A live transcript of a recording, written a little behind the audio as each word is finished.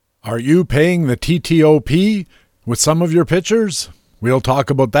Are you paying the TTOP with some of your pitchers? We'll talk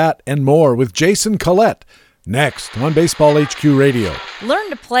about that and more with Jason Collette next on Baseball HQ Radio.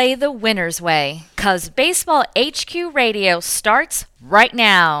 Learn to play the winner's way, 'cause Baseball HQ Radio starts right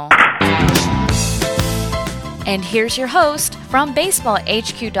now. And here's your host from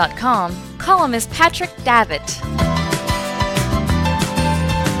BaseballHQ.com, columnist Patrick Davitt.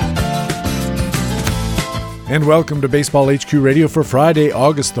 And welcome to Baseball HQ Radio for Friday,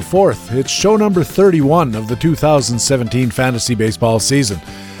 August the 4th. It's show number 31 of the 2017 fantasy baseball season.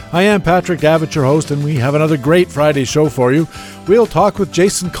 I am Patrick Davitt, your host, and we have another great Friday show for you. We'll talk with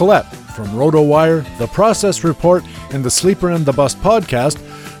Jason Collette from RotoWire, The Process Report, and the Sleeper and the Bust podcast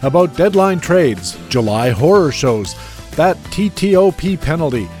about deadline trades, July horror shows, that TTOP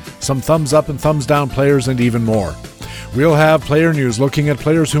penalty, some thumbs up and thumbs down players, and even more. We'll have player news looking at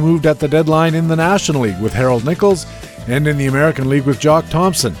players who moved at the deadline in the National League with Harold Nichols and in the American League with Jock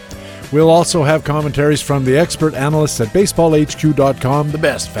Thompson. We'll also have commentaries from the expert analysts at BaseballHQ.com, the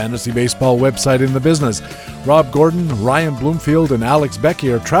best fantasy baseball website in the business. Rob Gordon, Ryan Bloomfield, and Alex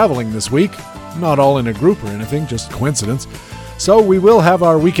Becky are traveling this week. Not all in a group or anything, just coincidence. So we will have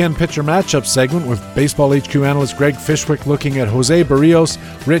our weekend pitcher matchup segment with Baseball HQ analyst Greg Fishwick looking at Jose Barrios,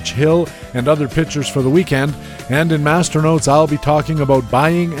 Rich Hill, and other pitchers for the weekend. And in Master Notes, I'll be talking about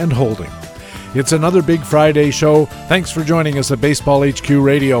buying and holding. It's another big Friday show. Thanks for joining us at Baseball HQ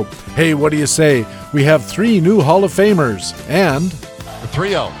Radio. Hey, what do you say? We have 3 new Hall of Famers and... The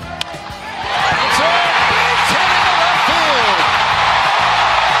 3-0.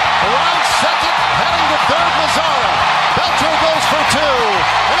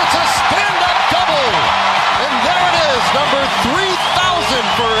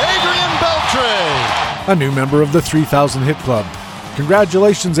 A new member of the 3,000 Hit Club.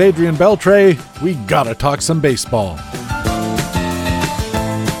 Congratulations, Adrian Beltre. We gotta talk some baseball.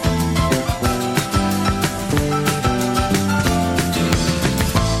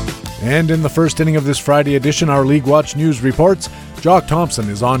 And in the first inning of this Friday edition, our League Watch News reports, Jock Thompson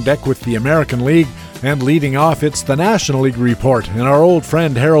is on deck with the American League, and leading off, it's the National League report and our old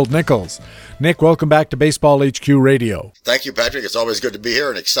friend Harold Nichols. Nick, welcome back to Baseball HQ Radio. Thank you, Patrick. It's always good to be here.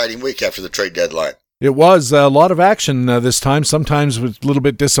 An exciting week after the trade deadline. It was a lot of action this time. Sometimes it was a little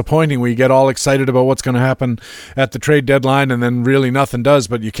bit disappointing. We get all excited about what's going to happen at the trade deadline, and then really nothing does.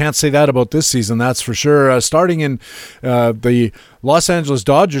 But you can't say that about this season, that's for sure. Starting in the Los Angeles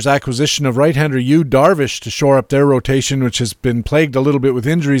Dodgers acquisition of right-hander Yu Darvish to shore up their rotation, which has been plagued a little bit with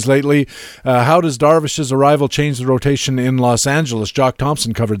injuries lately. How does Darvish's arrival change the rotation in Los Angeles? Jock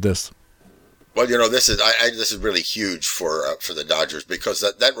Thompson covered this. Well, you know, this is really huge for the Dodgers because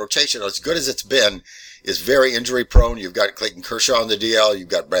that rotation, as good as it's been, is very injury prone. You've got Clayton Kershaw on the DL. You've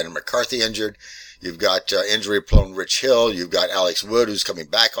got Brandon McCarthy injured. You've got injury prone Rich Hill. You've got Alex Wood, who's coming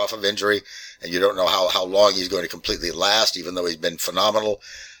back off of injury, and you don't know how long he's going to completely last, even though he's been phenomenal.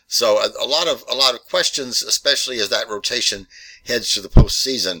 So a lot of questions, especially as that rotation heads to the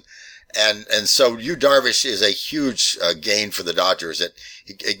postseason. And so Yu Darvish is a huge gain for the Dodgers.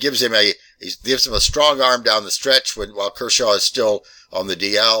 It gives him a strong arm down the stretch while Kershaw is still on the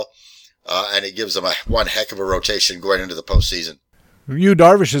DL, and it gives them one heck of a rotation going into the postseason. Yu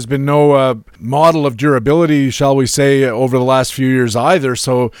Darvish has been no model of durability, shall we say, over the last few years either.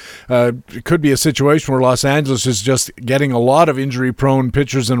 So it could be a situation where Los Angeles is just getting a lot of injury-prone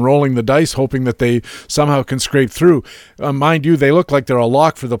pitchers and rolling the dice, hoping that they somehow can scrape through. Mind you, they look like they're a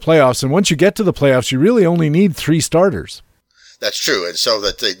lock for the playoffs. And once you get to the playoffs, you really only need 3 starters. That's true, and so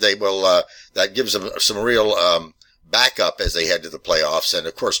that they will. That gives them some real backup as they head to the playoffs. And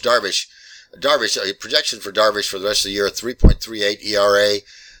of course, Darvish, a projection for Darvish for the rest of the year: 3.38 ERA.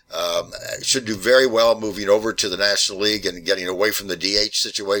 Should do very well moving over to the National League and getting away from the DH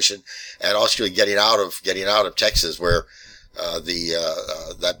situation, and also getting out of Texas, where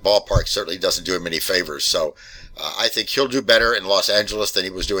that ballpark certainly doesn't do him any favors. So I think he'll do better in Los Angeles than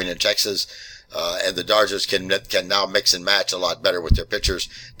he was doing in Texas. And the Dodgers can now mix and match a lot better with their pitchers,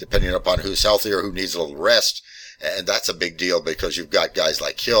 depending upon who's healthy or who needs a little rest. And that's a big deal because you've got guys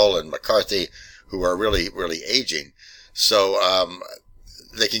like Hill and McCarthy who are really, really aging. So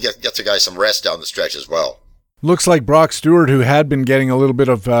they can get the guys some rest down the stretch as well. Looks like Brock Stewart, who had been getting a little bit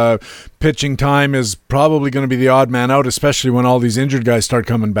of pitching time, is probably going to be the odd man out, especially when all these injured guys start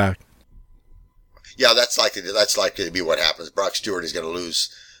coming back. Yeah, that's likely to be what happens. Brock Stewart is going to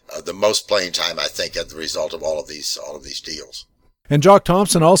lose the most playing time, I think, as the result of all of these deals. And Jock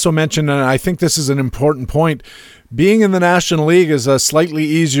Thompson also mentioned, and I think this is an important point, being in the National League is a slightly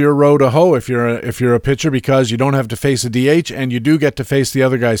easier row to hoe if you're a pitcher, because you don't have to face a DH and you do get to face the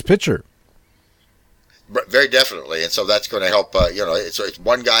other guy's pitcher. Very definitely, and so that's going to help. It's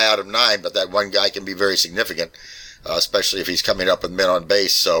one guy out of 9, but that one guy can be very significant, especially if he's coming up with men on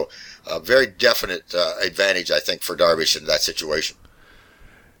base. So, very definite advantage, I think, for Darvish in that situation.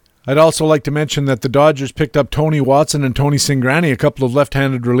 I'd also like to mention that the Dodgers picked up Tony Watson and Tony Cingrani, a couple of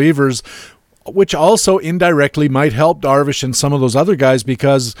left-handed relievers, which also indirectly might help Darvish and some of those other guys,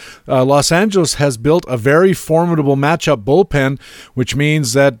 because Los Angeles has built a very formidable matchup bullpen, which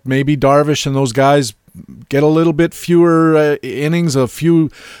means that maybe Darvish and those guys get a little bit fewer innings, a few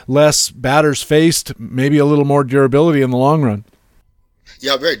less batters faced, maybe a little more durability in the long run.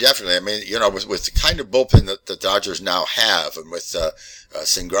 Yeah, very definitely. I mean, with the kind of bullpen that the Dodgers now have, and with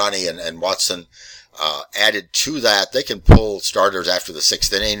Cingrani and Watson added to that, they can pull starters after the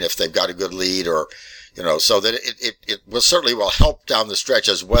 6th inning if they've got a good lead, or so that it will certainly help down the stretch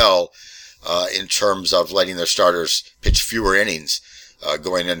as well, in terms of letting their starters pitch fewer innings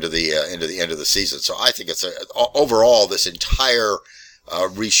going into the end of the season. So I think overall this entire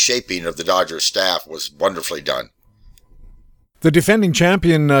reshaping of the Dodgers staff was wonderfully done. The defending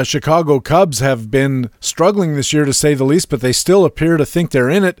champion Chicago Cubs have been struggling this year, to say the least, but they still appear to think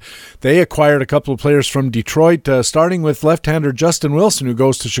they're in it. They acquired a couple of players from Detroit, starting with left-hander Justin Wilson, who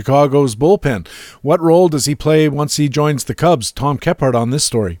goes to Chicago's bullpen. What role does he play once he joins the Cubs? Tom Kephart on this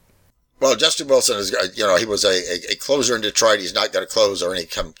story. Well, Justin Wilson is, he was a closer in Detroit. He's not going to close or any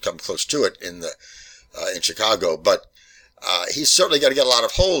come close to it in Chicago, but he's certainly got to get a lot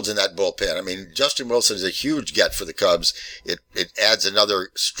of holds in that bullpen. I mean, Justin Wilson is a huge get for the Cubs. It adds another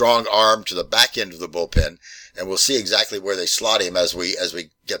strong arm to the back end of the bullpen, and we'll see exactly where they slot him as we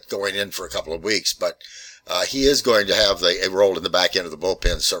get going in for a couple of weeks. But he is going to have a role in the back end of the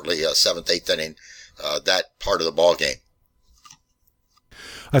bullpen, certainly 7th, 8th inning, that part of the ball game.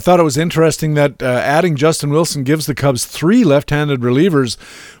 I thought it was interesting that adding Justin Wilson gives the Cubs 3 left-handed relievers,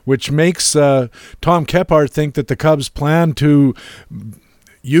 which makes Tom Kephart think that the Cubs plan to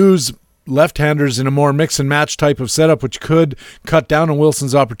use left-handers in a more mix-and-match type of setup, which could cut down on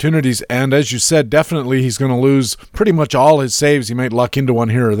Wilson's opportunities. And as you said, definitely he's going to lose pretty much all his saves. He might luck into one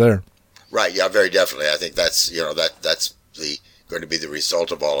here or there. Right, yeah, very definitely. I think that's going to be the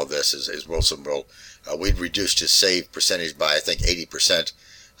result of all of this is Wilson will we'd reduced his save percentage by, I think, 80%.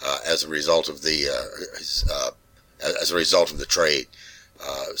 As a result of the trade,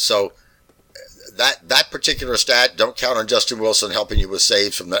 so that particular stat, don't count on Justin Wilson helping you with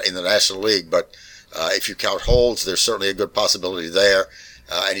saves in the National League, but if you count holds, there's certainly a good possibility there,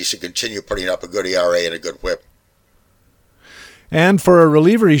 and he should continue putting up a good ERA and a good WHIP. And for a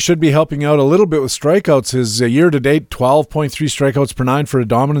reliever, he should be helping out a little bit with strikeouts. His year-to-date 12.3 strikeouts per 9 for a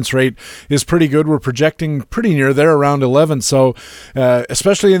dominance rate is pretty good. We're projecting pretty near there, around 11. So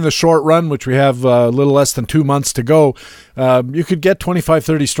especially in the short run, which we have a little less than 2 months to go, you could get 25,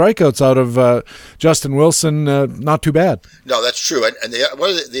 30 strikeouts out of Justin Wilson. Not too bad. No, that's true. And one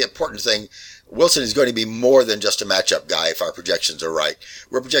of the important thing, Wilson is going to be more than just a matchup guy if our projections are right.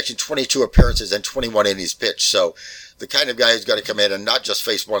 We're projecting 22 appearances and 21 innings pitched. So the kind of guy who's got to come in and not just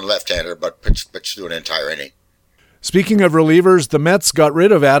face one left-hander, but pitch through an entire inning. Speaking of relievers, the Mets got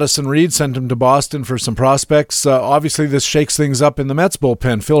rid of Addison Reed, sent him to Boston for some prospects. Obviously, this shakes things up in the Mets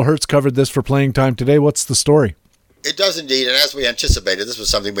bullpen. Phil Hertz covered this for Playing Time today. What's the story? It does indeed, and as we anticipated, this was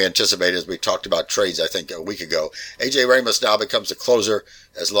something we anticipated as we talked about trades, I think, a week ago. A.J. Ramos now becomes a closer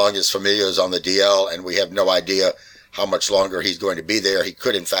as long as Familia is on the DL, and we have no idea how much longer he's going to be there. He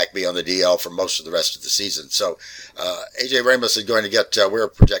could, in fact, be on the DL for most of the rest of the season. So A.J. Ramos is going to get, we're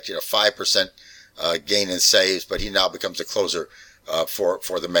projecting a 5% gain in saves, but he now becomes a closer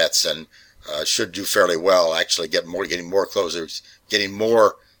for the Mets and should do fairly well, actually getting more closers, getting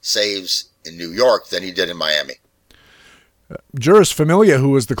more saves in New York than he did in Miami. Juris Familia, who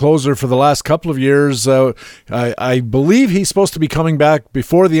was the closer for the last couple of years, I believe he's supposed to be coming back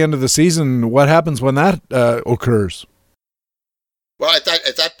before the end of the season. What happens when that occurs? Well, at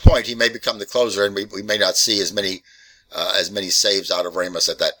that point, he may become the closer, and we may not see as many saves out of Ramos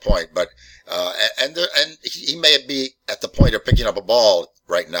at that point. But and he may be at the point of picking up a ball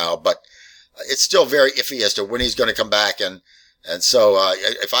right now, but it's still very iffy as to when he's going to come back. And so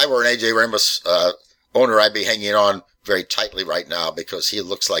if I were an A.J. Ramos owner, I'd be hanging on very tightly right now because he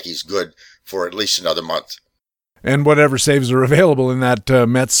looks like he's good for at least another month. And whatever saves are available in that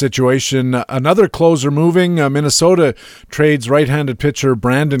Mets situation. Another closer moving. Minnesota trades right-handed pitcher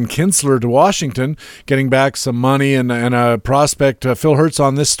Brandon Kintzler to Washington, getting back some money and a prospect. Phil Hertz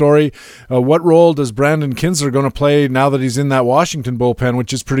on this story. What role does Brandon Kintzler going to play now that he's in that Washington bullpen,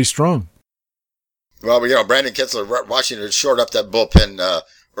 which is pretty strong? Well, Brandon Kintzler, Washington shored up that bullpen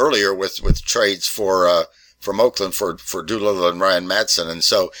earlier with trades for from Oakland for Doolittle and Ryan Madsen. And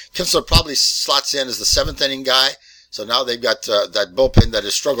so Kinsler probably slots in as the seventh inning guy. So now they've got that bullpen that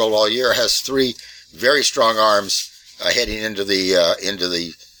has struggled all year, has three very strong arms heading into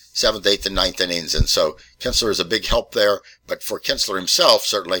the seventh, eighth, and ninth innings. And so Kinsler is a big help there. But for Kinsler himself,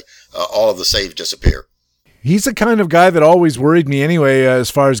 certainly, all of the saves disappear. He's the kind of guy that always worried me anyway as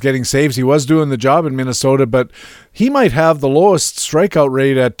far as getting saves. He was doing the job in Minnesota, but he might have the lowest strikeout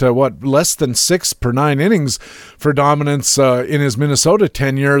rate at, less than 6 per 9 innings for dominance in his Minnesota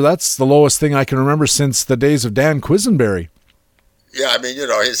tenure. That's the lowest thing I can remember since the days of Dan Quisenberry. Yeah, I mean,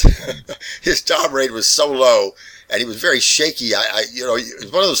 his dom rate was so low, and he was very shaky.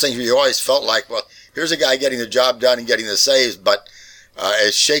 It's one of those things where you always felt like, well, here's a guy getting the job done and getting the saves, but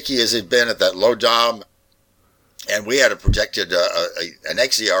as shaky as he'd been at that low dom, and we had a projected an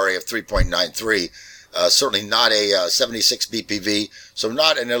xERA of 3.93, certainly not a 76 BPV, so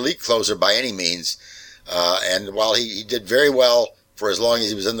not an elite closer by any means. And while he did very well for as long as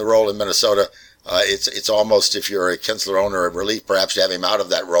he was in the role in Minnesota, it's almost, if you're a Kinsler owner, a relief perhaps to have him out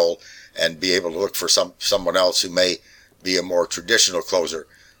of that role and be able to look for someone else who may be a more traditional closer.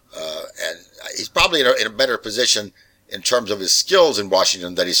 And he's probably in a better position in terms of his skills in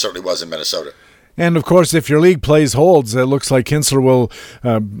Washington than he certainly was in Minnesota. And, of course, if your league plays holds, it looks like Kinsler will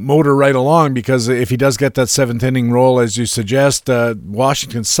motor right along, because if he does get that seventh inning role, as you suggest,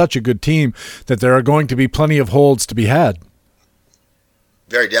 Washington's such a good team that there are going to be plenty of holds to be had.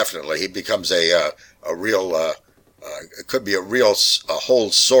 Very definitely. He becomes a real, could be a real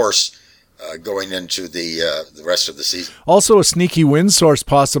hold source going into the rest of the season. Also a sneaky win source,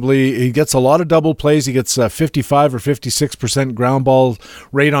 possibly. He gets a lot of double plays. He gets 55 or 56% ground ball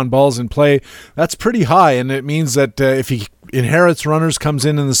rate on balls in play. That's pretty high, and it means that if he inherits runners, comes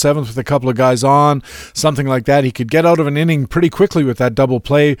in the seventh with a couple of guys on, something like that, he could get out of an inning pretty quickly with that double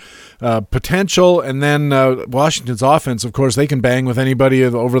play potential. And then Washington's offense, of course, they can bang with anybody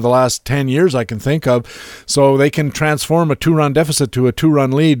over the last 10 years I can think of, so they can transform a 2-run deficit to a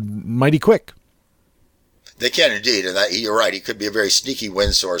 2-run lead mighty quick. They can indeed, and you're right. He could be a very sneaky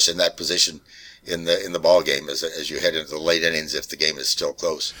win source in that position in the ball game as you head into the late innings if the game is still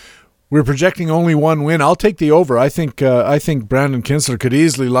close. We're projecting only one win. I'll take the over. I think Brandon Kinsler could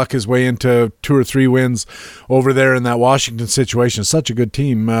easily luck his way into 2 or 3 wins over there in that Washington situation. Such a good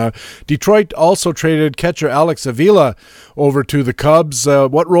team. Detroit also traded catcher Alex Avila over to the Cubs.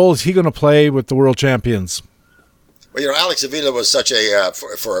 What role is he going to play with the world champions? Well, Alex Avila was such a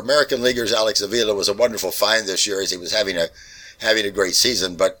for American leaguers. Alex Avila was a wonderful find this year as he was having a great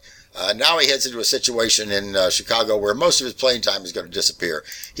season. But now he heads into a situation in Chicago where most of his playing time is going to disappear.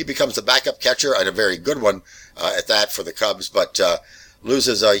 He becomes the backup catcher, and a very good one at that for the Cubs, but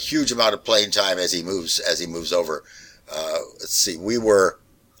loses a huge amount of playing time as he moves over. Let's see, we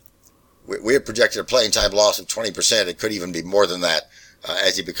had projected a playing time loss of 20%. It could even be more than that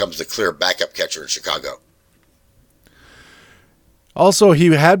as he becomes the clear backup catcher in Chicago. Also, he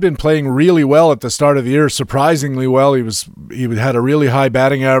had been playing really well at the start of the year, surprisingly well. He had a really high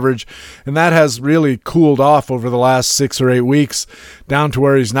batting average, and that has really cooled off over the last 6 or 8 weeks, down to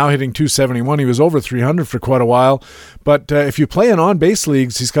where he's now hitting .271. He was over .300 for quite a while. But if you play in on-base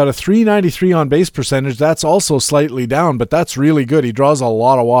leagues, he's got a .393 on-base percentage. That's also slightly down, but that's really good. He draws a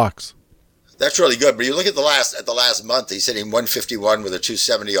lot of walks. That's really good. But you look at the last month, he's hitting .151 with a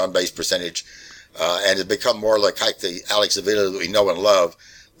 .270 on-base percentage. And has become more like the Alex Avila that we know and love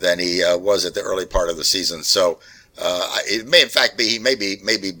than he was at the early part of the season. So it may, in fact, be he may be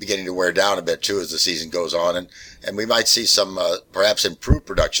beginning to wear down a bit too as the season goes on, and we might see some perhaps improved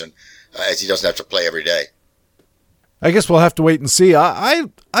production as he doesn't have to play every day. I guess we'll have to wait and see. I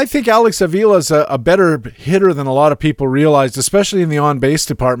think Alex Avila is a better hitter than a lot of people realized, especially in the on-base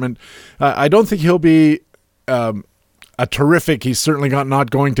department. I don't think he'll be he's certainly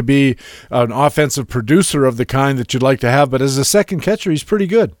not going to be an offensive producer of the kind that you'd like to have, but as a second catcher, he's pretty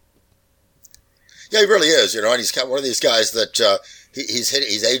good. Yeah, he really is, and he's kind of one of these guys that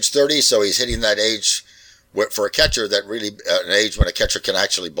he's age 30, so he's hitting that age for a catcher that really, an age when a catcher can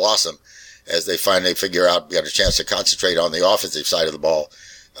actually blossom as they finally figure out, got a chance to concentrate on the offensive side of the ball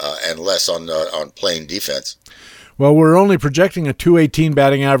and less on playing defense. Well, we're only projecting a .218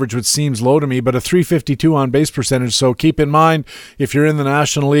 batting average, which seems low to me, but a .352 on-base percentage. So keep in mind, if you're in the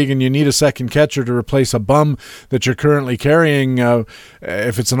National League and you need a second catcher to replace a bum that you're currently carrying,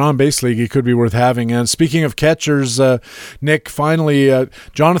 if it's an on-base league, it could be worth having. And speaking of catchers, Nick, finally,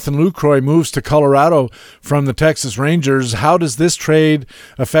 Jonathan Lucroy moves to Colorado from the Texas Rangers. How does this trade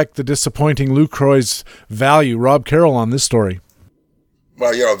affect the disappointing Lucroy's value? Rob Carroll on this story.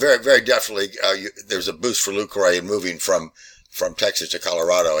 Well, very, very definitely, there's a boost for Lucroy in moving from from Texas to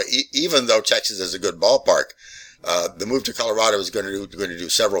Colorado. Even though Texas is a good ballpark, the move to Colorado is going to do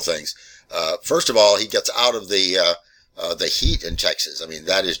several things. First of all, he gets out of the heat in Texas. I mean,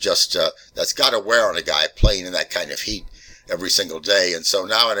 that is just that's got to wear on a guy playing in that kind of heat every single day. And so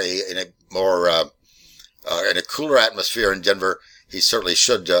now in a more in a cooler atmosphere in Denver, he certainly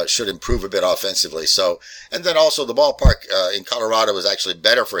should improve a bit offensively. So, and then also the ballpark in Colorado is actually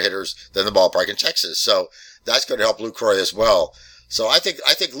better for hitters than the ballpark in Texas. So that's going to help Lucroy as well. So I think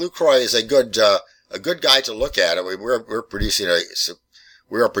Lucroy is a good guy to look at. I mean,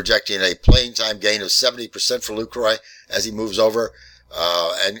 we are projecting a playing time gain of 70% for Lucroy as he moves over,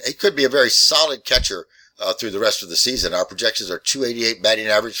 and he could be a very solid catcher through the rest of the season. Our projections are 288 batting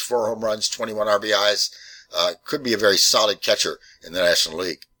average, 4 home runs, 21 RBIs. Could be a very solid catcher in the National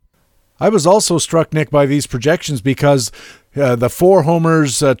League. I was also struck, Nick, by these projections because the 4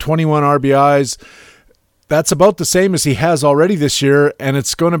 homers, 21 RBIs, that's about the same as he has already this year, and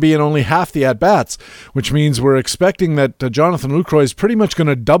it's going to be in only half the at-bats, which means we're expecting that Jonathan Lucroy is pretty much going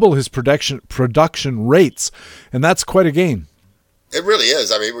to double his production rates, and that's quite a gain. It really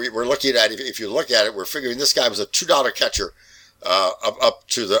is. I mean, we're looking at, if you look at it, we're figuring this guy was a $2 catcher up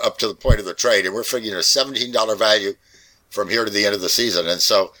to the point of the trade, and we're figuring a $17 value from here to the end of the season. And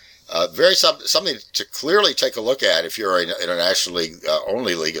so something to clearly take a look at if you're in a National League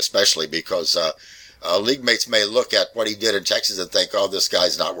only league, especially because league mates may look at what he did in Texas and think, oh, this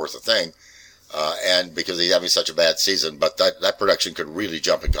guy's not worth a thing, and because he's having such a bad season. But that production could really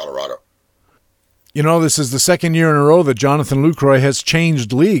jump in Colorado. You know, this is the second year in a row that Jonathan Lucroy has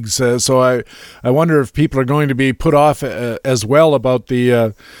changed leagues, so I wonder if people are going to be put off as well about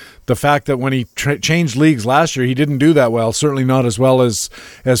the fact that when he changed leagues last year, he didn't do that well, certainly not as well as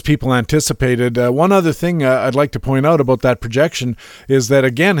people anticipated. One other thing I'd like to point out about that projection is that,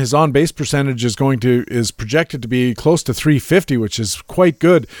 again, his on-base percentage is projected to be close to 350, which is quite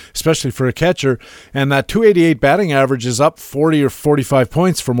good, especially for a catcher, and that 288 batting average is up 40 or 45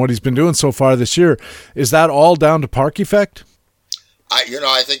 points from what he's been doing so far this year. Is that all down to park effect?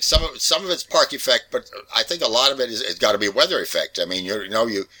 I think some of it's park effect, but I think a lot of it it's got to be weather effect. I mean,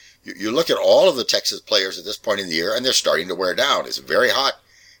 you look at all of the Texas players at this point in the year, and they're starting to wear down. It's very hot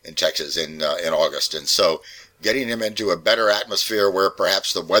in Texas in August, and so getting him into a better atmosphere where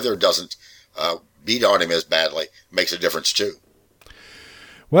perhaps the weather doesn't beat on him as badly makes a difference too.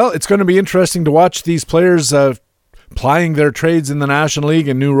 Well, it's going to be interesting to watch these players plying their trades in the National League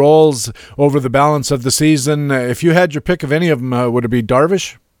in new roles over the balance of the season. If you had your pick of any of them, would it be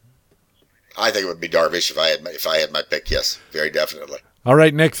Darvish? I think it would be Darvish if I had my pick. Yes, very definitely. All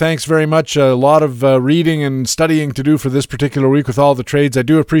right, Nick, thanks very much. A lot of reading and studying to do for this particular week with all the trades. I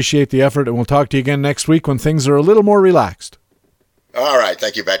do appreciate the effort, and we'll talk to you again next week when things are a little more relaxed. All right.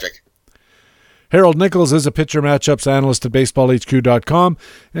 Thank you, Patrick. Harold Nichols is a pitcher matchups analyst at BaseballHQ.com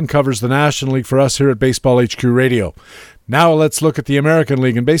and covers the National League for us here at BaseballHQ Radio. Now let's look at the American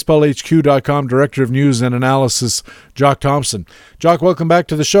League and BaseballHQ.com Director of News and Analysis, Jock Thompson. Jock, welcome back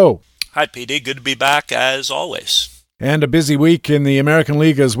to the show. Hi, PD. Good to be back as always. And a busy week in the American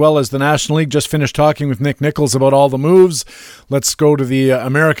League as well as the National League. Just finished talking with Nick Nichols about all the moves. Let's go to the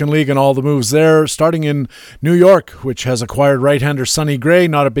American League and all the moves there. Starting in New York, which has acquired right-hander Sonny Gray.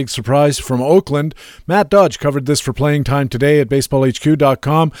 Not a big surprise from Oakland. Matt Dodge covered this for Playing Time today at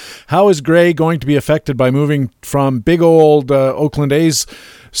BaseballHQ.com. How is Gray going to be affected by moving from big old Oakland A's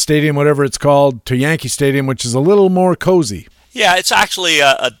stadium, whatever it's called, to Yankee Stadium, which is a little more cozy? Yeah, it's actually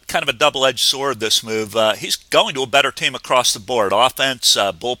a kind of a double-edged sword, this move. He's going to a better team across the board. Offense,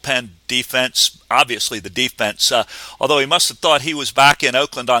 bullpen, defense, obviously the defense. Although he must have thought he was back in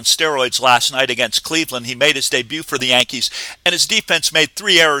Oakland on steroids last night against Cleveland. He made his debut for the Yankees, and his defense made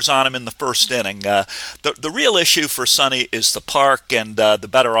 3 errors on him in the first inning. The real issue for Sonny is the park and the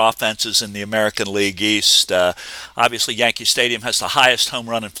better offenses in the American League East. Obviously, Yankee Stadium has the highest home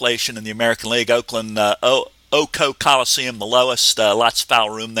run inflation in the American League. Oakland, Oco Coliseum, the lowest, lots of foul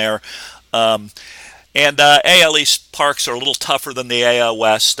room there. And AL East parks are a little tougher than the AL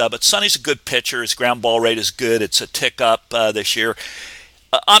West, but Sonny's a good pitcher. His ground ball rate is good. It's a tick up this year.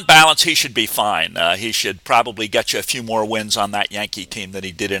 On balance, he should be fine. He should probably get you a few more wins on that Yankee team than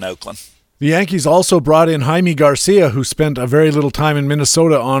he did in Oakland. The Yankees also brought in Jaime Garcia, who spent a very little time in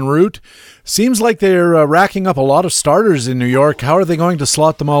Minnesota en route. Seems like they're racking up a lot of starters in New York. How are they going to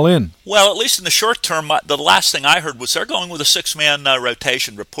slot them all in? Well, at least in the short term, the last thing I heard was they're going with a 6-man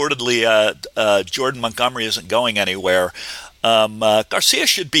rotation. Reportedly, Jordan Montgomery isn't going anywhere. Garcia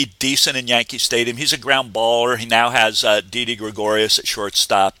should be decent in Yankee Stadium. He's a ground baller. He now has Didi Gregorius at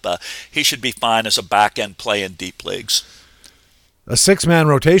shortstop. He should be fine as a back-end play in deep leagues. A six-man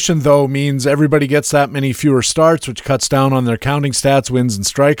rotation, though, means everybody gets that many fewer starts, which cuts down on their counting stats, wins, and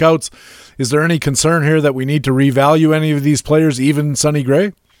strikeouts. Is there any concern here that we need to revalue any of these players, even Sonny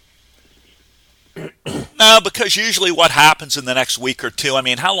Gray? No, because usually what happens in the next week or two, I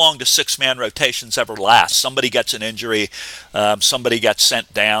mean, how long do six-man rotations ever last? Somebody gets an injury, somebody gets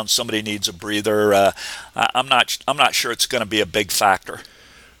sent down, somebody needs a breather. I'm not sure it's going to be a big factor.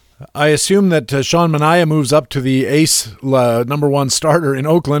 I assume that Sean Manaea moves up to the ace number one starter in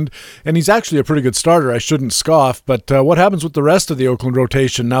Oakland, and he's actually a pretty good starter. I shouldn't scoff, but what happens with the rest of the Oakland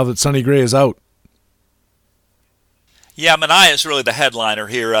rotation now that Sonny Gray is out? Yeah, Manaea is really the headliner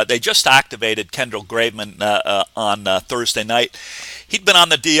here. They just activated Kendall Graveman on Thursday night. He'd been on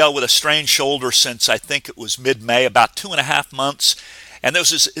the DL with a strained shoulder since I think it was mid-May, about 2.5 months. And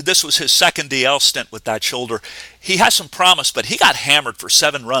this was his second DL stint with that shoulder. He has some promise, but he got hammered for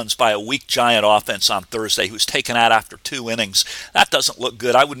 7 runs by a weak Giant offense on Thursday. He was taken out after 2 innings. That doesn't look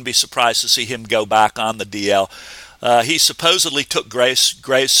good. I wouldn't be surprised to see him go back on the DL. He supposedly took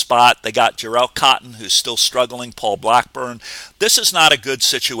Gray's spot. They got Jarrell Cotton, who's still struggling, Paul Blackburn. This is not a good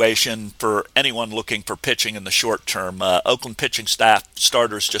situation for anyone looking for pitching in the short term. Oakland pitching staff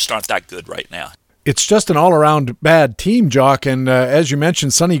starters just aren't that good right now. It's just an all-around bad team, Jock, and as you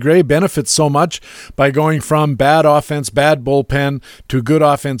mentioned, Sonny Gray benefits so much by going from bad offense, bad bullpen, to good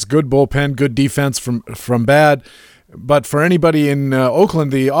offense, good bullpen, good defense from bad. But for anybody in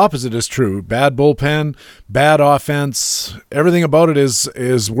Oakland, the opposite is true. Bad bullpen, bad offense. Everything about it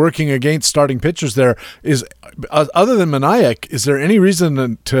is working against starting pitchers there. Other than Manaea, is there any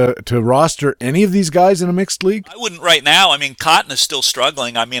reason to roster any of these guys in a mixed league? I wouldn't right now. I mean, Cotton is still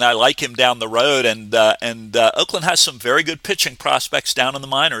struggling. I mean, I like him down the road, and Oakland has some very good pitching prospects down in the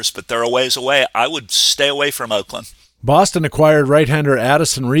minors, but they're a ways away. I would stay away from Oakland. Boston acquired right-hander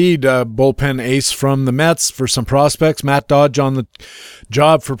Addison Reed, bullpen ace from the Mets, for some prospects. Matt Dodge on the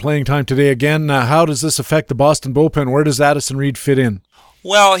job for playing time today again. How does this affect the Boston bullpen? Where does Addison Reed fit in?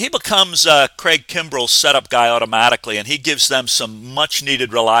 Well, he becomes Craig Kimbrell's setup guy automatically, and he gives them some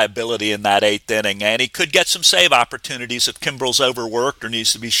much-needed reliability in that 8th inning. And he could get some save opportunities if Kimbrell's overworked or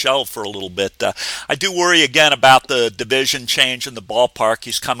needs to be shelved for a little bit. I do worry again about the division change in the ballpark.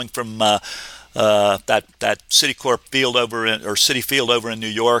 He's coming from that Citicorp Field over in, or City Field over in New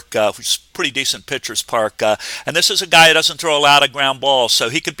York, which is a pretty decent pitcher's park. And this is a guy who doesn't throw a lot of ground balls, so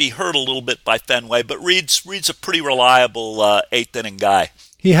he could be hurt a little bit by Fenway. But Reed's a pretty reliable 8th inning guy.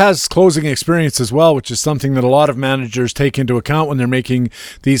 He has closing experience as well, which is something that a lot of managers take into account when they're making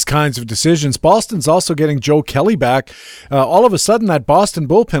these kinds of decisions. Boston's also getting Joe Kelly back. All of a sudden, that Boston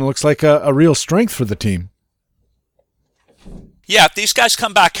bullpen looks like a real strength for the team. Yeah, if these guys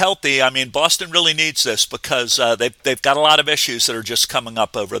come back healthy, I mean, Boston really needs this because they've got a lot of issues that are just coming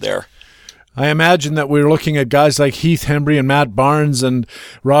up over there. I imagine that we're looking at guys like Heath Hembry and Matt Barnes and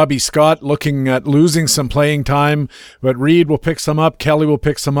Robbie Scott looking at losing some playing time, but Reed will pick some up, Kelly will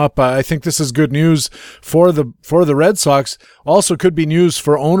pick some up. I think this is good news for the Red Sox. Also could be news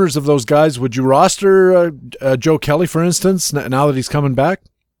for owners of those guys. Would you roster Joe Kelly, for instance, now that he's coming back?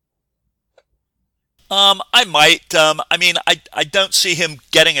 I might. I mean, I don't see him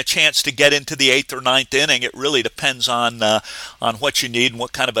getting a chance to get into the 8th or 9th inning. It really depends on what you need and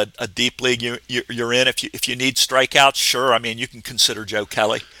what kind of a deep league you're in. If you need strikeouts, sure. I mean, you can consider Joe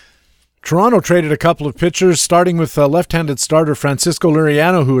Kelly. Toronto traded a couple of pitchers, starting with left-handed starter Francisco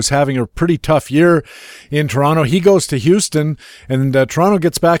Liriano, who is having a pretty tough year in Toronto. He goes to Houston, and Toronto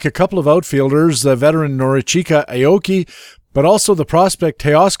gets back a couple of outfielders, veteran Norichika Aoki, but also the prospect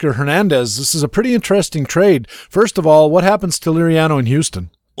Teoscar Hernandez. This is a pretty interesting trade. First of all, what happens to Liriano in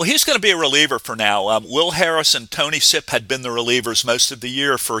Houston? Well, he's going to be a reliever for now. Will Harris and Tony Sipp had been the relievers most of the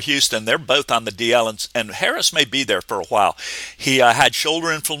year for Houston. They're both on the DL, and Harris may be there for a while. He had shoulder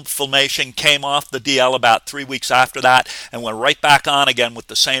inflammation, came off the DL about 3 weeks after that, and went right back on again with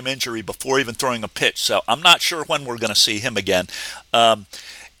the same injury before even throwing a pitch. So I'm not sure when we're going to see him again.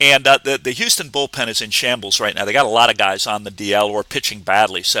 And the Houston bullpen is in shambles right now. They got a lot of guys on the DL or pitching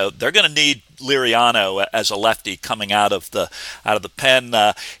badly, so they're going to need Liriano as a lefty coming out of the pen.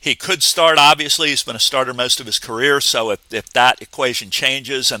 He could start. Obviously, he's been a starter most of his career. So if that equation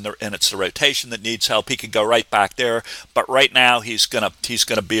changes and it's the rotation that needs help, he could go right back there. But right now, he's gonna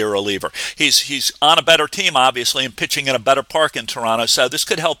be a reliever. He's on a better team, obviously, and pitching in a better park in Toronto. So this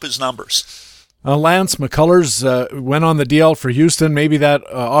could help his numbers. Lance McCullers went on the DL for Houston. Maybe that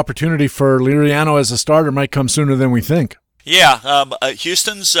opportunity for Liriano as a starter might come sooner than we think. Yeah,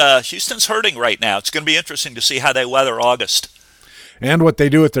 Houston's hurting right now. It's going to be interesting to see how they weather August. And what they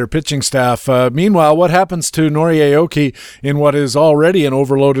do with their pitching staff. Meanwhile, what happens to Nori Aoki in what is already an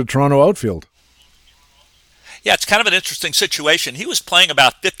overloaded Toronto outfield? Yeah, it's kind of an interesting situation. He was playing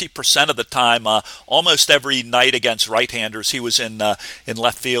about 50% of the time, almost every night against right-handers. He was in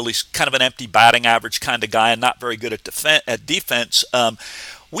left field. He's kind of an empty batting average kind of guy and not very good at defense.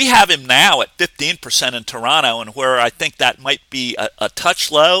 We have him now at 15% in Toronto, and where I think that might be a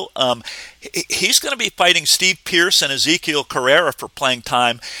touch low. He's going to be fighting Steve Pearce and Ezekiel Carrera for playing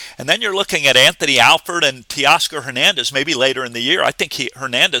time, and then you're looking at Anthony Alford and Teoscar Hernandez maybe later in the year. I think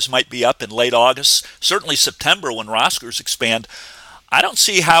Hernandez might be up in late August, certainly September when rosters expand. I don't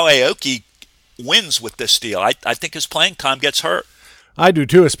see how Aoki wins with this deal. I think his playing time gets hurt. I do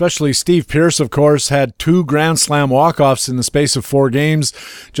too, especially Steve Pearce, of course, had 2 Grand Slam walk-offs in the space of 4 games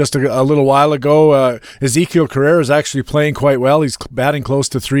just a little while ago. Ezekiel Carrera is actually playing quite well. He's batting close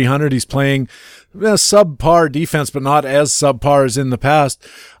to 300. He's playing subpar defense, but not as subpar as in the past.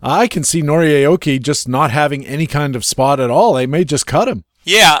 I can see Nori Aoki just not having any kind of spot at all. They may just cut him.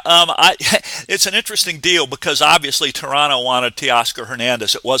 Yeah, it's an interesting deal because obviously Toronto wanted Teoscar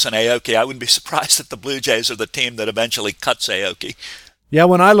Hernandez. It wasn't Aoki. I wouldn't be surprised if the Blue Jays are the team that eventually cuts Aoki. Yeah,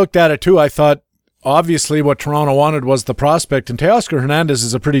 when I looked at it too, I thought obviously what Toronto wanted was the prospect, and Teoscar Hernandez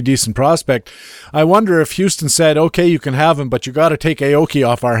is a pretty decent prospect. I wonder if Houston said, okay, you can have him, but you got to take Aoki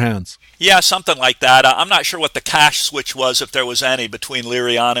off our hands. Yeah, something like that. I'm not sure what the cash switch was, if there was any, between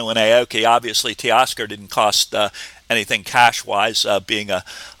Liriano and Aoki. Obviously, Teoscar didn't cost anything cash-wise, being a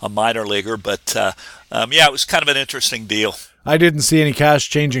minor leaguer, but yeah, it was kind of an interesting deal. I didn't see any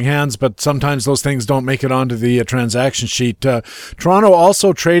cash changing hands, but sometimes those things don't make it onto the transaction sheet. Toronto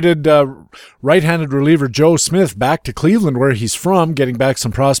also traded right-handed reliever Joe Smith back to Cleveland, where he's from, getting back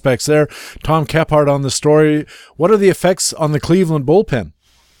some prospects there. Tom Kephart on the story. What are the effects on the Cleveland bullpen?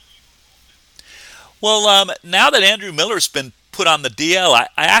 Well, now that Andrew Miller's been put on the DL, I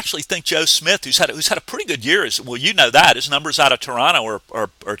actually think Joe Smith, who's had a pretty good year, well, you know that. His numbers out of Toronto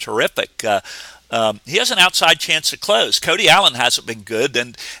are terrific. He has an outside chance to close. Cody Allen hasn't been good,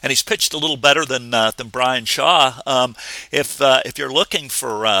 and he's pitched a little better than Brian Shaw. If you're looking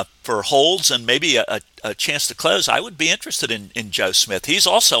for holds and maybe a chance to close, I would be interested in Joe Smith. He's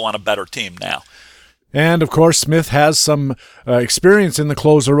also on a better team now. And, of course, Smith has some experience in the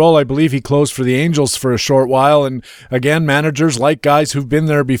closer role. I believe he closed for the Angels for a short while. And, again, managers like guys who've been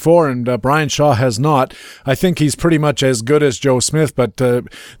there before, and Brian Shaw has not. I think he's pretty much as good as Joe Smith, but the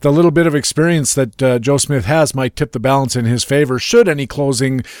little bit of experience that Joe Smith has might tip the balance in his favor should any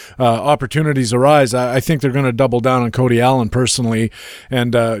closing opportunities arise. I think they're going to double down on Cody Allen personally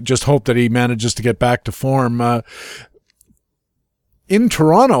and just hope that he manages to get back to form. In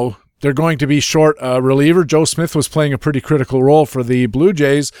Toronto, they're going to be short a reliever. Joe Smith was playing a pretty critical role for the Blue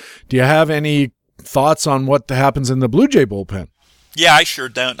Jays. Do you have any thoughts on what happens in the Blue Jay bullpen? Yeah, I sure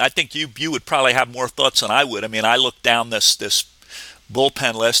don't. I think you would probably have more thoughts than I would. I mean, I look down this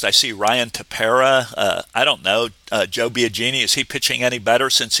bullpen list. I see Ryan Tepera. I don't know. Joe Biagini, is he pitching any better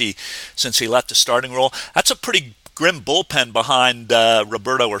since he left the starting role? That's a pretty grim bullpen behind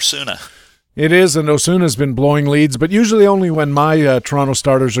Roberto Osuna. It is, and Osuna's been blowing leads, but usually only when my Toronto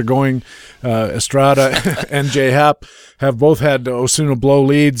starters are going. Estrada and J. Happ have both had Osuna blow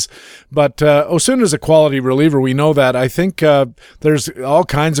leads, but Osuna's a quality reliever. We know that. I think there's all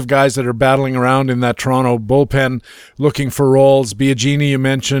kinds of guys that are battling around in that Toronto bullpen looking for roles. Biagini, you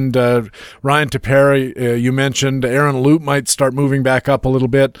mentioned. Ryan Tepera, you mentioned. Aaron Loup might start moving back up a little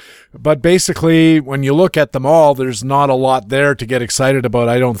bit. But basically, when you look at them all, there's not a lot there to get excited about,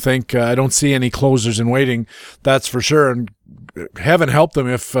 I don't think. I don't see any closers in waiting, that's for sure. And heaven help them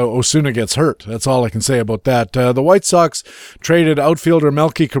if Osuna gets hurt. That's all I can say about that. The White Sox traded outfielder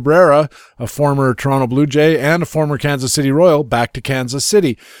Melky Cabrera, a former Toronto Blue Jay and a former Kansas City Royal, back to Kansas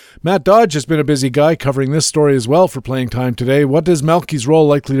City. Matt Dodge has been a busy guy covering this story as well for Playing Time today. What is Melky's role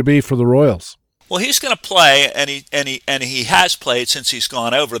likely to be for the Royals? Well, he's going to play, and he has played since he's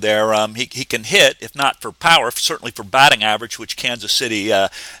gone over there. He can hit, if not for power, certainly for batting average, which Kansas City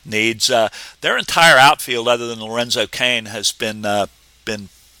needs. Their entire outfield, other than Lorenzo Cain, has been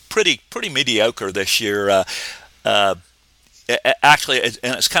pretty mediocre this year. Actually,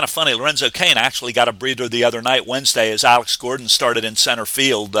 and it's kind of funny, Lorenzo Cain actually got a breather the other night, Wednesday, as Alex Gordon started in center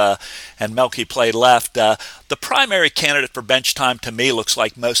field and Melky played left. The primary candidate for bench time to me looks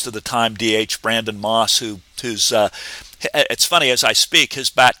like most of the time DH Brandon Moss, who's it's funny, as I speak,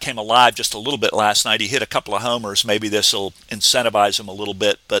 his bat came alive just a little bit last night. He hit a couple of homers. Maybe this will incentivize him a little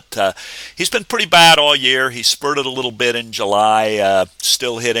bit. But he's been pretty bad all year. He spurted a little bit in July,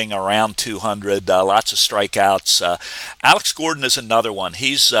 still hitting around 200, lots of strikeouts. Alex Gordon is another one.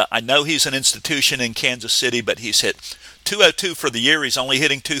 I know he's an institution in Kansas City, but he's hit .202 for the year. He's only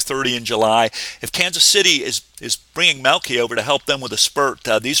hitting .230 in July. If Kansas City is bringing Melky over to help them with a spurt,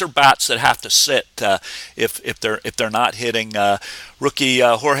 these are bats that have to sit if they're not hitting. Rookie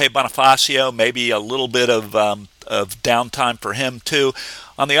Jorge Bonifacio, maybe a little bit of downtime for him too.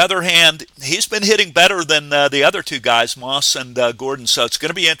 On the other hand, he's been hitting better than the other two guys, Moss and Gordon, so it's going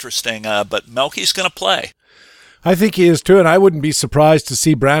to be interesting. But Melky's going to play. I think he is too, and I wouldn't be surprised to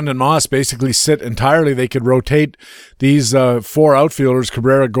see Brandon Moss basically sit entirely. They could rotate these four outfielders,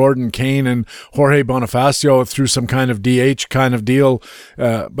 Cabrera, Gordon, Kane, and Jorge Bonifacio through some kind of DH kind of deal.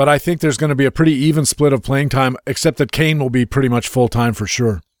 But I think there's going to be a pretty even split of playing time, except that Kane will be pretty much full-time for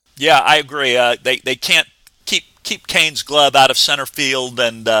sure. Yeah, I agree. They can't keep Kane's glove out of center field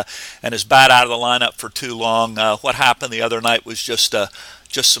and his bat out of the lineup for too long. What happened the other night was just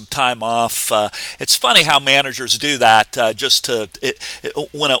some time off. It's funny how managers do that.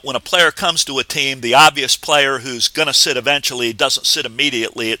 When a player comes to a team, the obvious player who's going to sit eventually doesn't sit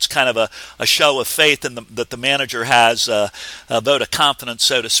immediately. It's kind of a show of faith that the manager has, a vote of confidence,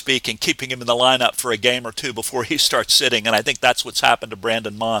 so to speak, in keeping him in the lineup for a game or two before he starts sitting. And I think that's what's happened to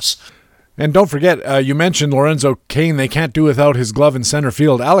Brandon Moss. And don't forget, you mentioned Lorenzo Cain. They can't do without his glove in center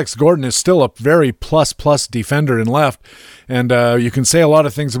field. Alex Gordon is still a very plus defender in left. And you can say a lot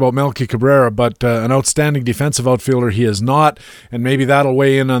of things about Melky Cabrera, but an outstanding defensive outfielder he is not. And maybe that'll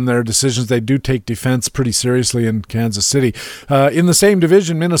weigh in on their decisions. They do take defense pretty seriously in Kansas City. In the same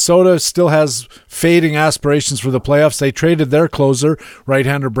division, Minnesota still has fading aspirations for the playoffs. They traded their closer,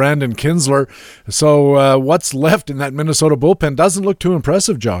 right-hander Brandon Kinsler. So what's left in that Minnesota bullpen doesn't look too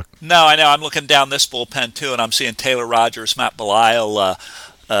impressive, Jock. No, I know. I'm looking down this bullpen, too, and I'm seeing Taylor Rogers, Matt Belisle,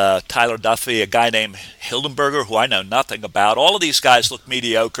 Tyler Duffy, a guy named Hildenberger, who I know nothing about. All of these guys look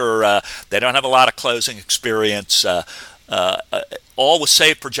mediocre. They don't have a lot of closing experience. All with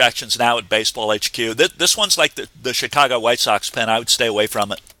save projections now at Baseball HQ. This one's like the Chicago White Sox pen. I would stay away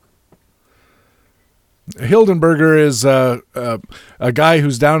from it. Hildenberger is a guy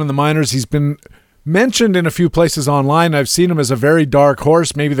who's down in the minors. He's been mentioned in a few places online. I've seen him as a very dark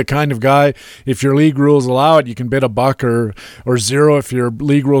horse, maybe the kind of guy, if your league rules allow it, you can bid $1 or $0 if your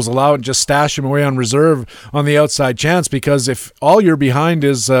league rules allow it, and just stash him away on reserve on the outside chance, because if all you're behind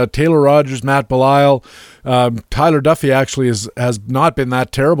is Taylor Rogers, Matt Belisle, Tyler Duffy actually has not been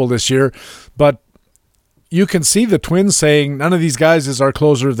that terrible this year, but you can see the Twins saying, none of these guys is our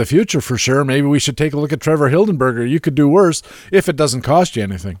closer of the future for sure. Maybe we should take a look at Trevor Hildenberger. You could do worse if it doesn't cost you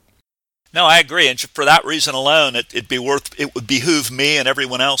anything. No, I agree, and for that reason alone, it would behoove me and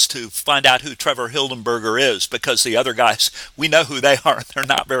everyone else to find out who Trevor Hildenberger is, because the other guys, we know who they are, and they're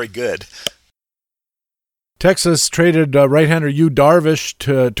not very good. Texas traded right-hander Yu Darvish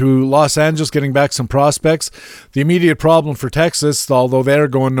to Los Angeles, getting back some prospects. The immediate problem for Texas, although they're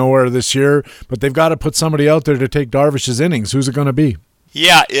going nowhere this year, but they've got to put somebody out there to take Darvish's innings. Who's it going to be?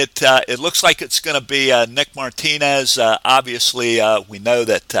 Yeah, it looks like it's going to be Nick Martinez. Obviously, we know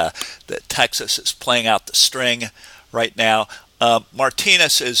that Texas is playing out the string right now.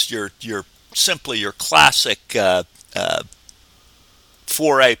 Martinez is simply your classic 4A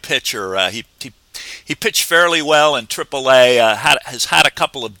pitcher. He pitched fairly well in AAA. Has had a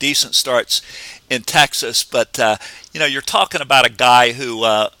couple of decent starts in Texas, but you're talking about a guy who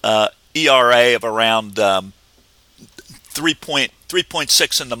ERA of around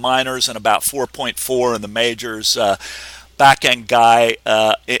 3.6 in the minors and about 4.4 in the majors. Back end guy.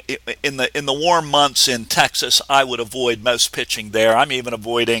 In the warm months in Texas, I would avoid most pitching there. I'm even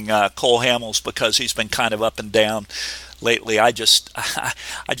avoiding Cole Hamels because he's been kind of up and down lately. This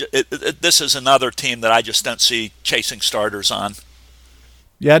is another team that I just don't see chasing starters on.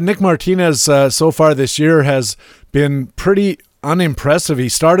 Yeah, Nick Martinez so far this year has been pretty unimpressive. He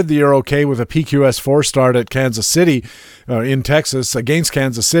started the year okay with a PQS 4 start at Kansas City in Texas against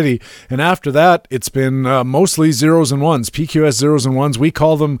Kansas City, and after that it's been mostly zeros and ones, PQS zeros and ones. We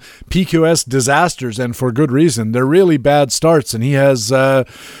call them PQS disasters, and for good reason. They're really bad starts, and he has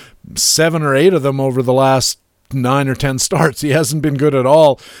 7 or 8 of them over the last 9 or 10 starts. He hasn't been good at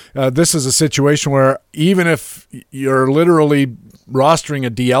all. This is a situation where even if you're literally rostering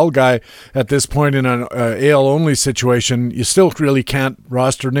a DL guy at this point in an AL-only situation, you still really can't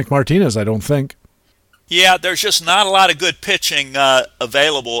roster Nick Martinez, I don't think. Yeah, there's just not a lot of good pitching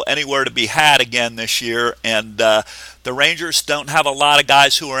available anywhere to be had again this year, and the Rangers don't have a lot of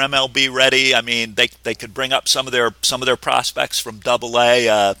guys who are MLB ready. I mean, they could bring up some of their prospects from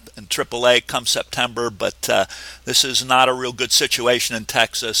AA and AAA come September, but this is not a real good situation in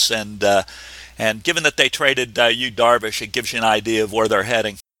Texas, and given that they traded Yu Darvish, it gives you an idea of where they're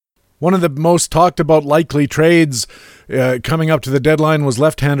heading. One of the most talked about likely trades coming up to the deadline was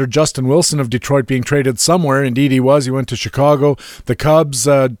left-hander Justin Wilson of Detroit being traded somewhere. Indeed, he was. He went to Chicago. The Cubs,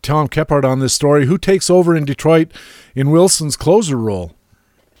 Tom Kephart on this story. Who takes over in Detroit in Wilson's closer role?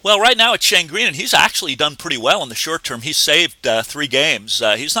 Well, right now it's Shane Green, and he's actually done pretty well in the short term. He's saved 3 games.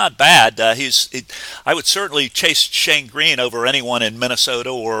 He's not bad. I would certainly chase Shane Green over anyone in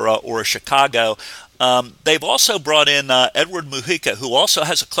Minnesota or Chicago. They've also brought in Edward Mujica, who also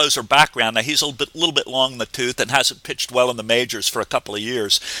has a closer background. Now, he's a little bit long in the tooth and hasn't pitched well in the majors for a couple of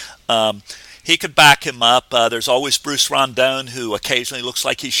years. He could back him up. There's always Bruce Rondon, who occasionally looks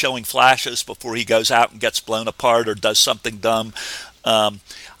like he's showing flashes before he goes out and gets blown apart or does something dumb.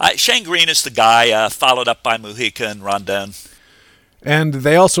 Shane Green is the guy, followed up by Mujica and Rondon. And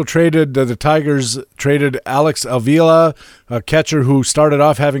they also traded, the Tigers traded Alex Avila, a catcher who started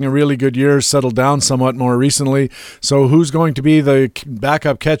off having a really good year, settled down somewhat more recently. So who's going to be the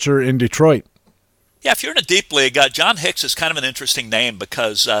backup catcher in Detroit? Yeah, if you're in a deep league, John Hicks is kind of an interesting name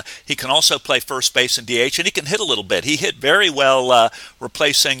because he can also play first base and DH, and he can hit a little bit. He hit very well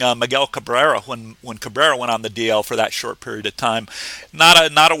replacing Miguel Cabrera when Cabrera went on the DL for that short period of time.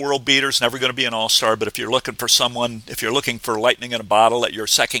 Not a world beater, is never going to be an all-star, but if you're looking for lightning in a bottle at your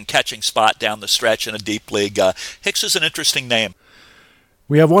second catching spot down the stretch in a deep league, Hicks is an interesting name.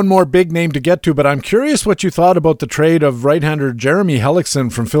 We have one more big name to get to, but I'm curious what you thought about the trade of right-hander Jeremy Hellickson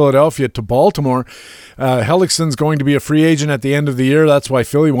from Philadelphia to Baltimore. Hellickson's going to be a free agent at the end of the year. That's why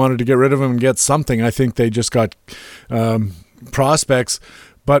Philly wanted to get rid of him and get something. I think they just got prospects.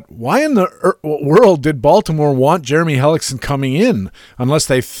 But why in the world did Baltimore want Jeremy Hellickson coming in?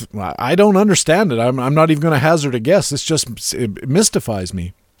 Unless I don't understand it. I'm not even going to hazard a guess. It mystifies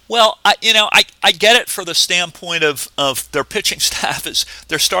me. Well, I get it for the standpoint of their pitching staff.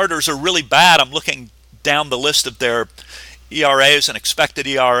 Their starters are really bad. I'm looking down the list of their ERAs and expected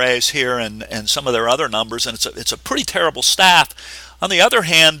ERAs here and some of their other numbers, and it's a pretty terrible staff. On the other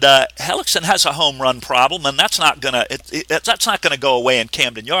hand, Hellickson has a home run problem, and that's not gonna go away in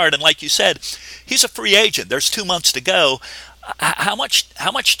Camden Yard. And like you said, he's a free agent. There's 2 months to go. How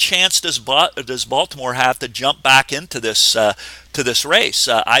much chance does Baltimore have to jump back into this race?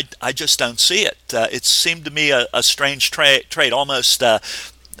 I just don't see it. It seemed to me a strange trade, almost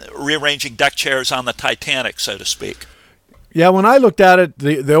rearranging deck chairs on the Titanic, so to speak. Yeah, when I looked at it,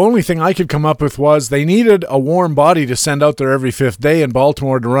 the only thing I could come up with was they needed a warm body to send out there every 5th day in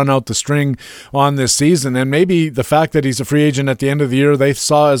Baltimore to run out the string on this season. And maybe the fact that he's a free agent at the end of the year, they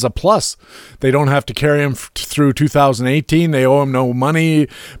saw as a plus. They don't have to carry him through 2018. They owe him no money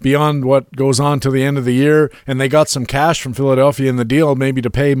beyond what goes on till the end of the year. And they got some cash from Philadelphia in the deal, maybe to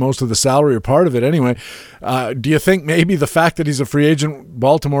pay most of the salary or part of it anyway. Do you think maybe the fact that he's a free agent,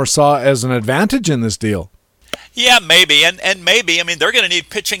 Baltimore saw as an advantage in this deal? Yeah, maybe, and maybe. I mean, they're going to need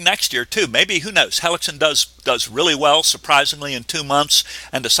pitching next year too. Maybe, who knows? Hellickson does really well, surprisingly, in 2 months,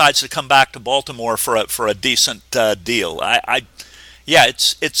 and decides to come back to Baltimore for a decent deal. Yeah,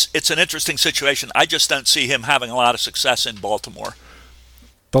 it's an interesting situation. I just don't see him having a lot of success in Baltimore.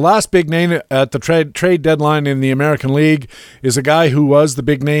 The last big name at the trade deadline in the American League is a guy who was the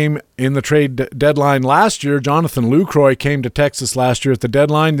big name in the trade deadline last year. Jonathan Lucroy came to Texas last year at the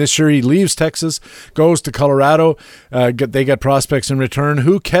deadline. This year he leaves Texas, goes to Colorado. They get prospects in return.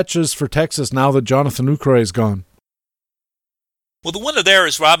 Who catches for Texas now that Jonathan Lucroy is gone? Well, the winner there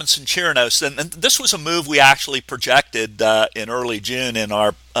is Robinson Chirinos, and this was a move we actually projected in early June in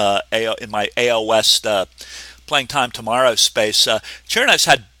my AL West Playing Time Tomorrow space. Chirinos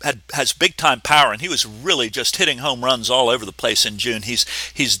has big time power, and he was really just hitting home runs all over the place in June.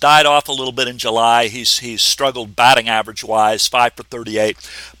 He's died off a little bit in July. He's struggled batting average wise, 5 for 38.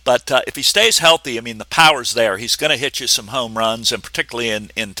 But if he stays healthy, I mean, the power's there. He's going to hit you some home runs, and particularly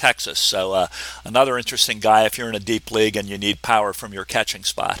in Texas. So another interesting guy if you're in a deep league and you need power from your catching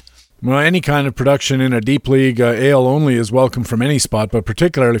spot. Well, any kind of production in a deep league, AL only, is welcome from any spot, but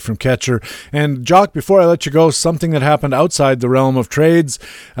particularly from catcher. And, Jock, before I let you go, something that happened outside the realm of trades.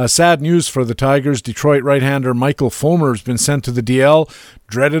 Sad news for the Tigers. Detroit right-hander Michael Fulmer has been sent to the DL.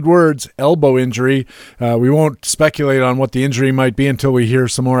 Dreaded words, elbow injury. We won't speculate on what the injury might be until we hear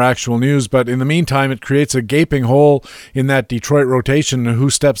some more actual news, but in the meantime, it creates a gaping hole in that Detroit rotation.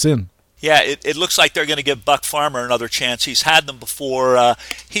 Who steps in? Yeah, it looks like they're going to give Buck Farmer another chance. He's had them before.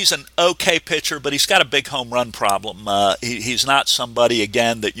 He's an okay pitcher, but he's got a big home run problem. He's not somebody,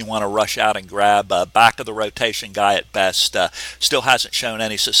 again, that you want to rush out and grab. Back of the rotation guy at best. Still hasn't shown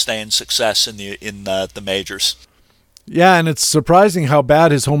any sustained success in the majors. Yeah, and it's surprising how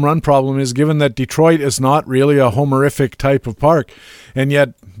bad his home run problem is, given that Detroit is not really a homerific type of park. And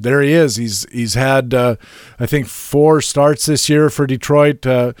yet, there he is. He's had, I think, 4 starts this year for Detroit.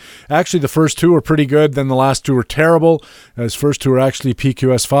 Actually, the first 2 were pretty good. Then the last 2 were terrible. His first 2 were actually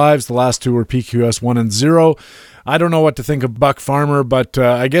PQS 5s. The last 2 were PQS 1 and 0. I don't know what to think of Buck Farmer, but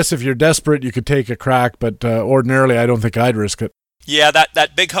I guess if you're desperate, you could take a crack. But ordinarily, I don't think I'd risk it. Yeah,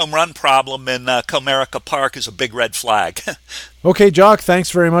 that big home run problem in Comerica Park is a big red flag. Okay, Jock, thanks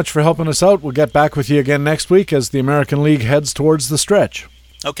very much for helping us out. We'll get back with you again next week as the American League heads towards the stretch.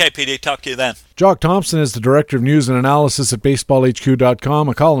 Okay, PD, talk to you then. Jock Thompson is the Director of News and Analysis at BaseballHQ.com,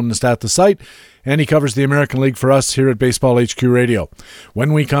 a columnist at the site, and he covers the American League for us here at Baseball HQ Radio.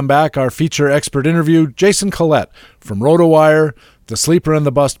 When we come back, our feature expert interview, Jason Collette from RotoWire, the Sleeper and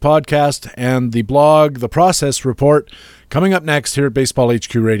the Bust podcast, and the blog The Process Report, coming up next here at Baseball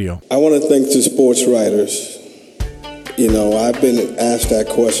HQ Radio. I want to thank the sports writers. I've been asked that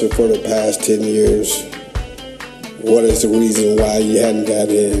question for the past 10 years. What is the reason why you hadn't got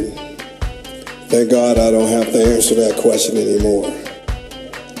in? Thank God I don't have to answer that question anymore.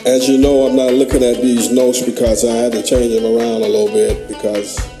 As you know, I'm not looking at these notes because I had to change them around a little bit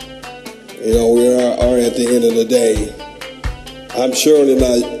because, we are at the end of the day. I'm surely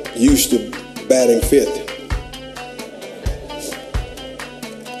not used to batting fifth.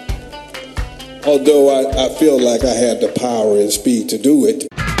 Although I feel like I had the power and speed to do it.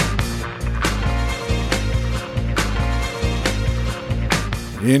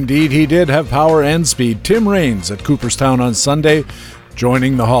 Indeed, he did have power and speed. Tim Raines at Cooperstown on Sunday,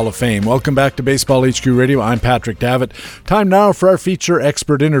 joining the Hall of Fame. Welcome back to Baseball HQ Radio. I'm Patrick Davitt. Time now for our feature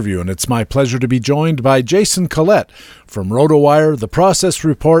expert interview, and it's my pleasure to be joined by Jason Collette from RotoWire, The Process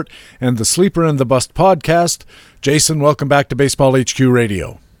Report, and the Sleeper and the Bust podcast. Jason, welcome back to Baseball HQ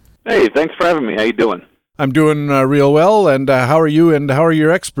Radio. Hey, thanks for having me. How you doing? I'm doing real well, and how are you and how are your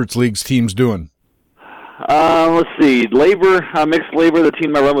Experts Leagues teams doing? Let's see. Mixed labor, the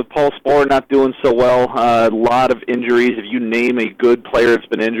team I run with Paul Sporer, not doing so well. A lot of injuries. If you name a good player that's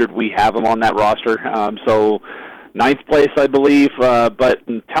been injured, we have him on that roster. So 9th place, I believe. But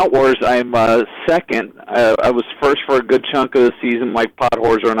in Tout Wars, I'm second. I was first for a good chunk of the season. Mike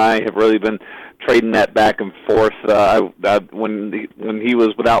Podhorzer and I have really been trading that back and forth. When he was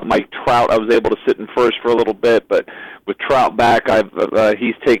without Mike Trout, I was able to sit in first for a little bit, but with Trout back,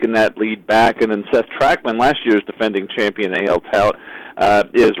 he's taken that lead back. And then Seth Trackman, last year's defending champion AL Tout,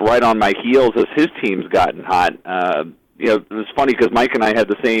 is right on my heels as his team's gotten hot. It was funny because Mike and I had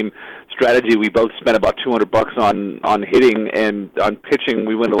the same strategy. We both spent about $200 on hitting, and on pitching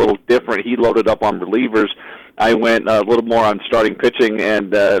we went a little different. He loaded up on relievers. I went a little more on starting pitching,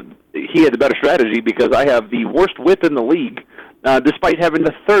 and he had the better strategy because I have the worst whip in the league, despite having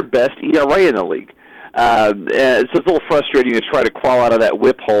the 3rd best ERA in the league. It's a little frustrating to try to crawl out of that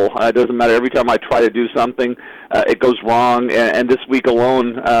whip hole. It doesn't matter. Every time I try to do something, it goes wrong. And this week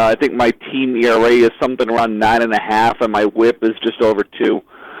alone, I think my team ERA is something around 9.5, and my whip is just over 2. So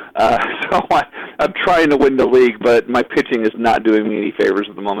I'm trying to win the league, but my pitching is not doing me any favors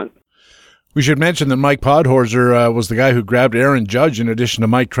at the moment. We should mention that Mike Podhorzer was the guy who grabbed Aaron Judge in addition to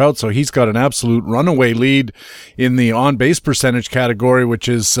Mike Trout, so he's got an absolute runaway lead in the on-base percentage category, which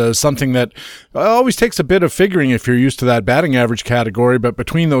is something that always takes a bit of figuring if you're used to that batting average category, but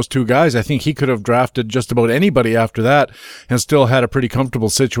between those two guys, I think he could have drafted just about anybody after that and still had a pretty comfortable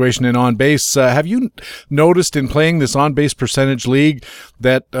situation in on-base. Have you noticed in playing this on-base percentage league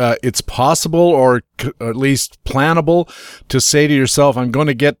that it's possible or at least plannable to say to yourself, I'm going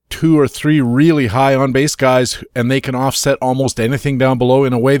to get 2 or 3 really high on-base guys, and they can offset almost anything down below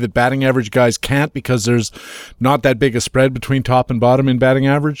in a way that batting average guys can't because there's not that big a spread between top and bottom in batting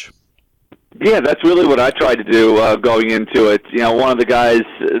average? Yeah, that's really what I tried to do going into it. One of the guys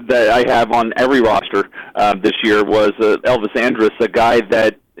that I have on every roster this year was Elvis Andrus, a guy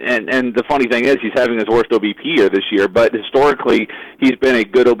that And the funny thing is, he's having his worst OBP year this year, but historically, he's been a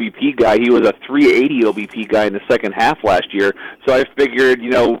good OBP guy. He was a 380 OBP guy in the second half last year, so I figured,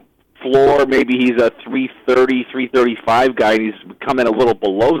 floor, maybe he's a 330, 335 guy, and he's come in a little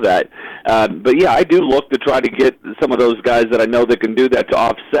below that. But yeah, I do look to try to get some of those guys that I know that can do that to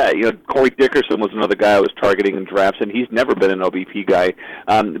offset. Corey Dickerson was another guy I was targeting in drafts, and he's never been an OBP guy,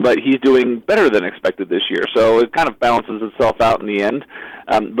 but he's doing better than expected this year. So it kind of balances itself out in the end.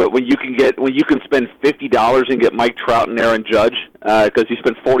 But when you can spend $50 and get Mike Trout and Aaron Judge, because you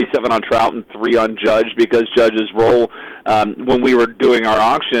spent $47 on Trout and $3 on Judge, because Judge's role when we were doing our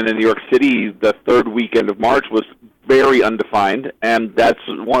auction in New York City the third weekend of March was very undefined, and that's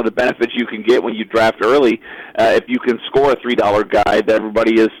one of the benefits you can get when you draft early. If you can score a $3 guy, that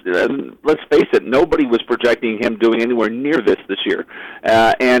everybody is, let's face it, nobody was projecting him doing anywhere near this year.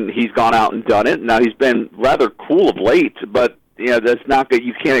 And he's gone out and done it. Now, he's been rather cool of late, but that's not good.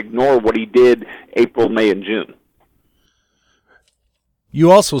 You can't ignore what he did April, May, and June. You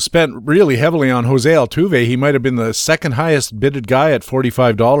also spent really heavily on Jose Altuve. He might have been the second highest bidded guy at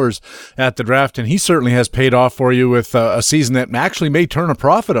 $45 at the draft, and he certainly has paid off for you with a season that actually may turn a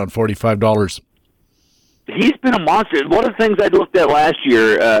profit on $45. He's been a monster. One of the things I looked at last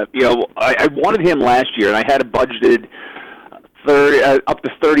year, I wanted him last year, and I had it budgeted up to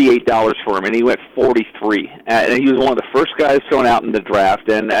 $38 for him, and he went $43. And he was one of the first guys thrown out in the draft.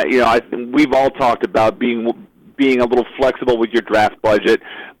 And we've all talked about being a little flexible with your draft budget,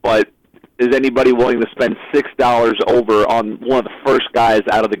 but is anybody willing to spend $6 over on one of the first guys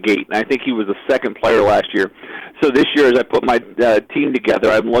out of the gate? And I think he was the second player last year. So this year, as I put my team together,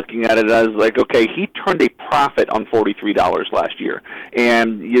 I'm looking at it as like, okay, he turned a profit on $43 last year.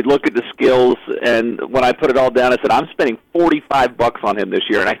 And you look at the skills, and when I put it all down, I said, I'm spending $45 on him this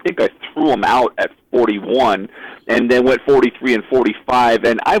year. And I think I threw him out at 41 and then went 43 and 45.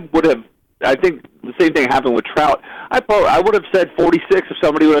 And I think the same thing happened with Trout. I would have said 46 if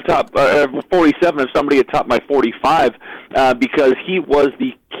somebody would have topped, 47 if somebody had topped my 45, because he was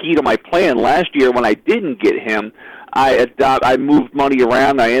the key to my plan. Last year when I didn't get him, I moved money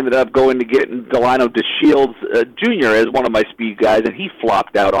around. I ended up going to getting Delano DeShields Jr. as one of my speed guys, and he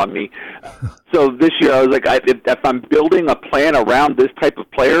flopped out on me. So this year I was like, if I'm building a plan around this type of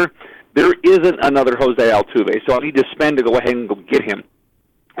player, there isn't another Jose Altuve, so I need to spend to go ahead and go get him.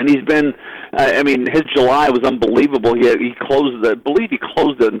 And he's been, his July was unbelievable. He closed, I believe he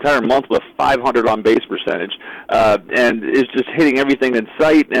closed the entire month with 500 on base percentage, and is just hitting everything in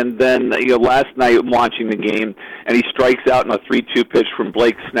sight. And then, last night watching the game, and he strikes out in a 3-2 pitch from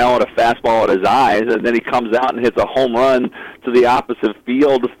Blake Snell at a fastball at his eyes, and then he comes out and hits a home run to the opposite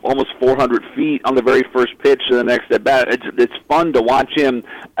field, almost 400 feet on the very first pitch of the next at bat. It's fun to watch him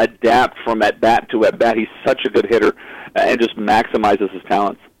adapt from at bat to at bat. He's such a good hitter, and just maximizes his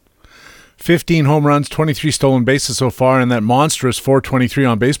talents. 15 home runs, 23 stolen bases so far, and that monstrous .423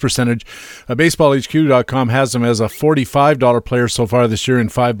 on base percentage. BaseballHQ.com has him as a $45 player so far this year in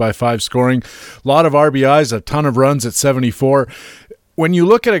 5x5 scoring. A lot of RBIs, a ton of runs at 74. When you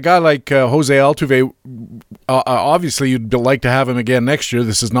look at a guy like Jose Altuve, obviously you'd like to have him again next year.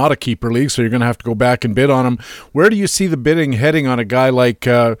 This is not a keeper league, so you're going to have to go back and bid on him. Where do you see the bidding heading on a guy like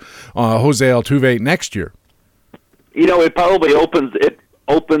Jose Altuve next year? It probably opens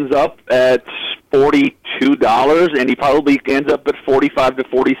up at $42, and he probably ends up at 45 to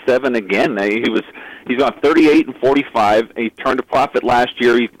 47 again. He's on 38 and 45. And he turned a profit last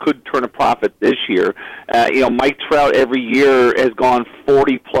year. He could turn a profit this year. Mike Trout every year has gone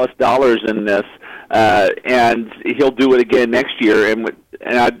 $40+ in this, and he'll do it again next year. And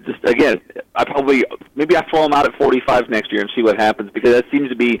maybe I throw him out at 45 next year and see what happens, because that seems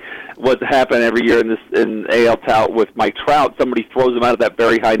to be what's happened every year in AL Tout with Mike Trout. Somebody throws him out at that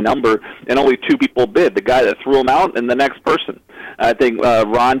very high number, and only two people bid: the guy that threw him out and the next person. I think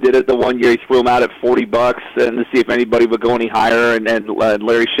Ron did it the one year. He threw him out at $40 and to see if anybody would go any higher, and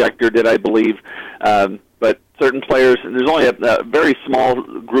Larry Schechter did, I believe. But certain players, there's only a very small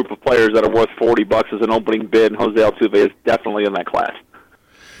group of players that are worth $40 as an opening bid, and Jose Altuve is definitely in that class.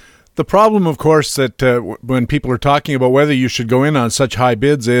 The problem, of course, that when people are talking about whether you should go in on such high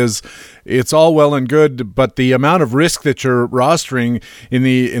bids is it's all well and good, but the amount of risk that you're rostering in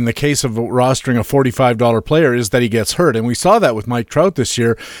the case of rostering a $45 player is that he gets hurt. And we saw that with Mike Trout this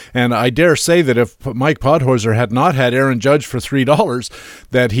year. And I dare say that if Mike Podhorzer had not had Aaron Judge for $3,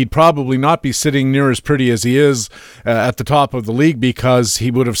 that he'd probably not be sitting near as pretty as he is at the top of the league, because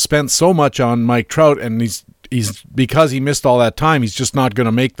he would have spent so much on Mike Trout, and he's because he missed all that time, he's just not going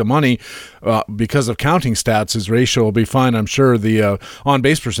to make the money because of counting stats. His ratio will be fine. I'm sure the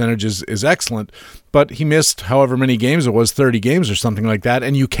on-base percentage is excellent, but he missed however many games it was, 30 games or something like that,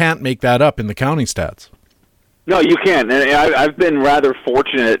 and you can't make that up in the counting stats. No, you can. And I've been rather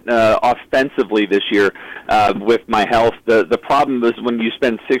fortunate offensively this year with my health. The problem is when you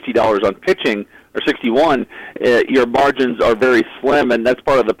spend $60 on pitching, or 61, your margins are very slim, and that's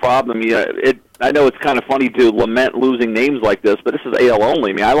part of the problem. I know it's kind of funny to lament losing names like this, but this is AL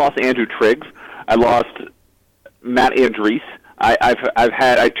only. I lost Andrew Triggs. I lost Matt Andriese.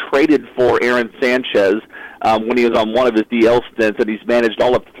 I traded for Aaron Sanchez when he was on one of his DL stints, and he's managed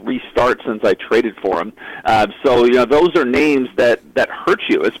all of 3 starts since I traded for him. So those are names that hurt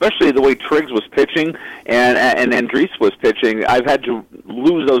you, especially the way Triggs was pitching and Andriese was pitching. I've had to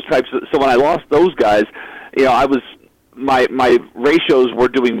lose those types. So when I lost those guys, I was my ratios were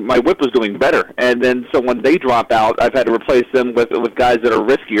doing, my whip was doing better, and then so when they drop out, I've had to replace them with guys that are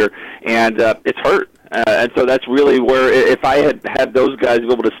riskier, and it's hurt. And so that's really where, if I had those guys be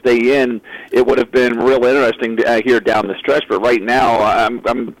able to stay in, it would have been real interesting here down the stretch. But right now, I'm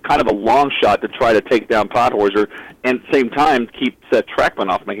kind of a long shot to try to take down Podhorzer, and at the same time keep Seth Trackman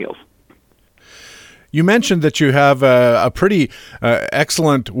off my heels. You mentioned that you have a pretty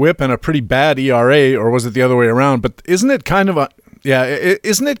excellent whip and a pretty bad ERA, or was it the other way around? But isn't it kind of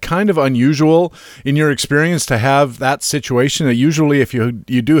isn't it kind of unusual in your experience to have that situation? That usually if you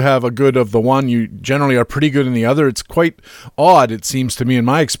do have a good of the one, you generally are pretty good in the other. It's quite odd, it seems to me, in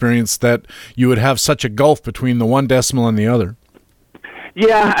my experience, that you would have such a gulf between the one decimal and the other.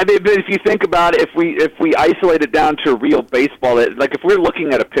 Yeah, I mean, but if you think about it, if we isolate it down to real baseball, like if we're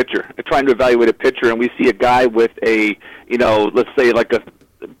looking at a pitcher, trying to evaluate a pitcher, and we see a guy with a, let's say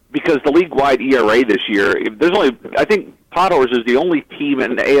because the league-wide ERA this year, there's only, I think Podhorzer is the only team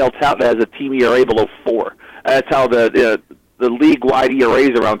in the AL Tout that has a team ERA below 4. That's how the league-wide ERA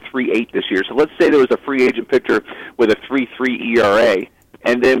is around 3.8 this year. So let's say there was a free agent pitcher with a 3.3 ERA,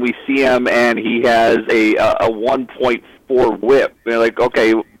 and then we see him and he has a 1.4 whip. They're like,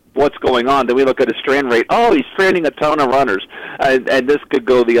 okay, what's going on? Then we look at his strand rate. Oh, he's stranding a ton of runners, and this could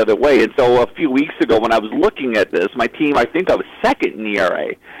go the other way. And so a few weeks ago when I was looking at this, my team, I think I was second in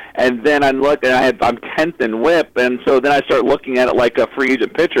ERA. And then I'm 10th in whip, and so then I start looking at it like a free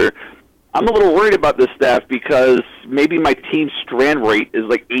agent pitcher. I'm a little worried about this staff because maybe my team's strand rate is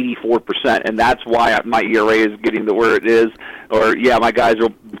like 84%, and that's why my ERA is getting to where it is. Or, yeah, my guys are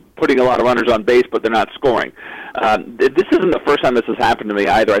putting a lot of runners on base, but they're not scoring. This isn't the first time this has happened to me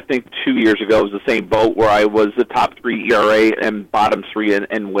either. I think 2 years ago it was the same boat where I was the top 3 ERA and bottom 3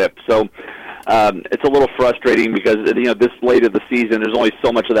 in whip. So it's a little frustrating because, this late of the season, there's only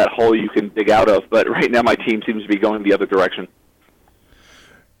so much of that hole you can dig out of. But right now my team seems to be going the other direction.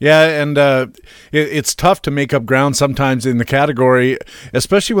 Yeah, and it's tough to make up ground sometimes in the category,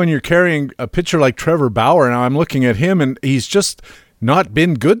 especially when you're carrying a pitcher like Trevor Bauer. Now I'm looking at him, and he's just not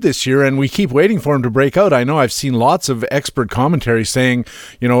been good this year, and we keep waiting for him to break out. I know I've seen lots of expert commentary saying,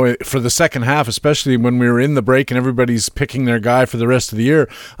 for the second half, especially when we were in the break and everybody's picking their guy for the rest of the year,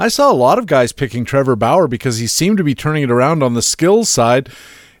 I saw a lot of guys picking Trevor Bauer because he seemed to be turning it around on the skills side,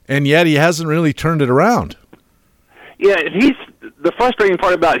 and yet he hasn't really turned it around. Yeah, the frustrating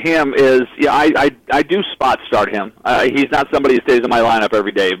part about him is, I do spot start him. He's not somebody who stays in my lineup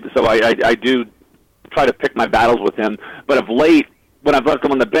every day, so I do try to pick my battles with him. But of late, when I've left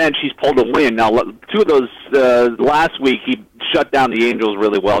him on the bench, he's pulled a win. Now, 2 of those last week, he shut down the Angels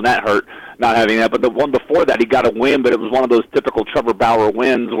really well, and that hurt not having that. But the one before that, he got a win, but it was one of those typical Trevor Bauer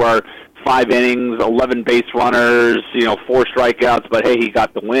wins where 5 innings, 11 base runners, 4 strikeouts, but hey, he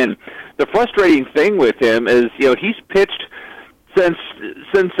got the win. The frustrating thing with him is, he's pitched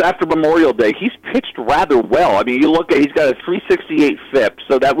since after Memorial Day. He's pitched rather well. I mean, you look at, he's got a 368 FIP,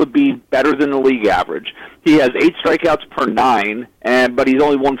 so that would be better than the league average. He has 8 strikeouts per 9, but he's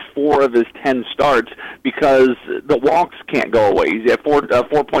only won 4 of his 10 starts because the walks can't go away. He's at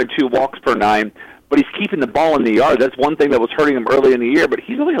 4.2 walks per 9, but he's keeping the ball in the yard. That's one thing that was hurting him early in the year, but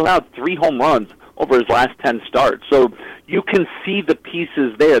he's only allowed 3 home runs over his last 10 starts. So you can see the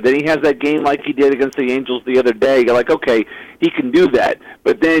pieces there. Then he has that game like he did against the Angels the other day. You're like, okay, he can do that.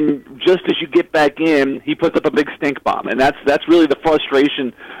 But then just as you get back in, he puts up a big stink bomb. And that's really the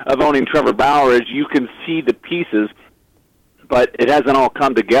frustration of owning Trevor Bauer, is you can see the pieces, but it hasn't all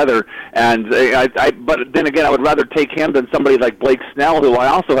come together. And but then again, I would rather take him than somebody like Blake Snell, who I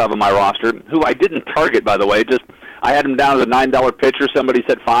also have on my roster, who I didn't target, by the way. Just I had him down as a $9 pitcher. Somebody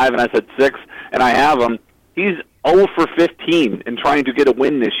said 5, and I said 6, and I have him. He's 0 for 15 in trying to get a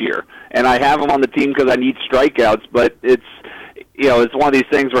win this year, and I have him on the team because I need strikeouts. But it's one of these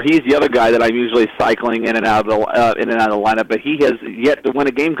things where he's the other guy that I'm usually cycling in and out of the lineup. But he has yet to win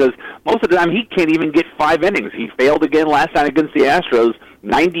a game because most of the time he can't even get 5 innings. He failed again last night against the Astros,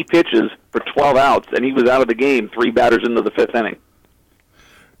 90 pitches for 12 outs, and he was out of the game 3 batters into the 5th inning.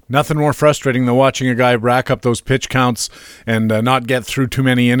 Nothing more frustrating than watching a guy rack up those pitch counts and not get through too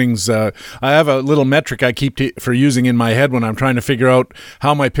many innings. I have a little metric I keep for using in my head when I'm trying to figure out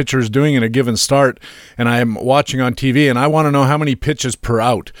how my pitcher is doing in a given start, and I'm watching on TV, and I want to know how many pitches per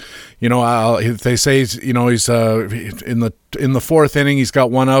out. They say he's in the fourth inning, he's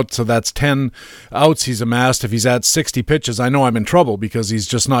got 1 out, so that's 10 outs he's amassed. If he's at 60 pitches, I know I'm in trouble because he's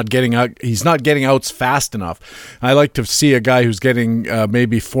just not getting out. He's not getting outs fast enough. I like to see a guy who's getting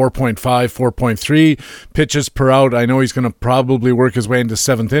maybe 4.5, 4.3 pitches per out. I know he's going to probably work his way into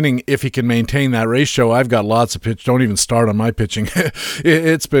seventh inning if he can maintain that ratio. I've got lots of pitch. Don't even start on my pitching.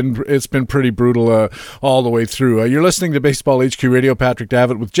 It's been pretty brutal all the way through. You're listening to Baseball HQ Radio. Patrick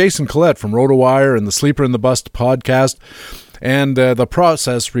Davitt with Jason Collette from RotoWire and the Sleeper and the Bust podcast and the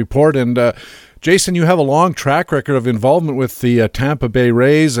Process Report. And Jason, you have a long track record of involvement with the Tampa Bay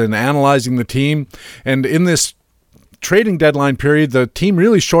Rays and analyzing the team. And in this trading deadline period, the team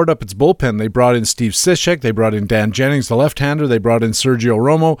really shored up its bullpen. They brought in Steve Cishek, they brought in Dan Jennings, the left-hander, they brought in Sergio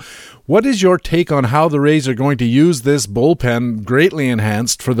Romo. What is your take on how the Rays are going to use this bullpen, greatly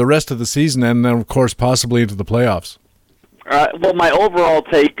enhanced, for the rest of the season and, of course, possibly into the playoffs? Well, my overall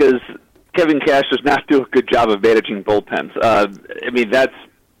take is Kevin Cash does not do a good job of managing bullpens. That's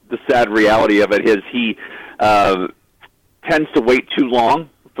the sad reality of it. Is he tends to wait too long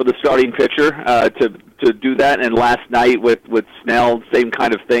for the starting pitcher to do that. And last night with Snell, same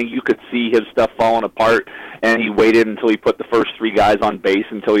kind of thing. You could see his stuff falling apart, and he waited until he put the first three guys on base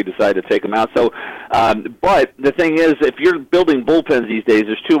until he decided to take them out. So, but the thing is, if you're building bullpens these days,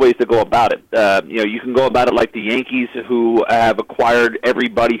 there's two ways to go about it. You can go about it like the Yankees, who have acquired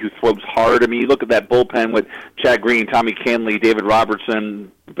everybody who throws hard. I mean, you look at that bullpen with Chad Green, Tommy Canley, David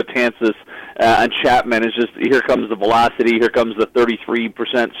Robertson, Betances, and Chapman. Is just, here comes the velocity, here comes the 33%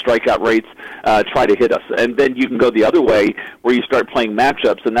 strikeout rates, try to hit us. And then you can go the other way where you start playing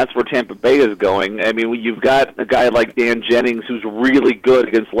matchups, and that's where Tampa Bay is going. I mean, you've got a guy like Dan Jennings who's really good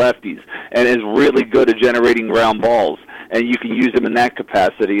against lefties and is really good at generating ground balls, and you can use him in that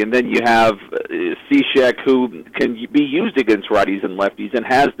capacity. And then you have Cishek, who can be used against righties and lefties and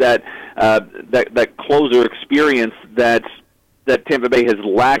has that closer experience that Tampa Bay has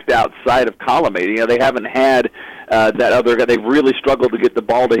lacked outside of Colomé. They haven't had that other guy. They've really struggled to get the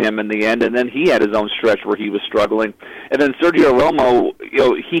ball to him in the end, and then he had his own stretch where he was struggling. And then Sergio Romo,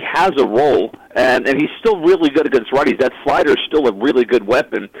 he has a role, and he's still really good against righties. That slider is still a really good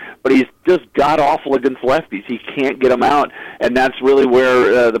weapon, but he's just god-awful against lefties. He can't get them out, and that's really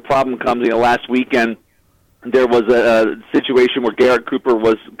where the problem comes. Last weekend, there was a situation where Garrett Cooper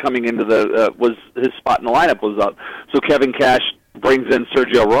was coming into was his spot in the lineup was up. So Kevin Cash brings in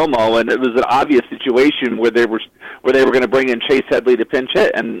Sergio Romo, and it was an obvious situation where they were going to bring in Chase Headley to pinch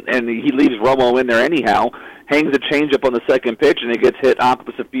hit, and he leaves Romo in there anyhow, hangs a changeup on the second pitch, and it gets hit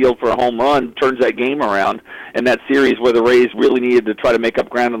opposite field for a home run, turns that game around. And that series where the Rays really needed to try to make up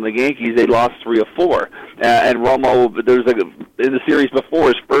ground on the Yankees, they lost 3 of 4. And Romo, in the series before,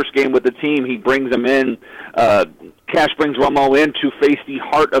 his first game with the team, he brings him in. Cash brings Romo in to face the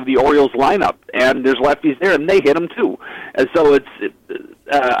heart of the Orioles lineup, and there's lefties there, and they hit him too. And so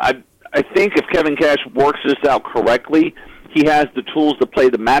I think if Kevin Cash works this out correctly, he has the tools to play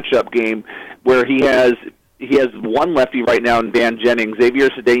the matchup game where he has one lefty right now in Dan Jennings. Xavier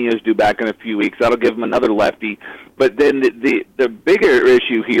Cedeno is due back in a few weeks. That'll give him another lefty. But then the bigger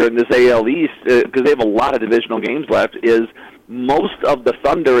issue here in this AL East, because they have a lot of divisional games left, is most of the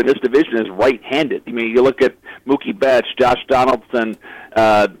Thunder in this division is right-handed. I mean, you look at Mookie Betts, Josh Donaldson,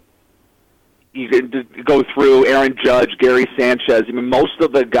 you can go through Aaron Judge, Gary Sanchez. I mean, most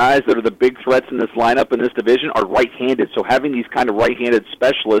of the guys that are the big threats in this lineup in this division are right-handed. So having these kind of right-handed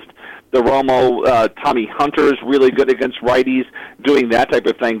specialists, the Romo, Tommy Hunter is really good against righties, doing that type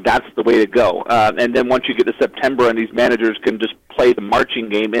of thing, that's the way to go. And then once you get to September and these managers can just play the marching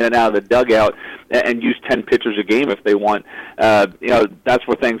game in and out of the dugout and use 10 pitchers a game if they want, that's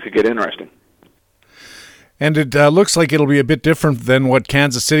where things could get interesting. And it looks like it'll be a bit different than what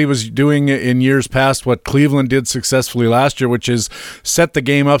Kansas City was doing in years past, what Cleveland did successfully last year, which is set the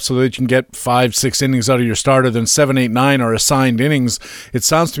game up so that you can get 5-6 innings out of your starter, then 7, 8, 9 are assigned innings. It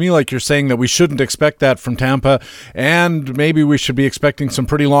sounds to me like you're saying that we shouldn't expect that from Tampa, and maybe we should be expecting some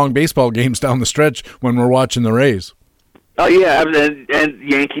pretty long baseball games down the stretch when we're watching the Rays. Oh, yeah, and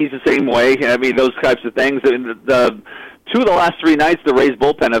Yankees the same way. I mean, those types of things. Two of the last 3 nights, the Rays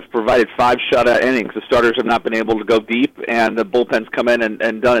bullpen have provided 5 shutout innings. The starters have not been able to go deep, and the bullpen's come in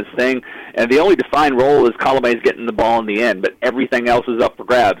and done its thing. And the only defined role is Colomé's getting the ball in the end, but everything else is up for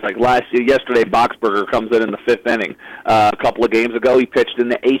grabs. Like yesterday, Boxberger comes in the 5th inning. A couple of games ago, he pitched in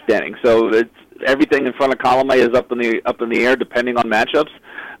the 8th inning. So it's everything in front of Colomé is up in the air, depending on matchups.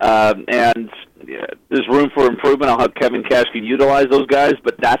 And there's room for improvement on how Kevin Cash can utilize those guys,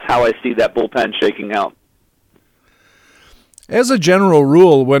 but that's how I see that bullpen shaking out. As a general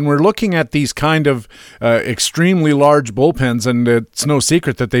rule, when we're looking at these kind of extremely large bullpens, and it's no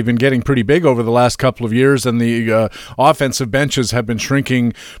secret that they've been getting pretty big over the last couple of years, and the offensive benches have been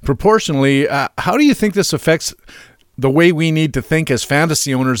shrinking proportionally, how do you think this affects the way we need to think as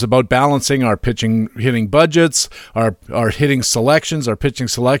fantasy owners about balancing our hitting budgets, our hitting selections, our pitching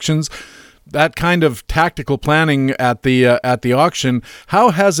selections? That kind of tactical planning at the auction,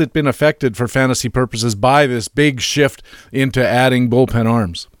 how has it been affected for fantasy purposes by this big shift into adding bullpen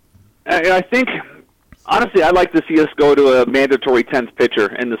arms? I think, honestly, I'd like to see us go to a mandatory 10th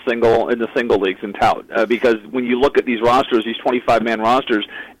pitcher in the single leagues in tout, because when you look at these rosters, these 25-man rosters,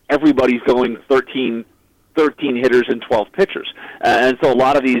 everybody's going 13 hitters and 12 pitchers, and so a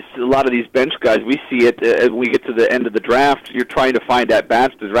lot of these bench guys, we see it as we get to the end of the draft. You're trying to find at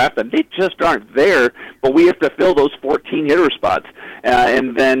bats to draft them; they just aren't there. But we have to fill those 14 hitter spots,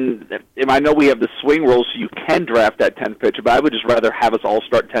 and then I know we have the swing rule, so you can draft that 10th pitcher. But I would just rather have us all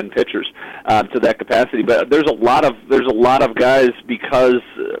start 10 pitchers to that capacity. But there's a lot of guys, because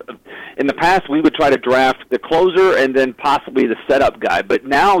in the past we would try to draft the closer and then possibly the setup guy. But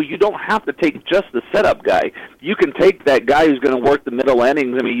now you don't have to take just the setup guy. You can take that guy who's going to work the middle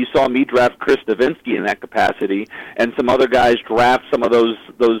innings. I mean, you saw me draft Chris Davinsky in that capacity, and some other guys draft some of those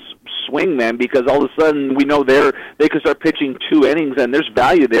swingmen, because all of a sudden we know they can start pitching 2 innings, and there's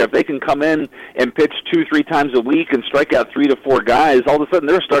value there. If they can come in and pitch 2-3 times a week and strike out 3 to 4 guys, all of a sudden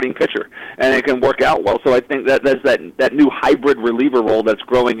they're a starting pitcher, and it can work out well. So I think that there's that new hybrid reliever role that's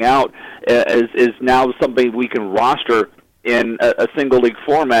growing out is now something we can roster in a single league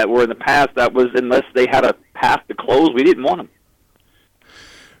format, where in the past that was, unless they had a path to close, we didn't want them.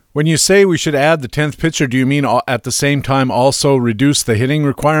 When you say we should add the 10th pitcher, do you mean at the same time also reduce the hitting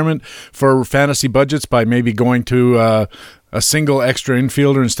requirement for fantasy budgets by maybe going to a single extra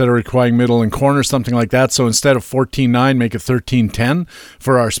infielder instead of requiring middle and corner, something like that? So instead of 14-9, make it 13-10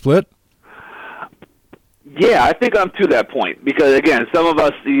 for our split? Yeah, I think I'm to that point, because again, some of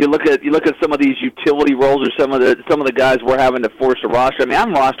us, you look at some of these utility roles, or some of the guys we're having to force a roster. I mean,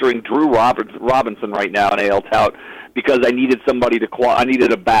 I'm rostering Drew Robinson right now in AL Tout because I needed somebody I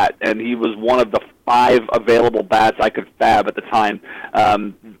needed a bat, and he was one of the 5 available bats I could fab at the time.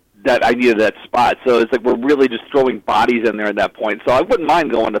 That I needed that spot. So it's like we're really just throwing bodies in there at that point. So I wouldn't mind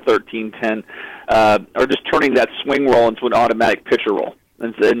going to 13-10, or just turning that swing roll into an automatic pitcher roll.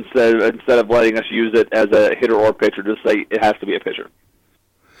 Instead of letting us use it as a hitter or pitcher, just say it has to be a pitcher.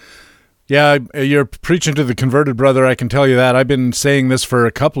 Yeah, you're preaching to the converted, brother. I can tell you that. I've been saying this for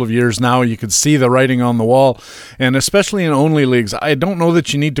a couple of years now. You could see the writing on the wall, and especially in only leagues. I don't know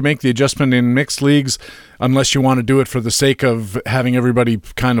that you need to make the adjustment in mixed leagues unless you want to do it for the sake of having everybody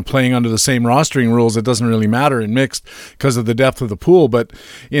kind of playing under the same rostering rules. It doesn't really matter in mixed because of the depth of the pool. But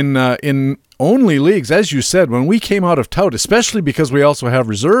in only leagues, as you said, when we came out of tout, especially because we also have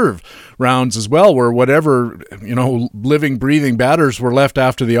reserve rounds as well, where whatever, living, breathing batters were left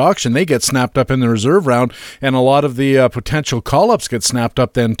after the auction, they get snapped up in the reserve round, and a lot of the potential call-ups get snapped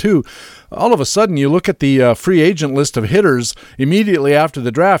up then too. All of a sudden, you look at the free agent list of hitters immediately after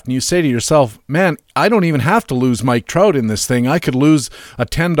the draft, and you say to yourself, man, I don't even have to lose Mike Trout in this thing. I could lose a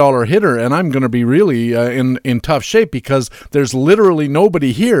 $10 hitter, and I'm going to be really in tough shape, because there's literally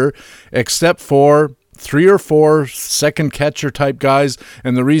nobody here except for 3 or 4 second catcher type guys,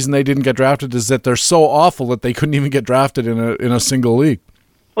 and the reason they didn't get drafted is that they're so awful that they couldn't even get drafted in a single league.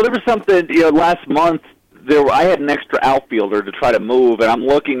 Well, there was something, last month, I had an extra outfielder to try to move, and I'm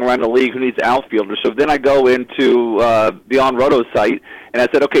looking around the league who needs outfielders. So then I go into the On Roto site, and I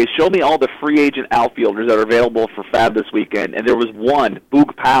said, okay, show me all the free agent outfielders that are available for Fab this weekend. And there was one,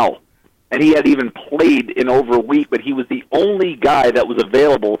 Boog Powell, and he had even played in over a week, but he was the only guy that was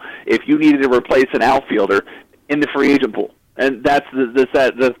available if you needed to replace an outfielder in the free agent pool. And that's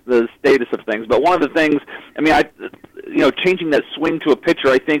the status of things. But one of the things, changing that swing to a pitcher,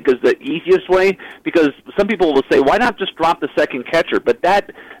 I think, is the easiest way, because some people will say, why not just drop the second catcher? But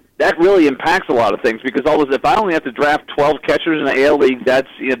that really impacts a lot of things, because if I only have to draft 12 catchers in the AL League, that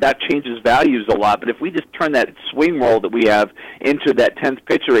changes values a lot. But if we just turn that swing roll that we have into that 10th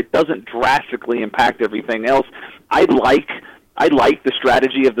pitcher, it doesn't drastically impact everything else. I like the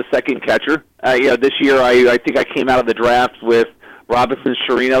strategy of the second catcher. This year I think I came out of the draft with Robinson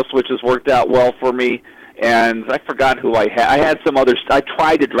Chirinos, which has worked out well for me. And I forgot who I had. I had some others. I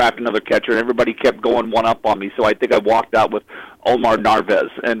tried to draft another catcher, and everybody kept going one up on me. So I think I walked out with Omar Narvaez.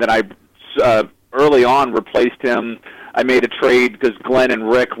 And then I early on replaced him. I made a trade because Glenn and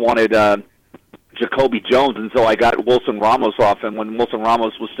Rick wanted Jacoby Jones, and so I got Wilson Ramos off him when Wilson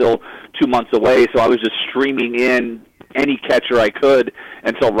Ramos was still 2 months away. So I was just streaming in any catcher I could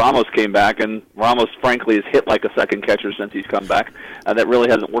until Ramos came back, and Ramos, frankly, has hit like a second catcher since he's come back. That really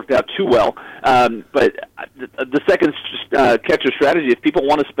hasn't worked out too well. But the second catcher strategy, if people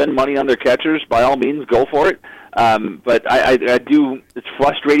want to spend money on their catchers, by all means, go for it. But I do. It's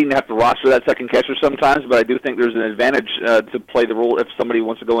frustrating to have to roster that second catcher sometimes, but I do think there's an advantage to play the role if somebody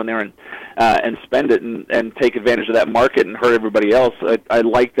wants to go in there and spend it and take advantage of that market and hurt everybody else. I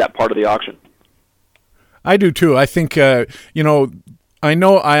like that part of the auction. I do too. I think I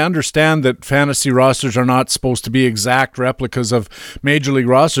understand that fantasy rosters are not supposed to be exact replicas of Major League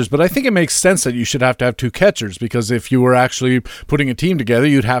rosters, but I think it makes sense that you should have to have two catchers, because if you were actually putting a team together,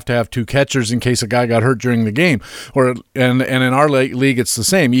 you'd have to have two catchers in case a guy got hurt during the game. And in our league, it's the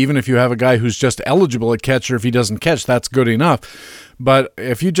same. Even if you have a guy who's just eligible at catcher, if he doesn't catch, that's good enough. But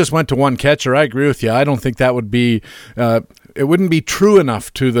if you just went to one catcher, I agree with you. I don't think that would be it wouldn't be true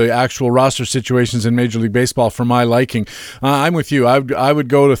enough to the actual roster situations in Major League Baseball for my liking. I'm with you. I would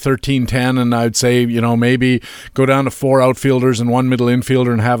go to 13-10, and I'd say, maybe go down to 4 outfielders and 1 middle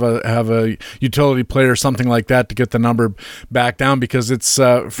infielder and have a utility player, something like that, to get the number back down, because it's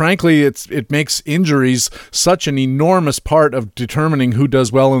frankly it makes injuries such an enormous part of determining who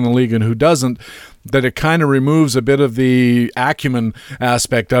does well in the league and who doesn't, that it kind of removes a bit of the acumen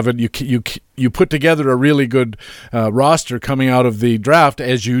aspect of it. You put together a really good roster coming out of the draft,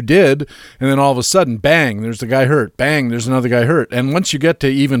 as you did, and then all of a sudden, bang, there's the guy hurt. Bang, there's another guy hurt. And once you get to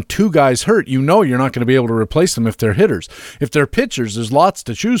even 2 guys hurt, you're not going to be able to replace them if they're hitters. If they're pitchers, there's lots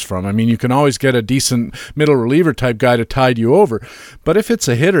to choose from. I mean, you can always get a decent middle reliever type guy to tide you over. But if it's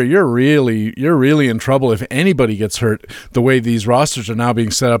a hitter, you're really in trouble if anybody gets hurt, the way these rosters are now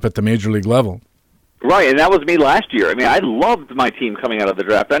being set up at the Major League level. Right, and that was me last year. I mean, I loved my team coming out of the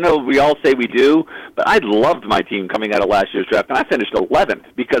draft. I know we all say we do, but I loved my team coming out of last year's draft, and I finished 11th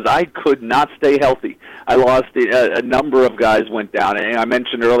because I could not stay healthy. I lost a number of guys went down, and I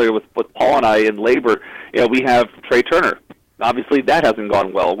mentioned earlier with Paul and I in labor, we have Trey Turner. Obviously, that hasn't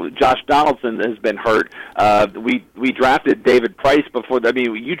gone well. Josh Donaldson has been hurt. We drafted David Price before.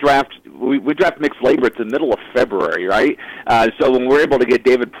 We draft mixed labor at the middle of February, right? So when we're able to get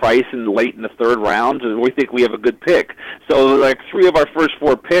David Price late in the 3rd round, we think we have a good pick. So 3 of our first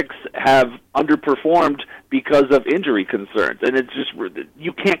 4 picks have underperformed because of injury concerns, and it's just,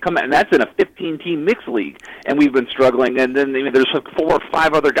 you can't come out, and that's in a 15-team mixed league, and we've been struggling. And then there's 4 or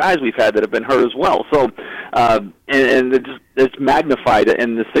 5 other guys we've had that have been hurt as well. So, and it's magnified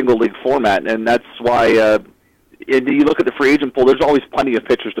in the single league format, and that's why. And you look at the free agent pool, there's always plenty of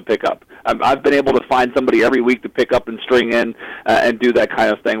pitchers to pick up. I've been able to find somebody every week to pick up and string in and do that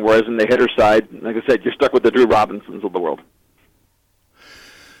kind of thing, whereas in the hitter side, like I said, you're stuck with the Drew Robinsons of the world.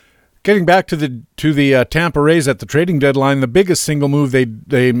 Getting back to the Tampa Rays at the trading deadline, the biggest single move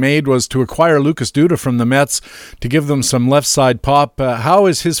they made was to acquire Lucas Duda from the Mets to give them some left side pop. How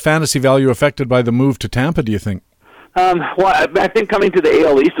is his fantasy value affected by the move to Tampa, do you think? Well, I think coming to the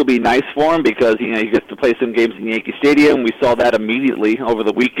AL East will be nice for him because he gets to play some games in Yankee Stadium. We saw that immediately over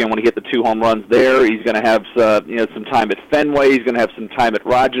the weekend when he hit the 2 home runs there. He's going to have some time at Fenway. He's going to have some time at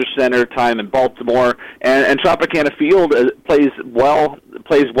Rogers Center, time in Baltimore, and Tropicana Field plays well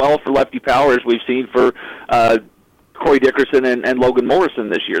for lefty power, as we've seen for Corey Dickerson and Logan Morrison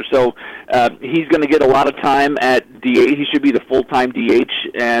this year. So he's going to get a lot of time at DH. He should be the full-time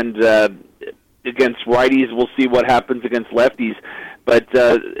DH, and against righties, we'll see what happens against lefties. But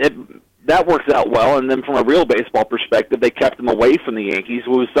that works out well. And then from a real baseball perspective, they kept him away from the Yankees,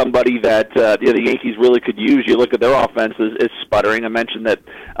 who was somebody that the Yankees really could use. You look at their offense is sputtering. I mentioned that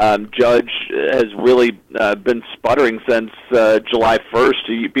Judge has really been sputtering since July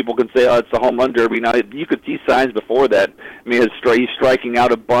 1st. People can say, it's the home run derby. Now, you could see signs before that. I mean, he's striking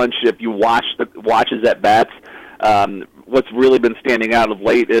out a bunch. If you watch his at-bats, what's really been standing out of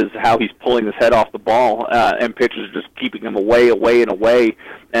late is how he's pulling his head off the ball, and pitchers are just keeping him away,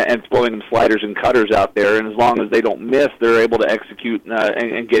 and throwing him sliders and cutters out there. And as long as they don't miss, they're able to execute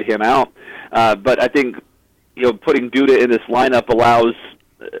and get him out. But I think putting Duda in this lineup allows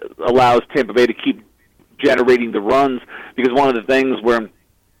Tampa Bay to keep generating the runs, because one of the things where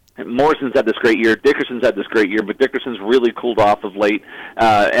Morrison's had this great year, Dickerson's had this great year, but Dickerson's really cooled off of late,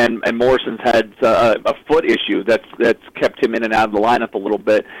 and Morrison's had a foot issue that's kept him in and out of the lineup a little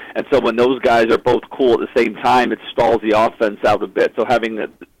bit. And so when those guys are both cool at the same time, it stalls the offense out a bit. So having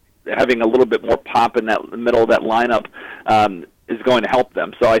a little bit more pop in the middle of that lineup is going to help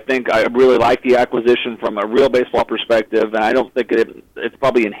them. So I think I really like the acquisition from a real baseball perspective, and I don't think it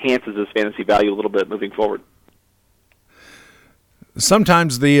probably enhances his fantasy value a little bit moving forward.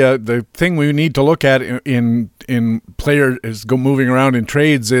 Sometimes the thing we need to look at in players moving around in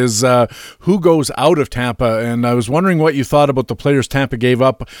trades is who goes out of Tampa. And I was wondering what you thought about the players Tampa gave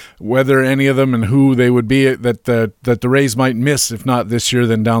up, whether any of them and who they would be that the Rays might miss, if not this year,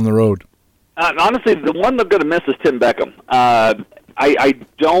 then down the road. Honestly, the one they're going to miss is Tim Beckham. I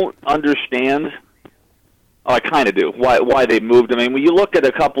don't understand. Oh, I kind of do. Why they moved him? I mean, when you look at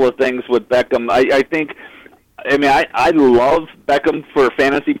a couple of things with Beckham, I think. I love Beckham for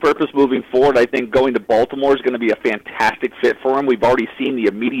fantasy purpose moving forward. I think going to Baltimore is going to be a fantastic fit for him. We've already seen the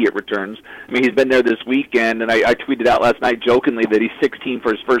immediate returns. I mean, he's been there this weekend, and I tweeted out last night jokingly that he's 16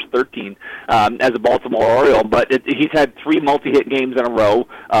 for his first 13 as a Baltimore Oriole. But he's had 3 multi-hit games in a row,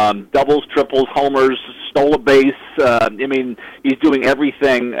 doubles, triples, homers, stole a base. He's doing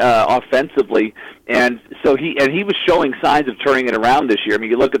everything offensively. And so he was showing signs of turning it around this year. I mean,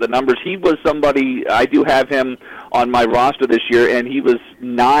 you look at the numbers. He was somebody, I do have him on my roster this year, and he was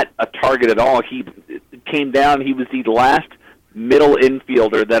not a target at all. He came down. He was the last middle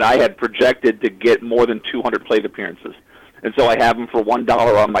infielder that I had projected to get more than 200 plate appearances. And so I have him for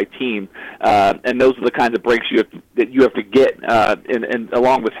 $1 on my team. And those are the kinds of breaks that you have to get, and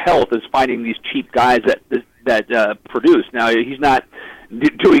along with health, is finding these cheap guys that produce. Now, he's not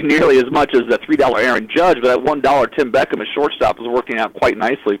doing nearly as much as the $3 Aaron Judge, but that $1 Tim Beckham at shortstop is working out quite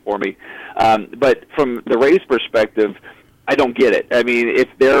nicely for me. But from the Rays' perspective, I don't get it. I mean, if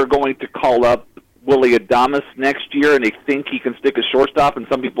they're going to call up Willy Adames next year and they think he can stick a shortstop, and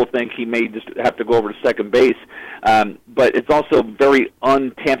some people think he may just have to go over to second base, but it's also very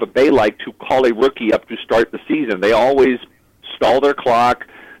un-Tampa Bay-like to call a rookie up to start the season. They always stall their clock,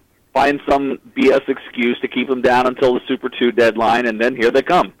 find some BS excuse to keep them down until the Super 2 deadline, and then here they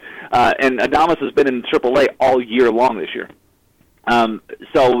come. And Adames has been in AAA all year long this year.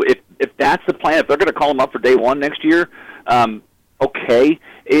 So if that's the plan, if they're going to call him up for day one next year, okay.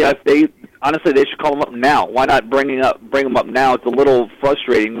 Honestly, they should call him up now. Why not bring him up now? It's a little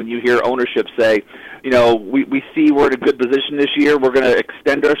frustrating when you hear ownership say, we see we're in a good position this year. We're going to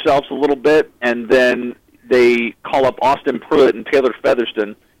extend ourselves a little bit, and then they call up Austin Pruitt and Taylor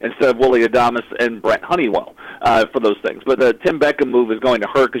Featherston instead of Willy Adames and Brent Honeywell for those things. But the Tim Beckham move is going to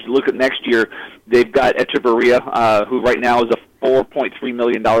hurt because you look at next year, they've got Echeverria, who right now is a $4.3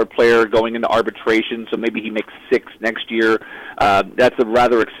 million player going into arbitration, so maybe he makes $6 next year. That's a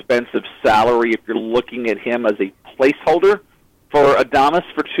rather expensive salary if you're looking at him as a placeholder for Adames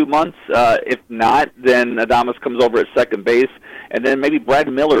for 2 months. If not, then Adames comes over at second base, and then maybe Brad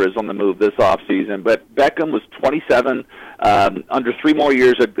Miller is on the move this offseason. But Beckham was 27. Under 3 more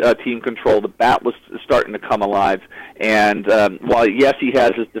years of team control, the bat was starting to come alive. And while, yes, he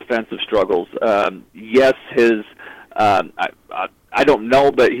has his defensive struggles, yes, his I don't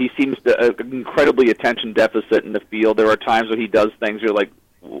know, but he seems to incredibly attention deficit in the field. There are times when he does things you're like,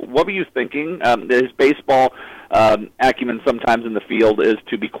 what were you thinking? His baseball acumen sometimes in the field is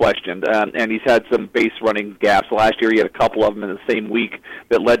to be questioned, and he's had some base running gaps. Last year he had a couple of them in the same week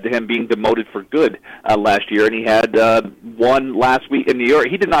that led to him being demoted for good last year, and he had one last week in New York.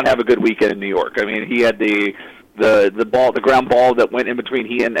 He did not have a good weekend in New York. I mean, he had the ground ball that went in between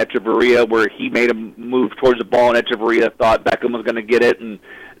he and Echeverria, where he made a move towards the ball, and Echeverria thought Beckham was going to get it, and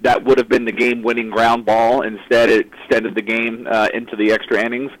that would have been the game-winning ground ball. Instead, it extended the game into the extra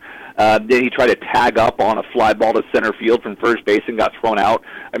innings. Then he tried to tag up on a fly ball to center field from first base and got thrown out.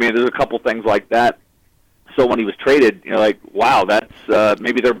 I mean, there's a couple things like that. So when he was traded, you're like, wow, that's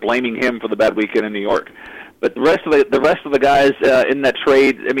maybe they're blaming him for the bad weekend in New York. But the rest of the guys in that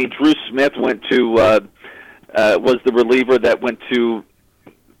trade, I mean, Drew Smith went to was the reliever that went to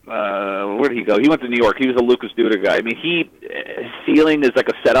where did he go? He went to New York. He was a Lucas Duda guy. I mean, his ceiling is like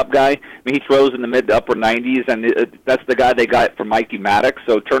a setup guy. I mean, he throws in the mid to upper 90s, and that's the guy they got for Mikey Maddox.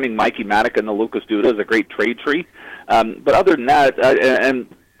 So turning Mikey Maddox into Lucas Duda is a great trade tree. But other than that, and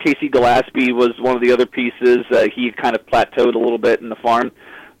Casey Gillespie was one of the other pieces. He kind of plateaued a little bit in the farm.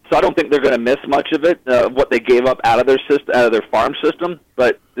 So I don't think they're going to miss much of it, what they gave up out of their farm system.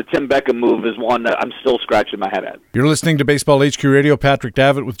 But the Tim Beckham move is one that I'm still scratching my head at. You're listening to Baseball HQ Radio. Patrick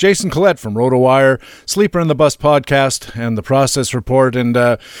Davitt with Jason Collette from RotoWire, Sleeper in the Bus podcast, and the Process Report.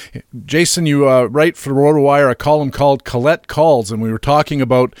 And Jason, you write for RotoWire a column called Collette Calls, and we were talking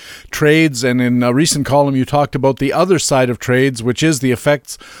about trades. And in a recent column, you talked about the other side of trades, which is the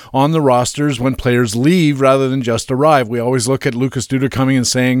effects on the rosters when players leave rather than just arrive. We always look at Lucas Duda coming and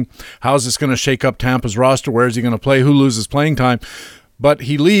saying, how's this going to shake up Tampa's roster? Where is he going to play? Who loses playing time? But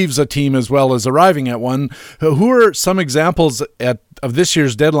he leaves a team as well as arriving at one. Who are some examples of this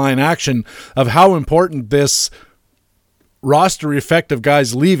year's deadline action of how important this roster effect of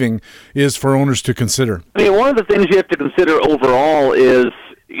guys leaving is for owners to consider? I mean, one of the things you have to consider overall is,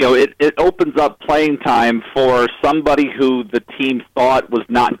 it opens up playing time for somebody who the team thought was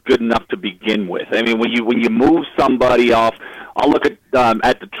not good enough to begin with. I mean, when you move somebody off, I'll look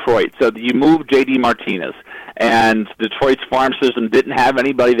at Detroit. So you move J.D. Martinez, and Detroit's farm system didn't have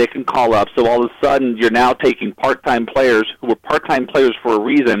anybody they can call up. So all of a sudden, you're now taking part-time players who were part-time players for a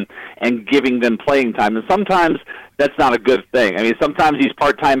reason and giving them playing time. And sometimes that's not a good thing. I mean, sometimes these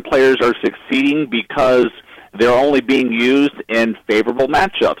part-time players are succeeding because they're only being used in favorable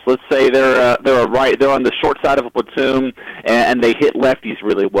matchups. Let's say they're on the short side of a platoon and they hit lefties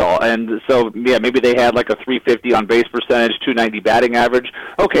really well, and so maybe they had like a 350 on base percentage, 290 batting average.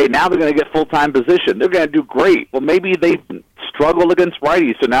 Okay, now they're going to get full-time position. They're going to do great. Well, maybe they struggle against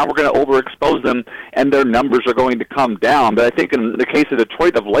righties, so now we're going to overexpose them, and their numbers are going to come down. But I think in the case of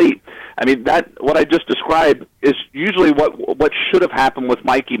Detroit of late, I mean, what I just described is usually what should have happened with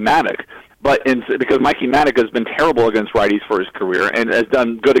Mikey Maddox. But because Mikey Maddox has been terrible against righties for his career and has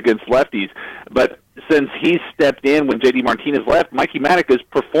done good against lefties, but since he stepped in when J.D. Martinez left, Mikey Maddox is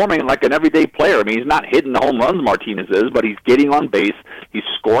performing like an everyday player. I mean, he's not hitting the home runs Martinez is, but he's getting on base, he's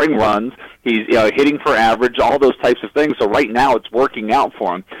scoring runs, he's hitting for average, all those types of things. So right now it's working out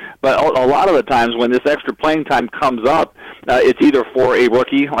for him. But a lot of the times when this extra playing time comes up, it's either for a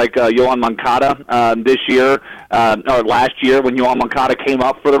rookie like Yoan Moncada this year or last year when Yoan Moncada came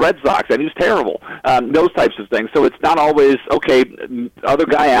up for the Red Sox, and he was terrible. Those types of things. So it's not always, okay, other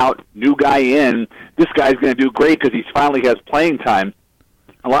guy out, new guy in, this guy's going to do great because he finally has playing time.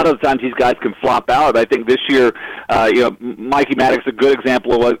 A lot of the times these guys can flop out. I think this year, Mikey Maddox is a good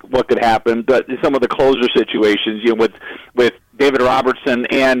example of what could happen. But some of the closer situations, with David Robertson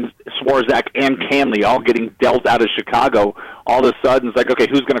and Swarzak and Canley all getting dealt out of Chicago, all of a sudden it's like, okay,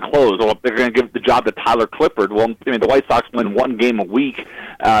 who's going to close? Well, they're going to give the job to Tyler Clippard. Well, I mean, the White Sox win one game a week,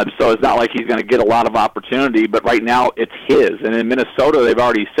 so it's not like he's going to get a lot of opportunity. But right now it's his. And in Minnesota, they've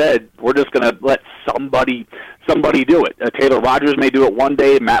already said, we're just going to let somebody do it. Taylor Rogers may do it one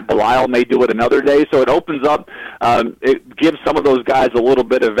day. Matt Belisle may do it another day. So it opens up, it gives some of those guys a little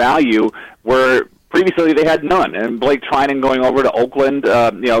bit of value where previously they had none. And Blake Trinan going over to Oakland,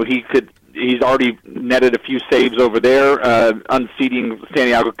 he's already netted a few saves over there, unseating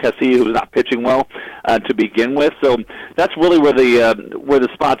Santiago Casilla, who's not pitching well to begin with. So that's really where the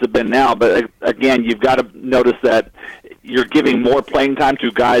spots have been now. But again, you've got to notice that you're giving more playing time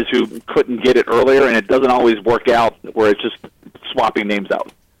to guys who couldn't get it earlier, and it doesn't always work out where it's just swapping names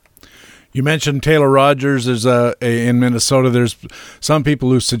out. You mentioned Taylor Rogers. In Minnesota. There's some people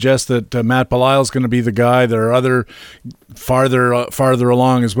who suggest that Matt Belisle is going to be the guy. There are other farther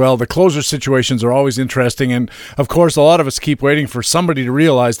along as well. The closer situations are always interesting, and of course, a lot of us keep waiting for somebody to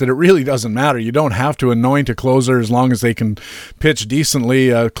realize that it really doesn't matter. You don't have to anoint a closer as long as they can pitch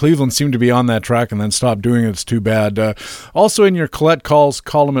decently. Cleveland seemed to be on that track and then stopped doing it. It's too bad. Also, in your Collette Calls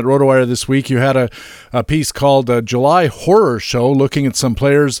column at RotoWire this week, you had a piece called July Horror Show, looking at some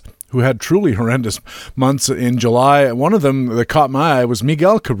players who had truly horrendous months in July. One of them that caught my eye was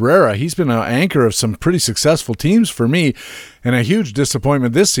Miguel Cabrera. He's been an anchor of some pretty successful teams for me, and a huge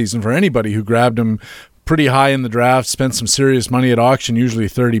disappointment this season for anybody who grabbed him pretty high in the draft, spent some serious money at auction, usually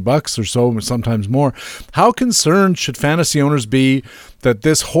 $30 or so, sometimes more. How concerned should fantasy owners be that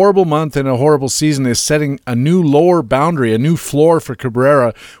this horrible month and a horrible season is setting a new lower boundary, a new floor for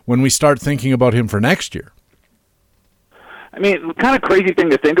Cabrera when we start thinking about him for next year? I mean, kind of crazy thing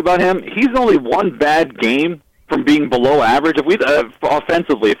to think about him. He's only one bad game from being below average. If we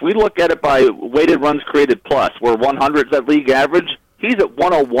offensively, if we look at it by weighted runs created plus, where 100 is at league average, he's at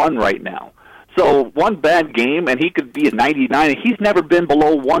 101 right now. So one bad game, and he could be at 99. He's never been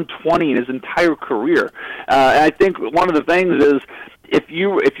below 120 in his entire career. And I think one of the things is if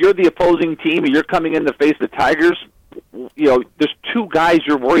you're the opposing team and you're coming in to face the Tigers, there's two guys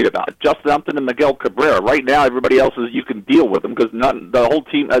you're worried about, Justin Upton and Miguel Cabrera. Right now, everybody else you can deal with them because the whole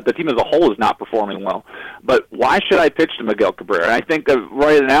team, the team as a whole, is not performing well. But why should I pitch to Miguel Cabrera? And I think that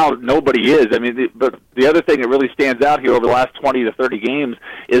right now nobody is. I mean, but the other thing that really stands out here over the last 20 to 30 games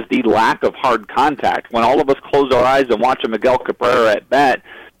is the lack of hard contact. When all of us close our eyes and watch a Miguel Cabrera at bat,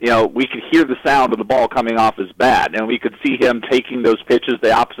 we could hear the sound of the ball coming off his bat, and we could see him taking those pitches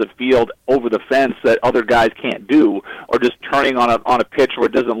the opposite field over the fence that other guys can't do, or just turning on a pitch where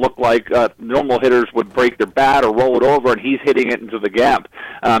it doesn't look like normal hitters would break their bat or roll it over, and he's hitting it into the gap.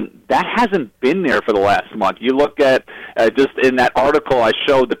 That hasn't been there for the last month. You look at just in that article I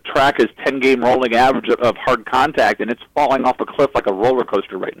showed, the track is 10-game rolling average of hard contact, and it's falling off a cliff like a roller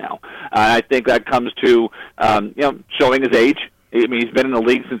coaster right now. I think that comes to showing his age. I mean, he's been in the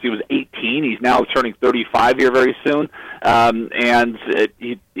league since he was 18. He's now turning 35 here very soon, and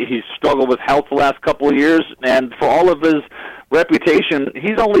he's struggled with health the last couple of years. And for all of his reputation,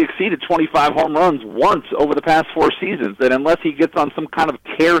 he's only exceeded 25 home runs once over the past 4 seasons. And unless he gets on some kind of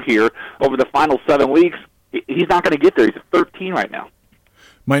tear here over the final 7 weeks, he's not going to get there. He's at 13 right now.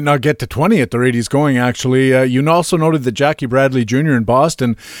 Might not get to 20 at the rate he's going, actually. You also noted that Jackie Bradley Jr. in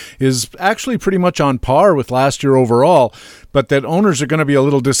Boston is actually pretty much on par with last year overall, but that owners are going to be a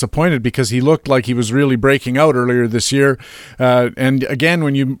little disappointed because he looked like he was really breaking out earlier this year. And again,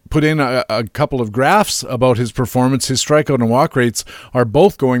 when you put in a couple of graphs about his performance, his strikeout and walk rates are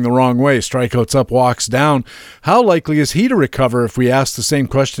both going the wrong way. Strikeouts up, walks down. How likely is he to recover if we ask the same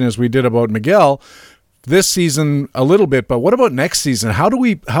question as we did about Miguel? This season a little bit, but what about next season? How do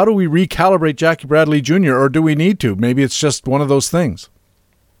we recalibrate Jackie Bradley Jr., or do we need to? Maybe it's just one of those things.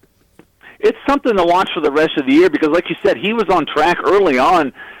 It's something to watch for the rest of the year because, like you said, he was on track early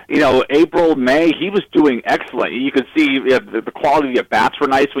on. April, May, he was doing excellent. You could see the quality of the bats were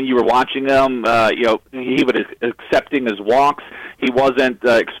nice when you were watching him. He was accepting his walks. He wasn't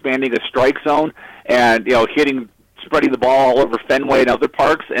expanding his strike zone and, spreading the ball all over Fenway and other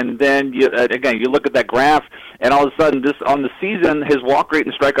parks, and then you look at that graph, and all of a sudden, on the season, his walk rate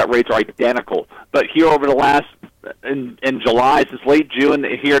and strikeout rates are identical. But here over the last in July, since late June,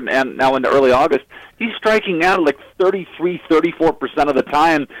 here and now into early August, he's striking out like 34% of the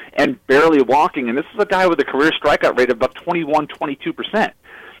time and barely walking. And this is a guy with a career strikeout rate of about 22%.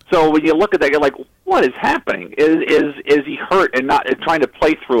 So when you look at that, you're like, what is happening? Is he hurt and not trying to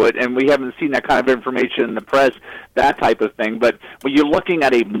play through it? And we haven't seen that kind of information in the press, that type of thing. But when you're looking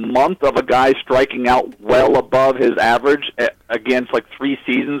at a month of a guy striking out well above his average against like 3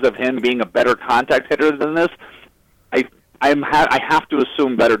 seasons of him being a better contact hitter than this, I have to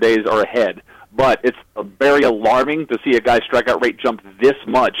assume better days are ahead. But it's very alarming to see a guy's strikeout rate jump this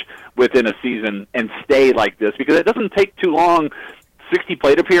much within a season and stay like this, because it doesn't take too long, 60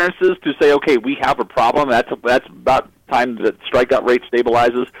 plate appearances, to say, okay, we have a problem. That's about time that strikeout rate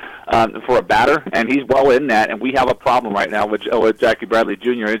stabilizes for a batter, and he's well in that, and we have a problem right now with Jackie Bradley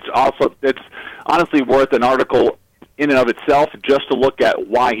Jr. It's honestly worth an article in and of itself just to look at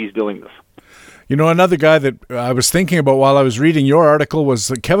why he's doing this. Another guy that I was thinking about while I was reading your article was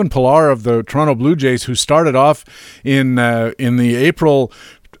Kevin Pillar of the Toronto Blue Jays, who started off in the April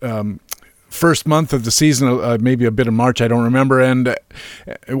first month of the season, maybe a bit of March, I don't remember, and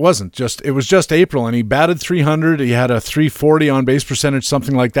it was just April, and he batted .300. He had a .340 on base percentage,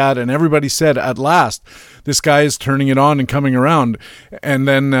 something like that, and everybody said, at last, this guy is turning it on and coming around. And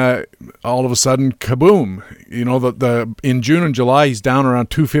then all of a sudden, kaboom! In June and July, he's down around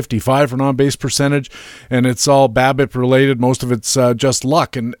 .255 for on-base percentage, and it's all BABIP related. Most of it's just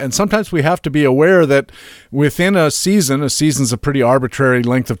luck, and sometimes we have to be aware that within a season's a pretty arbitrary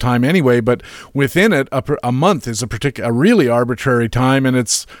length of time anyway, but within it, a month is a really arbitrary time, and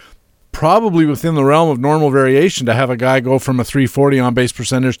it's probably within the realm of normal variation to have a guy go from a .340 on base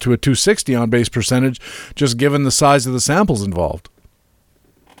percentage to a .260 on base percentage, just given the size of the samples involved.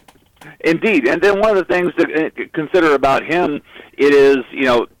 Indeed, and then one of the things to consider about him, it is,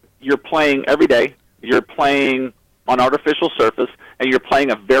 you're playing every day, you're playing on artificial surface, and you're playing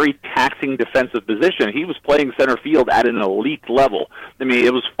a very taxing defensive position. He was playing center field at an elite level. I mean,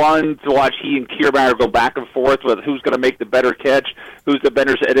 it was fun to watch he and Kiermaier go back and forth with who's going to make the better catch, who's the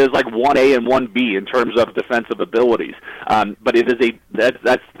better. It is like 1A and 1B in terms of defensive abilities. But it is that's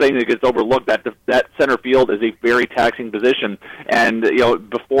the thing that gets overlooked. That center field is a very taxing position. And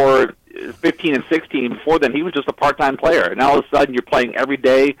before 15 and 16, before then, he was just a part-time player. And all of a sudden, you're playing every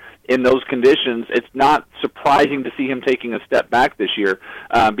day in those conditions. It's not surprising to see him taking a step back this year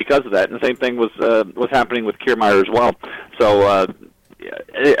because of that. And the same thing was happening with Kiermaier as well. So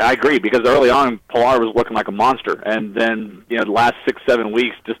I agree, because early on, Pillar was looking like a monster. And then, the last 6-7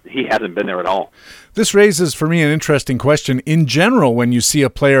 weeks, he hasn't been there at all. This raises for me an interesting question. In general, when you see a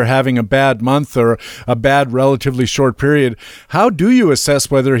player having a bad month or a bad relatively short period, how do you assess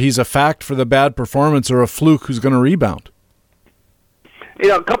whether he's a fact for the bad performance or a fluke who's going to rebound?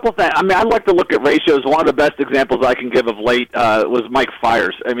 A couple of things. I mean, I like to look at ratios. One of the best examples I can give of late was Mike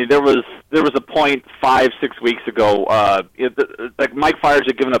Fiers. I mean, there was a point 5-6 weeks ago. Like Mike Fiers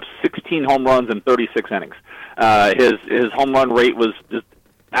had given up 16 home runs in 36 innings. His home run rate was just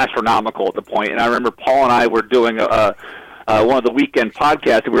astronomical at the point. And I remember Paul and I were doing one of the weekend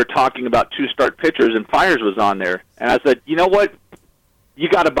podcasts, and we were talking about 2-start pitchers, and Fiers was on there. And I said, you know what? You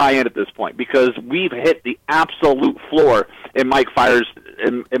got to buy in at this point, because we've hit the absolute floor in Mike Fiers'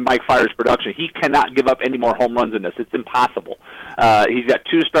 production. He cannot give up any more home runs in this. It's impossible. He's got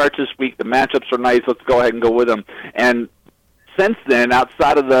 2 starts this week. The matchups are nice. Let's go ahead and go with him. And since then,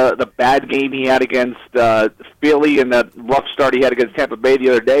 outside of the bad game he had against Philly and the rough start he had against Tampa Bay the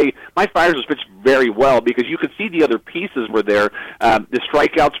other day, Mike Fiers was pitched very well because you could see the other pieces were there. The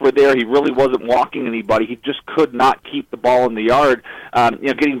strikeouts were there. He really wasn't walking anybody. He just could not keep the ball in the yard.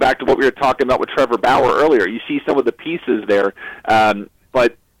 Getting back to what we were talking about with Trevor Bauer earlier, you see some of the pieces there,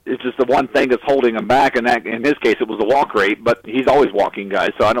 but it's just the one thing that's holding him back, and that in his case it was the walk rate, but he's always walking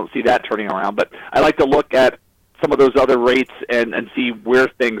guys, so I don't see that turning around. But I like to look at some of those other rates and see where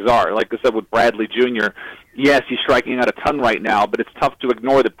things are. Like I said with Bradley Jr., yes, he's striking out a ton right now, but it's tough to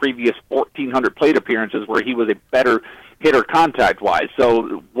ignore the previous 1,400 plate appearances where he was a better hitter contact-wise.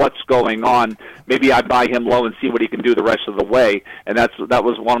 So what's going on? Maybe I buy him low and see what he can do the rest of the way, and that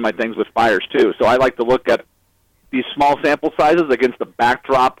was one of my things with Fiers too. So I like to look at these small sample sizes against the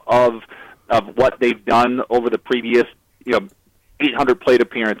backdrop of what they've done over the previous 800 plate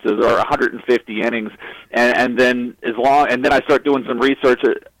appearances or 150 innings, and then I start doing some research.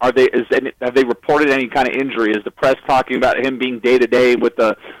 Have they reported any kind of injury? Is the press talking about him being day to day with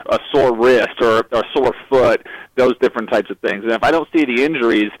a sore wrist or a sore foot? Those different types of things. And if I don't see the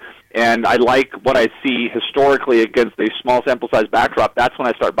injuries, and I like what I see historically against a small sample size backdrop, that's when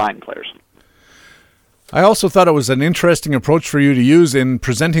I start buying players. I also thought it was an interesting approach for you to use in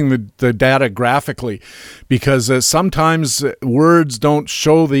presenting the data graphically, because sometimes words don't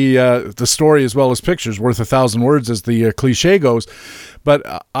show the story as well as pictures. Worth 1,000 words, as the cliche goes.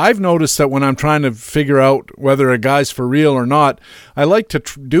 But I've noticed that when I'm trying to figure out whether a guy's for real or not, I like to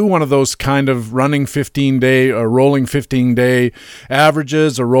do one of those kind of running 15-day or rolling 15-day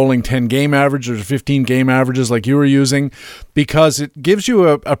averages, or rolling 10-game averages, or 15-game averages like you were using, because it gives you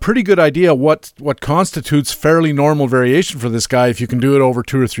a pretty good idea what constitutes fairly normal variation for this guy if you can do it over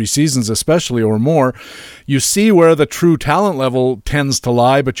 2 or 3 seasons especially, or more. You see where the true talent level tends to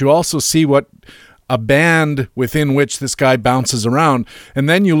lie, but you also see what a band within which this guy bounces around, and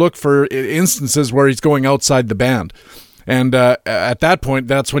then you look for instances where he's going outside the band. And at that point,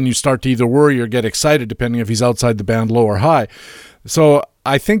 that's when you start to either worry or get excited, depending if he's outside the band, low or high. So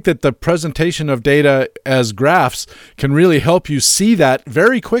I think that the presentation of data as graphs can really help you see that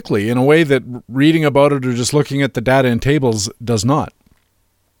very quickly in a way that reading about it or just looking at the data in tables does not.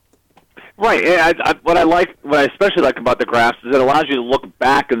 Right. Yeah, what I especially like about the graphs is it allows you to look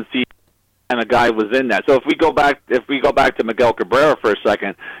back and see and a guy was in that. So if we go back to Miguel Cabrera for a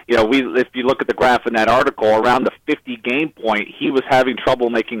second, if you look at the graph in that article, around the 50 game point, he was having trouble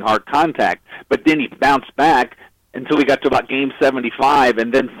making hard contact, but then he bounced back until we got to about game 75,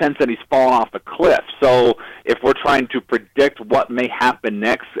 and then since then he's fallen off a cliff. So if we're trying to predict what may happen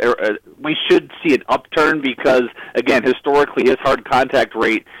next, we should see an upturn because, again, historically his hard contact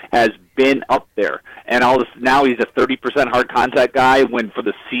rate has been up there. And now he's a 30% hard contact guy when for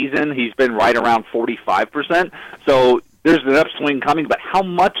the season he's been right around 45%. So there's an upswing coming, but how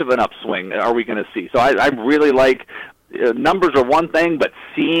much of an upswing are we going to see? So I really like numbers are one thing, but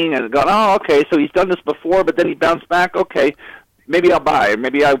seeing and going, oh, okay, so he's done this before, but then he bounced back. Okay, maybe I'll buy,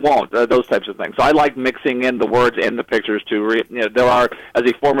 maybe I won't. Those types of things. So I like mixing in the words and the pictures too. There are, as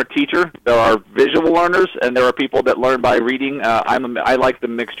a former teacher, there are visual learners, and there are people that learn by reading. I like the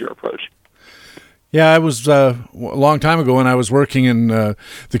mixture approach. Yeah, I was a long time ago when I was working in the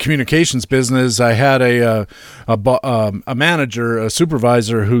communications business. I had a manager, a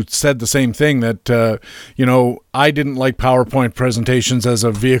supervisor, who said the same thing, that I didn't like PowerPoint presentations as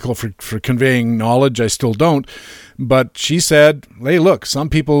a vehicle for conveying knowledge. I still don't. But she said, hey, look, some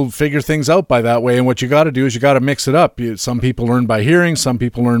people figure things out by that way, and what you got to do is you got to mix it up. Some people learn by hearing, some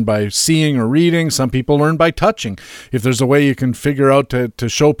people learn by seeing or reading, some people learn by touching. If there's a way you can figure out to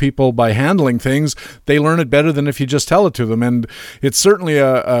show people by handling things, they learn it better than if you just tell it to them. And it's certainly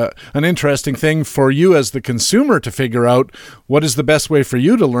an interesting thing for you as the consumer to figure out what is the best way for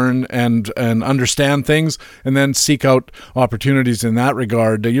you to learn and understand things, and then seek out opportunities in that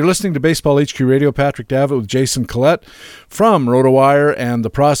regard. You're listening to Baseball HQ Radio. Patrick Davitt with Jason Collette from RotoWire and the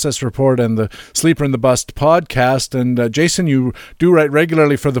Process Report and the Sleeper and the Bust podcast. And Jason, you do write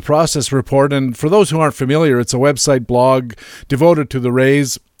regularly for the Process Report, and for those who aren't familiar, it's a website blog devoted to the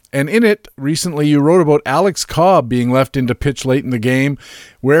Rays. And in it, recently you wrote about Alex Cobb being left in to pitch late in the game,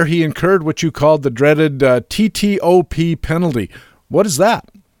 where he incurred what you called the dreaded TTOP penalty. What is that?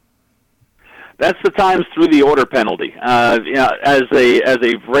 That's the times through the order penalty. As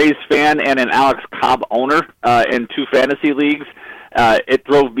a Rays fan and an Alex Cobb owner in 2 fantasy leagues, it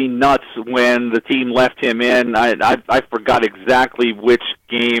drove me nuts when the team left him in. I forgot exactly which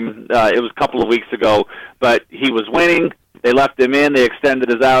game. It was a couple of weeks ago, but he was winning. They left him in, they extended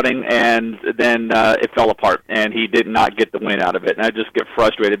his outing, and then it fell apart, and he did not get the win out of it. And I just get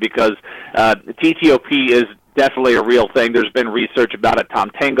frustrated because TTOP is definitely a real thing. There's been research about it. Tom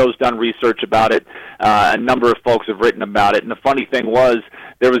Tango's done research about it. A number of folks have written about it. And the funny thing was,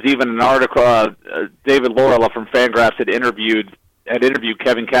 there was even an article, David Laurel from Fangraphs had interviewed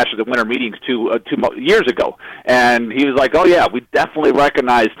Kevin Cash at the winter meetings 2 years ago, and he was like, "Oh yeah, we definitely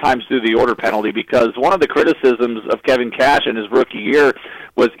recognize times through the order penalty, because one of the criticisms of Kevin Cash in his rookie year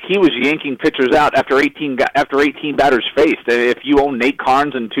was he was yanking pitchers out after 18 batters faced. If you own Nate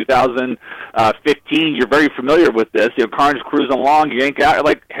Carnes in 2015, you're very familiar with this. You know, Carnes cruising along, you yank out, you're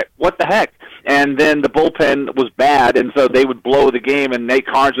like, what the heck?" And then the bullpen was bad, and so they would blow the game, and Nate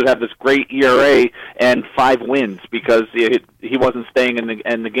Carnes would have this great ERA and 5 wins because he wasn't staying in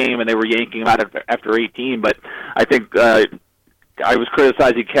the game, and they were yanking him out after 18. But I think I was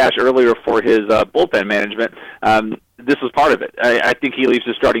criticizing Cash earlier for his bullpen management. This was part of it. I think he leaves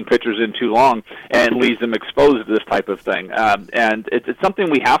his starting pitchers in too long and leaves them exposed to this type of thing. And it's something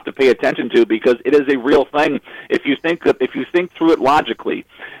we have to pay attention to, because it is a real thing. If you think through it logically,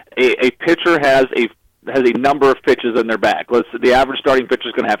 a pitcher has a number of pitches in their bag. The average starting pitcher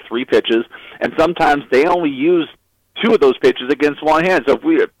is going to have 3 pitches, and sometimes they only use 2 of those pitches against one hand. So if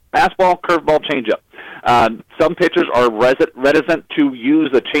we fastball, curveball, changeup. Some pitchers are reticent to use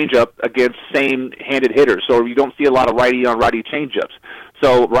a changeup against same-handed hitters, so you don't see a lot of righty-on-righty changeups.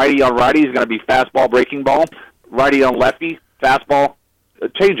 So righty-on-righty is going to be fastball, breaking ball. Righty-on-lefty, fastball,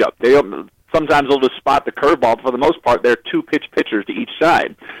 changeup. Sometimes they'll just spot the curveball, but for the most part, they're 2-pitch pitchers to each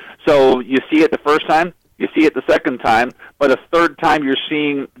side. So you see it the first time, you see it the second time, but the third time you're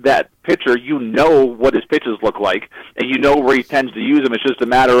seeing that pitcher, you know what his pitches look like, and you know where he tends to use them. It's just a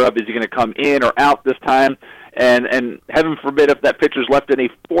matter of, is he going to come in or out this time? And heaven forbid if that pitcher's left in a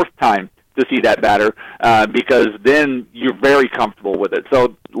 4th time to see that batter, because then you're very comfortable with it.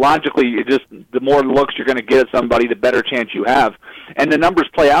 So logically, the more looks you're going to get at somebody, the better chance you have. And the numbers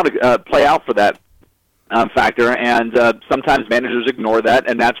play out for that factor, and sometimes managers ignore that,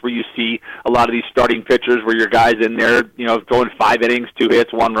 and that's where you see a lot of these starting pitchers where your guys in there, throwing 5 innings, 2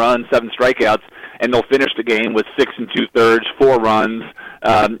 hits, 1 run, 7 strikeouts, and they'll finish the game with 6 2/3, 4 runs,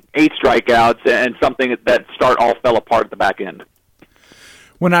 8 strikeouts, and something that start all fell apart at the back end.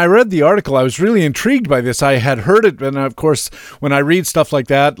 When I read the article, I was really intrigued by this. I had heard it, and of course, when I read stuff like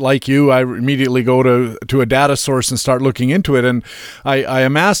that, like you, I immediately go to a data source and start looking into it. And I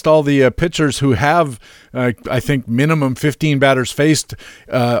amassed all the pitchers who have, I think, minimum 15 batters faced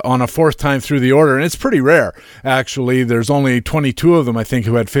on a 4th time through the order, and it's pretty rare, actually. There's only 22 of them, I think,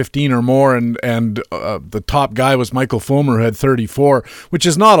 who had 15 or more, and the top guy was Michael Fulmer, who had 34, which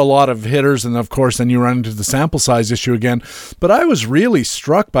is not a lot of hitters, and of course, then you run into the sample size issue again. But I was really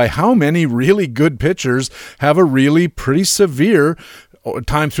struck by how many really good pitchers have a really pretty severe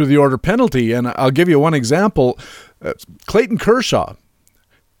time through the order penalty. And I'll give you one example. Clayton Kershaw,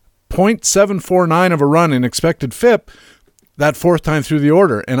 .749 of a run in expected FIP, that 4th time through the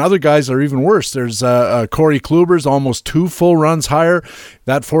order. And other guys are even worse. There's Corey Kluber's almost 2 full runs higher,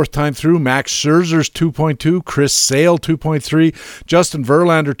 that 4th time through. Max Scherzer's 2.2, Chris Sale 2.3, Justin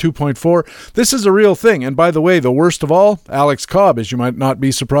Verlander 2.4. This is a real thing. And by the way, the worst of all, Alex Cobb, as you might not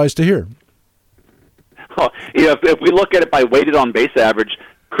be surprised to hear. Oh, if we look at it by weighted on base average,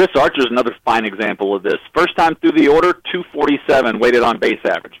 Chris Archer's another fine example of this. First time through the order, 247 weighted on base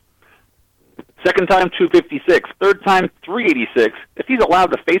average. Second time, 256. Third time, 386. If he's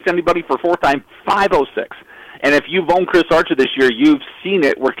allowed to face anybody for 4th time, 506. And if you've owned Chris Archer this year, you've seen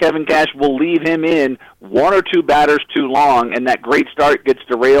it where Kevin Cash will leave him in 1 or 2 batters too long, and that great start gets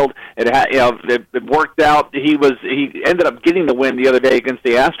derailed. It worked out. He ended up getting the win the other day against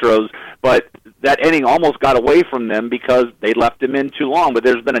the Astros, but that inning almost got away from them because they left him in too long. But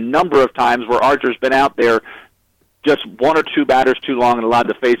there's been a number of times where Archer's been out there just 1 or 2 batters too long and allowed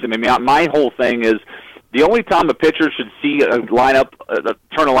to face him. I mean, my whole thing is the only time a pitcher should see a lineup,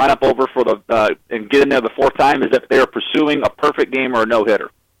 turn a lineup over for and get in there the 4th time is if they're pursuing a perfect game or a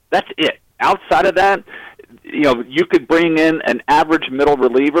no-hitter. That's it. Outside of that, you could bring in an average middle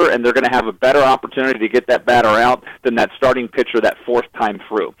reliever, and they're going to have a better opportunity to get that batter out than that starting pitcher that 4th time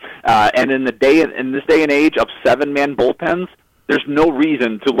through. And in this day and age of 7-man bullpens, there's no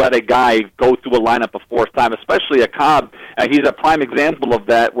reason to let a guy go through a lineup a 4th time, especially a Cobb. He's a prime example of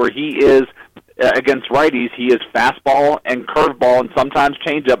that, where he is, against righties, he is fastball and curveball and sometimes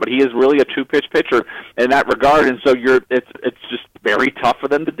changeup, but he is really a 2-pitch pitcher in that regard, and so it's just very tough for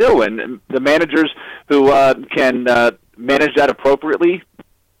them to do. And the managers who can manage that appropriately,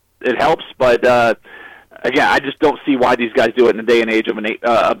 it helps, but again, I just don't see why these guys do it in the day and age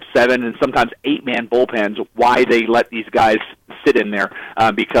of 7 and sometimes 8-man bullpens, why they let these guys sit in there,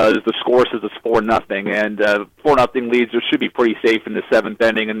 because the score says it's 4-0, and 4-0 leads should be pretty safe in the 7th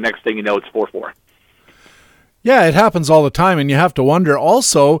inning, and the next thing you know, it's 4-4. Yeah, it happens all the time, and you have to wonder.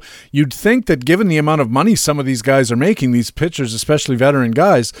 Also, you'd think that given the amount of money some of these guys are making, these pitchers, especially veteran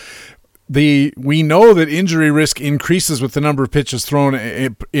guys, we know that injury risk increases with the number of pitches thrown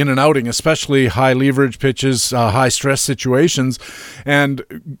in an outing, especially high leverage pitches, high stress situations.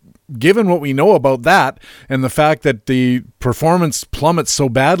 And given what we know about that and the fact that the performance plummets so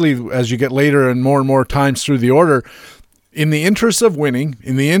badly as you get later and more times through the order, in the interests of winning,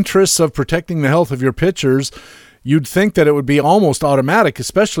 in the interests of protecting the health of your pitchers, you'd think that it would be almost automatic,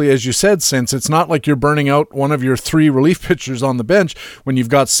 especially as you said, since it's not like you're burning out one of your 3 relief pitchers on the bench when you've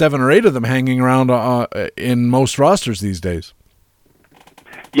got 7 or 8 of them hanging around in most rosters these days.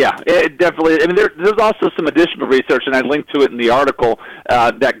 Yeah, it definitely. I mean, there's also some additional research, and I linked to it in the article,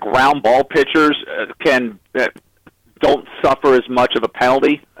 that ground ball pitchers don't suffer as much of a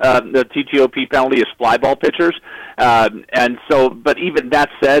penalty, the TTOP penalty, as fly ball pitchers. And so, but even that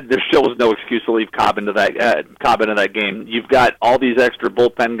said, there still was no excuse to leave Cobb into that game. You've got all these extra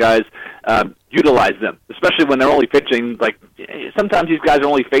bullpen guys. Utilize them, especially when they're only pitching. Like, sometimes these guys are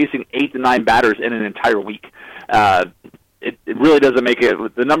only facing 8 to 9 batters in an entire week. It really doesn't make it.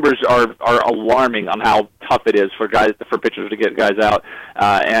 The numbers are alarming on how tough it is for pitchers to get guys out.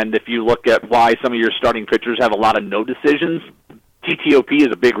 And if you look at why some of your starting pitchers have a lot of no decisions, TTOP is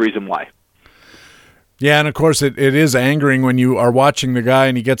a big reason why. Yeah, and of course it is angering when you are watching the guy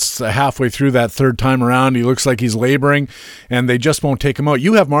and he gets halfway through that third time around. He looks like he's laboring, and they just won't take him out.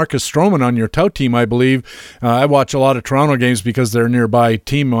 You have Marcus Stroman on your tout team, I believe. I watch a lot of Toronto games because they're a nearby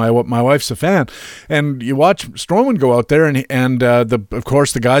team. My wife's a fan, and you watch Stroman go out there, and of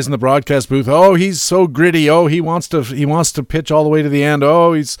course the guys in the broadcast booth. Oh, he's so gritty. Oh, he wants to pitch all the way to the end.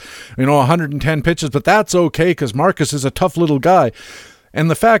 Oh, he's 110 pitches, but that's okay because Marcus is a tough little guy. And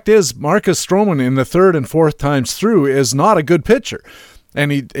the fact is, Marcus Stroman in the third and fourth times through is not a good pitcher.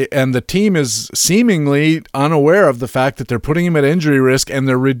 And the team is seemingly unaware of the fact that they're putting him at injury risk, and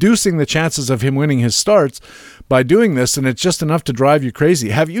they're reducing the chances of him winning his starts by doing this, and it's just enough to drive you crazy.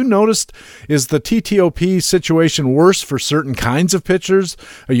 Have you noticed, is the TTOP situation worse for certain kinds of pitchers?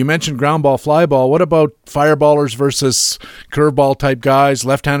 You mentioned ground ball, fly ball. What about fireballers versus curveball type guys,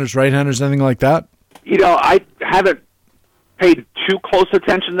 left-handers, right-handers, anything like that? I haven't paid too close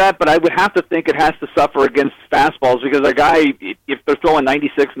attention to that, but I would have to think it has to suffer against fastballs, because a guy, if they're throwing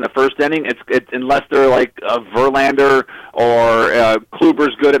 96 in the first inning, it's unless they're like a Verlander or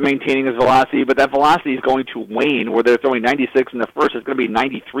Kluber's good at maintaining his velocity, but that velocity is going to wane. Where they're throwing 96 in the first, it's going to be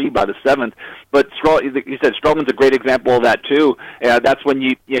 93 by the seventh. But you said Stroman's a great example of that too. That's when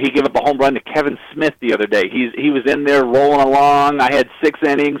he gave up a home run to Kevin Smith the other day. He was in there rolling along. I had 6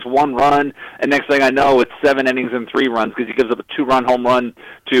 innings, 1 run, and next thing I know, it's 7 innings and 3 runs because he gives up a 2-run home run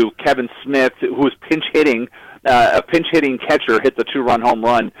to Kevin Smith, who was pinch hitting. A pinch hitting catcher hits a 2-run home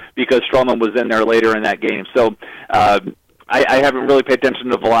run because Stroman was in there later in that game. So I haven't really paid attention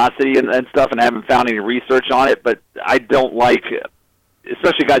to velocity and stuff, and I haven't found any research on it. But I don't like,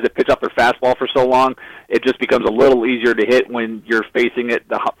 especially guys that pitch up their fastball for so long, it just becomes a little easier to hit when you're facing it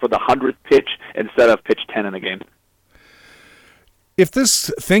for the 100th pitch instead of pitch 10 in the game. If this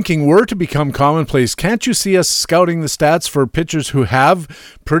thinking were to become commonplace, can't you see us scouting the stats for pitchers who have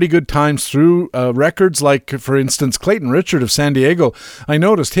pretty good times through records like, for instance, Clayton Richard of San Diego? I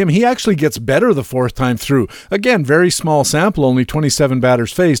noticed him. He actually gets better the 4th time through. Again, very small sample, only 27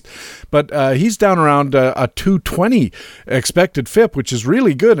 batters faced, but he's down around a 220 expected FIP, which is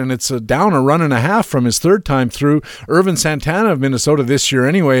really good, and it's down a run and a half from his 3rd time through. Irvin Santana of Minnesota this year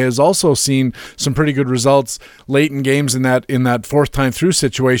anyway has also seen some pretty good results late in games in that 4th time through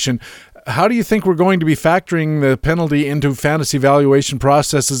situation. How do you think we're going to be factoring the penalty into fantasy valuation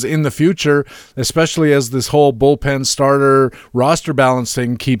processes in the future, especially as this whole bullpen starter roster balance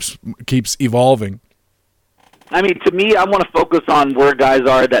thing keeps evolving? I mean, to me, I want to focus on where guys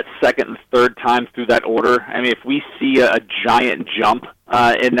are that 2nd and 3rd time through that order. I mean, if we see a giant jump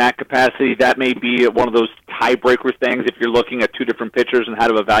in that capacity, that may be one of those tiebreaker things. If you're looking at 2 different pitchers and how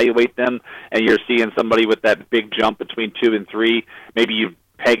to evaluate them, and you're seeing somebody with that big jump between 2 and 3, maybe you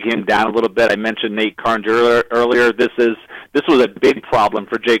peg him down a little bit. I mentioned Nate Carnes earlier. This was a big problem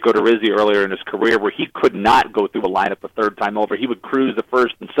for Jake Odorizzi earlier in his career, where he could not go through a lineup the 3rd time over. He would cruise the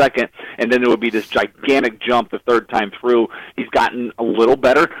 1st and 2nd, and then there would be this gigantic jump the 3rd time through. He's gotten a little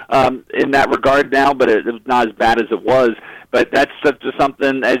better in that regard now, but it's not as bad as it was. But that's just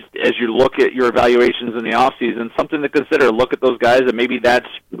something, as you look at your evaluations in the offseason, something to consider. Look at those guys, and maybe that's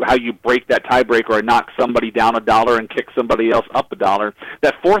how you break that tiebreaker or knock somebody down $1 and kick somebody else up $1.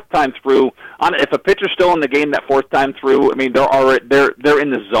 That fourth time through, if a pitcher's still in the game that fourth time through, I mean, they're in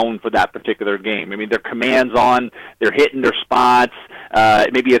the zone for that particular game. I mean, their command's on, they're hitting their spots.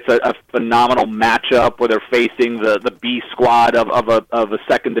 Maybe it's a phenomenal matchup where they're facing the B squad of a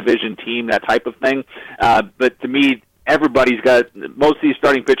second division team, that type of thing. But to me, most of these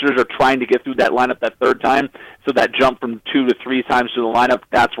starting pitchers are trying to get through that lineup that third time, so that jump from 2 to 3 times through the lineup,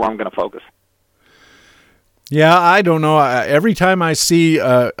 that's where I'm going to focus. Yeah, I don't know. Every time I see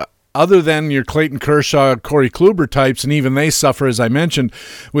other than your Clayton Kershaw, Corey Kluber types, and even they suffer, as I mentioned,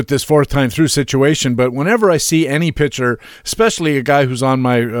 with this fourth time through situation. But whenever I see any pitcher, especially a guy who's on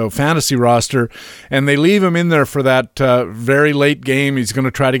my fantasy roster, and they leave him in there for that very late game, he's going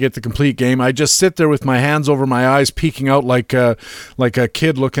to try to get the complete game, I just sit there with my hands over my eyes, peeking out like a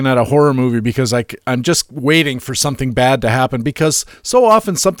kid looking at a horror movie, because I'm just waiting for something bad to happen, because so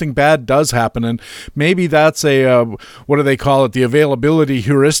often something bad does happen. And maybe that's what do they call it, the availability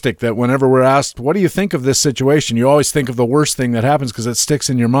heuristic, that whenever we're asked, what do you think of this situation, you always think of the worst thing that happens because it sticks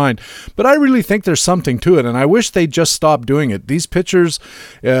in your mind. But I really think there's something to it, and I wish they'd just stop doing it. These pitchers,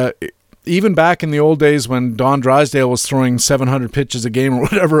 even back in the old days when Don Drysdale was throwing 700 pitches a game or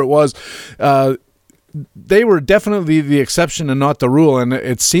whatever it was, they were definitely the exception and not the rule. And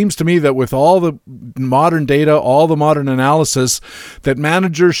it seems to me that with all the modern data, all the modern analysis, that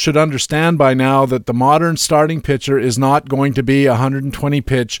managers should understand by now that the modern starting pitcher is not going to be a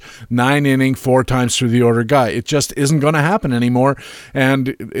 120-pitch, 9-inning, 4 times through the order guy. It just isn't going to happen anymore. And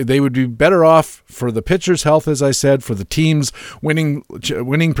they would be better off, for the pitcher's health, as I said, for the team's winning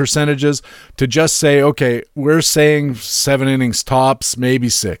percentages, to just say, okay, we're saying 7 innings tops, maybe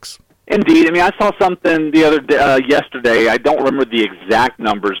 6. Indeed. I mean, I saw something the other day, yesterday. I don't remember the exact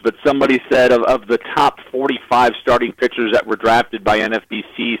numbers, but somebody said of the top 45 starting pitchers that were drafted by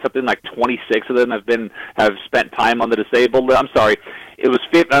NFBC, something like 26 of them have spent time on the disabled list. I'm sorry, it was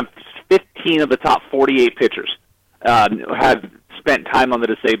 15 of the top 48 pitchers have spent time on the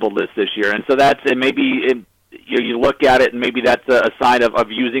disabled list this year, and so you look at it, and maybe that's a sign of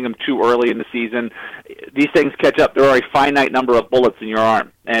using them too early in the season. These things catch up. There are a finite number of bullets in your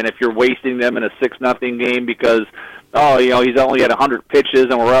arm, and if you're wasting them in a 6-0 game because, he's only had 100 pitches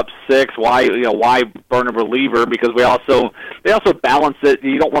and we're up 6, why burn a reliever? Because they also balance it.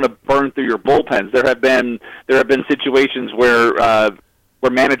 You don't want to burn through your bullpens. There have been situations where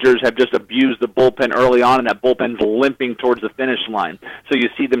managers have just abused the bullpen early on, and that bullpen's limping towards the finish line. So you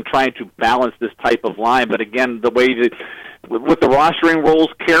see them trying to balance this type of line. But again, the way that with the rostering rules,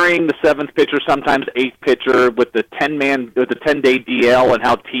 carrying the 7th pitcher, sometimes 8th pitcher, with the 10-day DL, and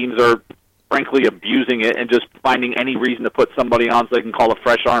how teams are frankly abusing it and just finding any reason to put somebody on so they can call a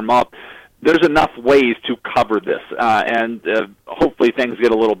fresh arm up. There's enough ways to cover this, and hopefully things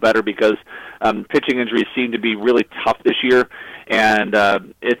get a little better, because pitching injuries seem to be really tough this year, and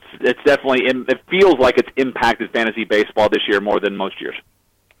it's definitely, it feels like it's impacted fantasy baseball this year more than most years.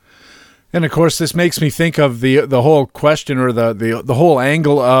 And of course, this makes me think of the whole question, or the whole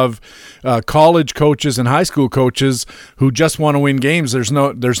angle of college coaches and high school coaches who just want to win games. There's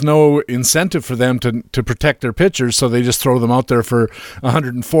no incentive for them to protect their pitchers, so they just throw them out there for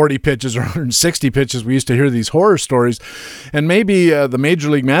 140 pitches or 160 pitches. We used to hear these horror stories, and maybe the major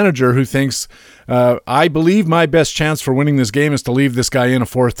league manager who thinks, I believe my best chance for winning this game is to leave this guy in a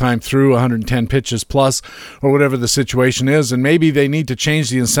 4th time through, 110 pitches plus, or whatever the situation is. And maybe they need to change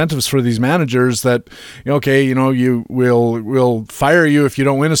the incentives for these managers, that, okay, we'll fire you if you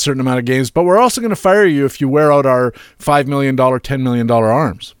don't win a certain amount of games, but we're also going to fire you if you wear out our $5 million, $10 million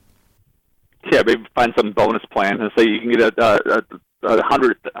arms. Yeah, maybe find some bonus plan and say you can get a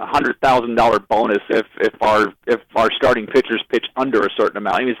 $100,000 bonus if our starting pitchers pitch under a certain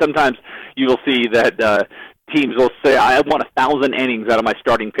amount. I mean, sometimes you will see that teams will say, I want 1,000 innings out of my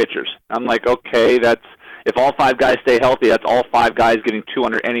starting pitchers. I'm like, okay, that's, if all 5 guys stay healthy, that's all 5 guys getting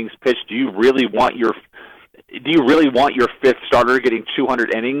 200 innings pitched. Do you really want your 5th starter getting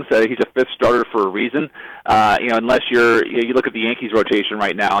 200 innings? He's a 5th starter for a reason. Unless you look at the Yankees rotation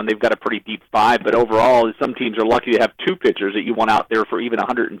right now, and they've got a pretty deep 5. But overall, some teams are lucky to have 2 pitchers that you want out there for even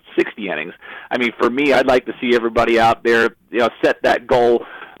 160 innings. I mean, for me, I'd like to see everybody out there, set that goal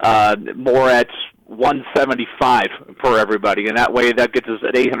more at 175 per everybody, and that way that gets us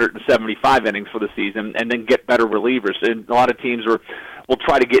at 875 innings for the season, and then get better relievers. And a lot of teams will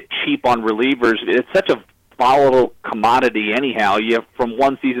try to get cheap on relievers. It's such a volatile commodity anyhow. From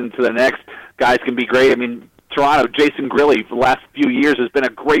one season to the next, guys can be great. I mean, Toronto, Jason Grilli, for the last few years has been a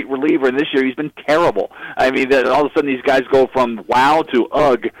great reliever, and this year he's been terrible. I mean, all of a sudden these guys go from wow to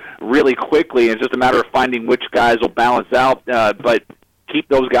ugh really quickly, and it's just a matter of finding which guys will balance out. But keep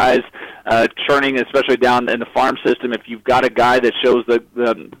those guys churning, especially down in the farm system. If you've got a guy that shows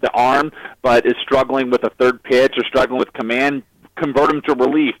the arm but is struggling with a third pitch or struggling with command, convert him to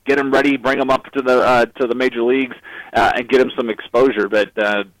relief, get him ready, bring him up to the major leagues, and get him some exposure. But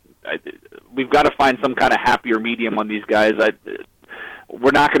we've got to find some kind of happier medium on these guys.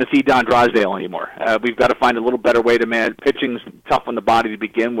 We're not going to see Don Drysdale anymore. We've got to find a little better way to manage. Pitching's tough on the body to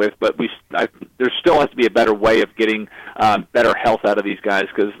begin with, but there still has to be a better way of getting better health out of these guys,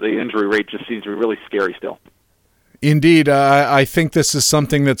 because the injury rate just seems to be really scary still. Indeed, I think this is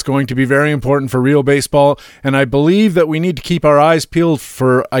something that's going to be very important for real baseball, and I believe that we need to keep our eyes peeled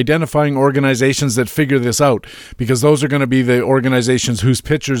for identifying organizations that figure this out, because those are going to be the organizations whose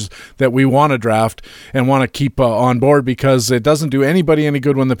pitchers that we want to draft and want to keep on board, because it doesn't do anybody any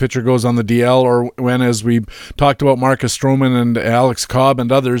good when the pitcher goes on the DL, or when, as we talked about Marcus Stroman and Alex Cobb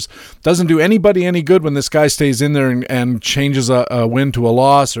and others, doesn't do anybody any good when this guy stays in there and changes a win to a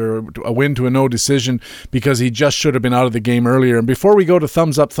loss or a win to a no decision, because he just should have been out of the game earlier. And before we go to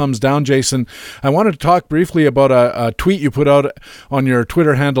thumbs up, thumbs down, Jason, I wanted to talk briefly about a tweet you put out on your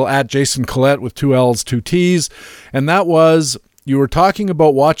Twitter handle at Jason Collette with 2 L's, 2 T's. And that was, you were talking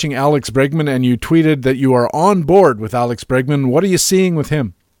about watching Alex Bregman, and you tweeted that you are on board with Alex Bregman. What are you seeing with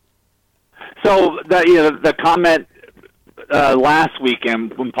him? So the comment last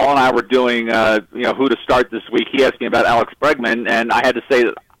weekend when Paul and I were doing who to start this week, he asked me about Alex Bregman, and I had to say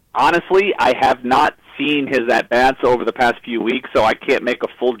that honestly, I have not seen his at-bats over the past few weeks, so I can't make a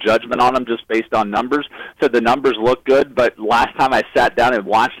full judgment on him just based on numbers. So the numbers look good, but last time I sat down and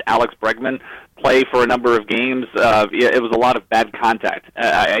watched Alex Bregman play for a number of games, it was a lot of bad contact.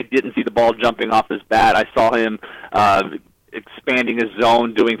 I didn't see the ball jumping off his bat. I saw him expanding his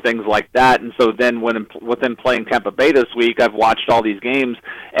zone, doing things like that. And so then with him playing Tampa Bay this week, I've watched all these games,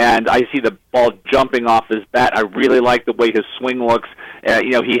 and I see the ball jumping off his bat. I really like the way his swing looks.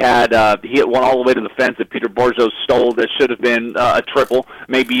 He hit one all the way to the fence that Peter Bourgeot stole that should have been a triple,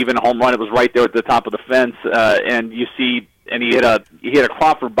 maybe even a home run. It was right there at the top of the fence, and you see. And he hit a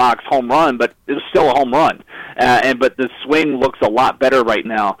Crawford box home run, but it was still a home run. But the swing looks a lot better right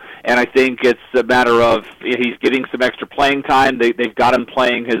now, and I think it's a matter of he's getting some extra playing time. They've got him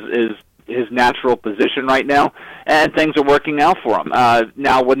playing his natural position right now, and things are working out for him.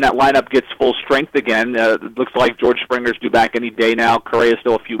 Now, when that lineup gets full strength again, it looks like George Springer's due back any day now. Correa's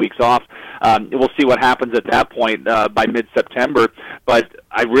still a few weeks off. We'll see what happens at that point by mid-September. But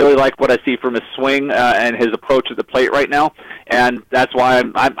I really like what I see from his swing and his approach at the plate right now, and that's why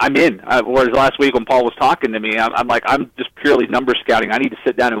I'm in. Whereas last week when Paul was talking to me, I'm just purely number scouting. I need to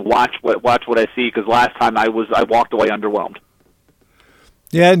sit down and watch what I see, because last time I walked away underwhelmed.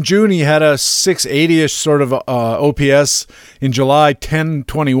 Yeah, in June he had a 680-ish sort of OPS. In July,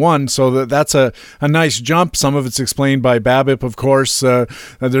 1021, so that's a nice jump. Some of it's explained by BABIP, of course.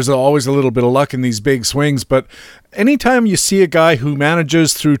 There's always a little bit of luck in these big swings, but anytime you see a guy who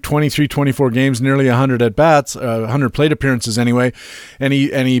manages through 23, 24 games, nearly 100 at-bats, 100 plate appearances anyway, and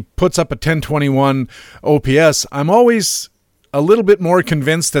he puts up a 1021 OPS, I'm always a little bit more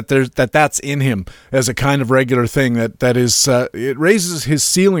convinced that that's in him as a kind of regular thing, that is it raises his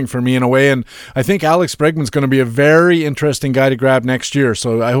ceiling for me in a way. And I think Alex Bregman's going to be a very interesting guy to grab next year,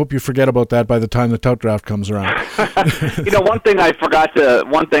 so I hope you forget about that by the time the tout draft comes around. One thing I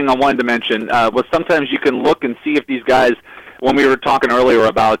wanted to mention was sometimes you can look and see if these guys, when we were talking earlier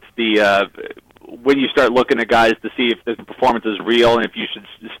about when you start looking at guys to see if the performance is real and if you should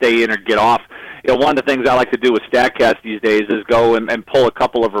stay in or get off. One of the things I like to do with StatCast these days is go and pull a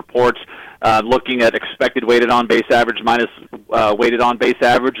couple of reports looking at expected weighted on-base average minus weighted on-base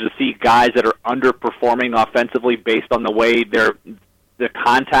average to see guys that are underperforming offensively based on the way the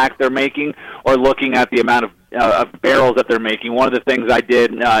contact they're making, or looking at the amount of barrels that they're making. One of the things I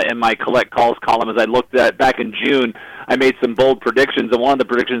did in my Collect Calls column is I looked at, back in June, I made some bold predictions, and one of the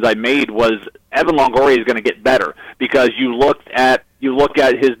predictions I made was Evan Longoria is going to get better, because you look at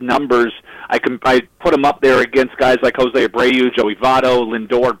his numbers. I put him up there against guys like Jose Abreu, Joey Votto,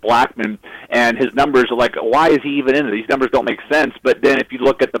 Lindor, Blackmon, and his numbers are like, why is he even in it? These numbers don't make sense. But then if you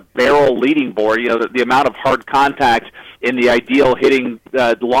look at the barrel leading board, the amount of hard contact in the ideal hitting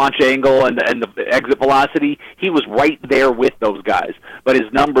launch angle and the exit velocity, he was right there with those guys, but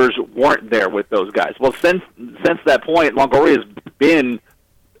his numbers weren't there with those guys. Well, since that point, Longoria's been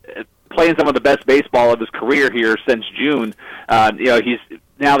playing some of the best baseball of his career here since June.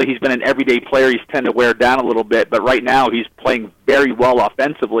 now that he's been an everyday player, he's tend to wear down a little bit. But right now, he's playing very well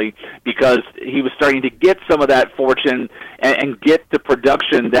offensively because he was starting to get some of that fortune and get the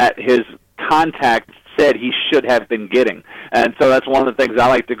production that his contact said he should have been getting. And so that's one of the things I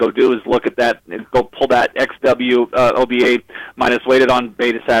like to go do is look at that and go pull that XW OBA minus weighted on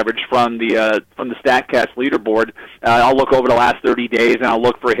base average from the StatCast leaderboard. I'll look over the last 30 days and I'll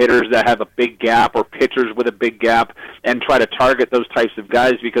look for hitters that have a big gap or pitchers with a big gap and try to target those types of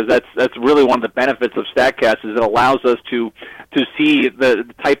guys, because that's really one of the benefits of StatCast is it allows us to see the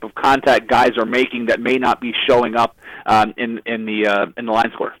type of contact guys are making that may not be showing up in the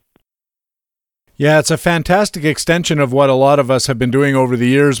line score. Yeah, it's a fantastic extension of what a lot of us have been doing over the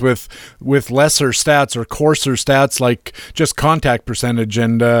years with lesser stats or coarser stats like just contact percentage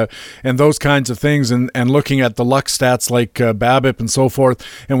and those kinds of things, and looking at the luck stats like BABIP and so forth,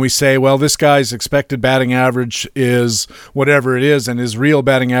 and we say, well, this guy's expected batting average is whatever it is, and his real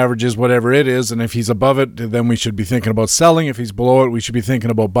batting average is whatever it is, and if he's above it, then we should be thinking about selling. If he's below it, we should be thinking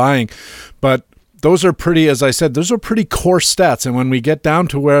about buying. But those are pretty, as I said, those are pretty coarse stats. And when we get down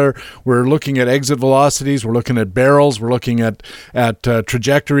to where we're looking at exit velocities, we're looking at barrels, we're looking at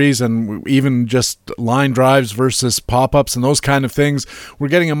trajectories, and even just line drives versus pop-ups and those kind of things, we're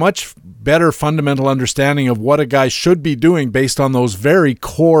getting a much better fundamental understanding of what a guy should be doing based on those very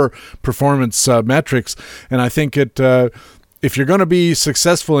core performance metrics. And I think if you're going to be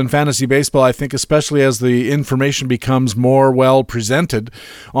successful in fantasy baseball, I think especially as the information becomes more well presented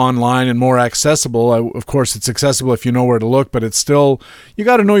online and more accessible, of course it's accessible if you know where to look, but it's still, you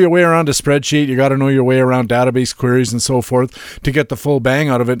got to know your way around a spreadsheet, you got to know your way around database queries and so forth to get the full bang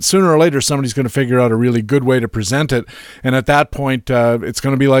out of it. Sooner or later, somebody's going to figure out a really good way to present it, and at that point, it's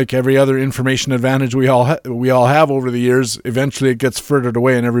going to be like every other information advantage we all have over the years. Eventually it gets furthered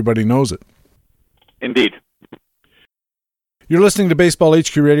away and everybody knows it. Indeed. You're listening to Baseball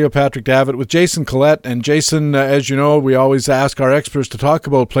HQ Radio, Patrick Davitt with Jason Collette. And Jason, as you know, we always ask our experts to talk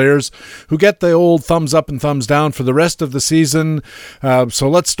about players who get the old thumbs up and thumbs down for the rest of the season. So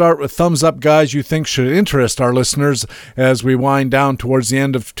let's start with thumbs up guys you think should interest our listeners as we wind down towards the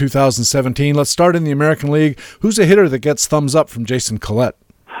end of 2017. Let's start in the American League. Who's a hitter that gets thumbs up from Jason Collette?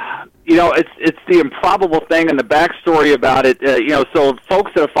 You know, it's the improbable thing, and the backstory about it, so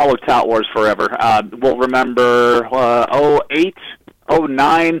folks that have followed Tout Wars forever will remember 08,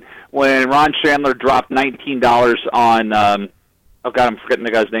 09, when Ron Chandler dropped $19 on, I'm forgetting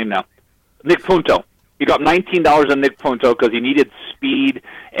the guy's name now, Nick Punto. He dropped $19 on Nick Punto because he needed speed,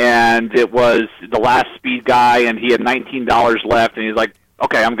 and it was the last speed guy, and he had $19 left, and he's like,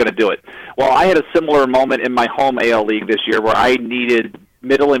 okay, I'm going to do it. Well, I had a similar moment in my home AL League this year where I needed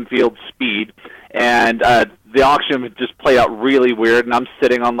middle infield speed, and the auction just played out really weird, and I'm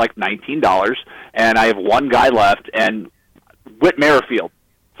sitting on like $19, and I have one guy left, and Whit Merrifield.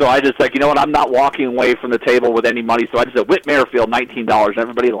 So I just like, you know what, I'm not walking away from the table with any money, so I just said, Whit Merrifield, $19, and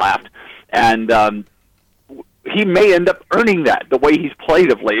everybody laughed. And he may end up earning that the way he's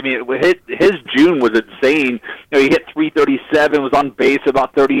played of late. I mean, his June was insane. He hit .337, was on base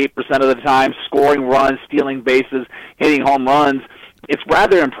about 38% of the time, scoring runs, stealing bases, hitting home runs. It's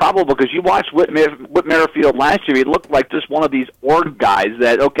rather improbable because you watched Whit Merrifield last year. He looked like just one of these org guys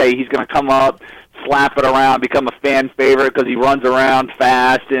that, okay, he's going to come up, slap it around, become a fan favorite because he runs around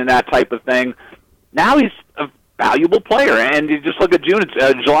fast and that type of thing. Now he's a valuable player, and you just look at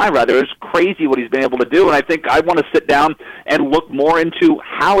July rather. It's crazy what he's been able to do, and I think I want to sit down and look more into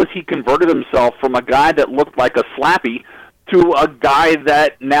how has he converted himself from a guy that looked like a slappy to a guy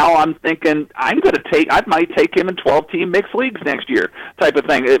that now I'm thinking I might take him in 12-team mixed leagues next year type of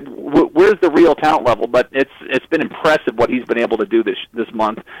thing. Where's the real talent level? But it's been impressive what he's been able to do this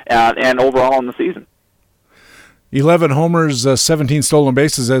month and overall in the season. 11 homers, 17 stolen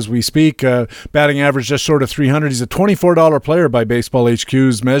bases as we speak, batting average just short of 300. He's a $24 player by Baseball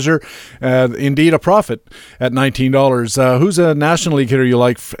HQ's measure. Indeed a profit at $19. Who's a National League hitter you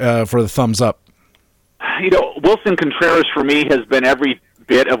like for the thumbs up? Wilson Contreras for me has been every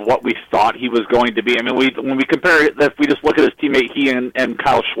bit of what we thought he was going to be. I mean, when we compare it, if we just look at his teammate, he and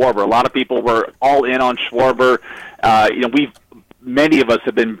Kyle Schwarber, a lot of people were all in on Schwarber. Many of us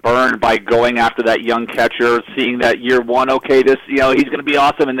have been burned by going after that young catcher, seeing that year one, okay, this, he's going to be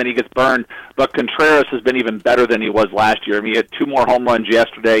awesome, and then he gets burned. But Contreras has been even better than he was last year. I mean, he had 2 more home runs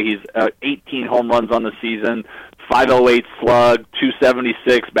yesterday. He's 18 home runs on the season, 508 slug,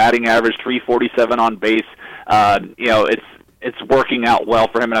 276 batting average, 347 on base. It's working out well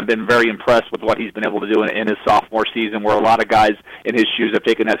for him, and I've been very impressed with what he's been able to do in his sophomore season, where a lot of guys in his shoes have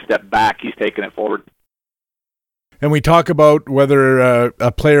taken that step back. He's taken it forward. And we talk about whether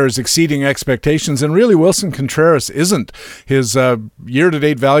a player is exceeding expectations, and really Wilson Contreras isn't. His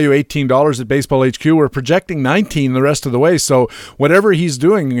year-to-date value, $18 at Baseball HQ. We're projecting $19 the rest of the way, so whatever he's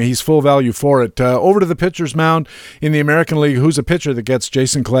doing, he's full value for it. Over to the pitcher's mound in the American League. Who's a pitcher that gets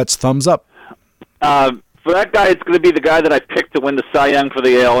Jason Collette's thumbs up? For that guy, it's going to be the guy that I picked to win the Cy Young for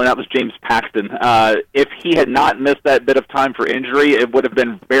the AL, and that was James Paxton. If he had not missed that bit of time for injury, it would have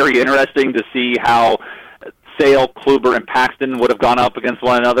been very interesting to see how Sale, Kluber, and Paxton would have gone up against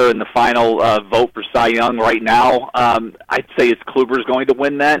one another in the final vote for Cy Young right now. I'd say it's Kluber's going to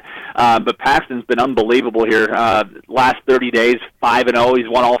win that, but Paxton's been unbelievable here. Last 30 days, 5-0. He's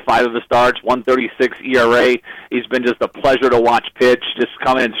won all 5 of his starts, 1.36 ERA. He's been just a pleasure to watch pitch, just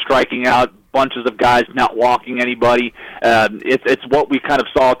coming and striking out bunches of guys, not walking anybody. It's what we kind of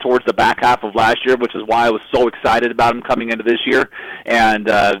saw towards the back half of last year, which is why I was so excited about him coming into this year. And,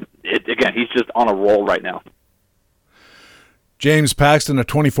 again, he's just on a roll right now. James Paxton, a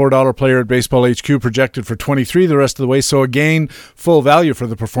 $24 player at Baseball HQ, projected for $23 the rest of the way. So again, full value for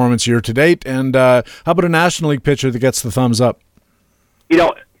the performance year to date. And how about a National League pitcher that gets the thumbs up?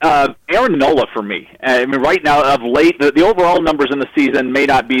 Aaron Nola for me. I mean, right now, of late, the overall numbers in the season may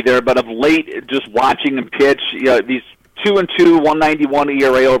not be there, but of late, just watching him pitch, these 2-2, 191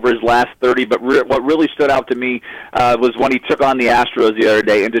 ERA over his last 30. But what really stood out to me was when he took on the Astros the other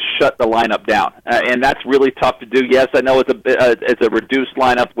day and just shut the lineup down. And that's really tough to do. Yes, I know it's a reduced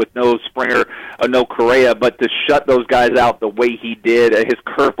lineup with no Springer or no Correa, but to shut those guys out the way he did, his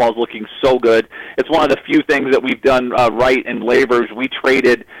curveball's looking so good. It's one of the few things that we've done right in Labors. We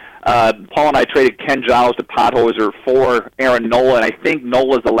traded. Paul and I traded Ken Giles to Pothoser for Aaron Nola, and I think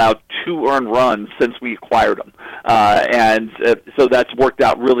Nola's allowed 2 earned runs since we acquired him. So that's worked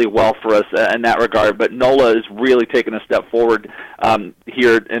out really well for us in that regard. But Nola is really taking a step forward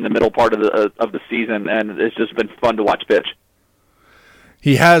here in the middle part of the season, and it's just been fun to watch pitch.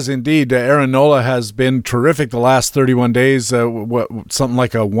 He has indeed. Aaron Nola has been terrific the last 31 days. Something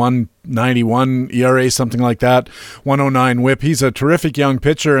like a 191 ERA, something like that, 109 whip. He's a terrific young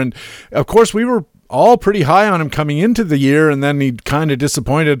pitcher. And, of course, we were all pretty high on him coming into the year, and then he kind of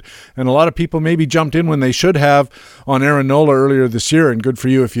disappointed, and a lot of people maybe jumped in when they should have on Aaron Nola earlier this year, and good for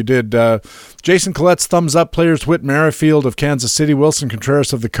you if you did. Jason Collette's thumbs up players: Whit Merrifield of Kansas City, Wilson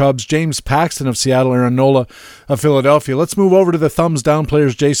Contreras of the Cubs, James Paxton of Seattle, Aaron Nola of Philadelphia. Let's move over to the thumbs down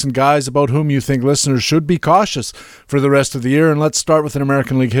players, Jason, guys about whom you think listeners should be cautious for the rest of the year, and let's start with an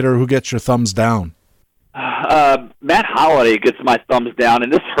American League hitter. Who gets your thumbs down? Matt Holliday gets my thumbs down,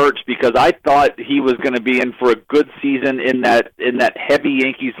 and this hurts because I thought he was going to be in for a good season in that heavy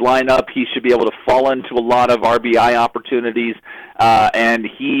Yankees lineup. He should be able to fall into a lot of RBI opportunities, and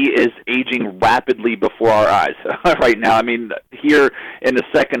he is aging rapidly before our eyes right now. I mean, here in the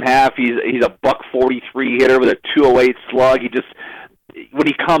second half, he's a .143 hitter with a .208 slug. When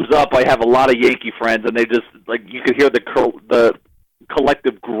he comes up, I have a lot of Yankee friends, and they just you could hear the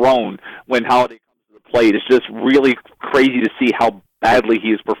collective groan when Holliday plate. It's just really crazy to see how badly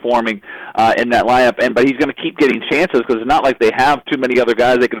he is performing in that lineup. But he's going to keep getting chances because it's not like they have too many other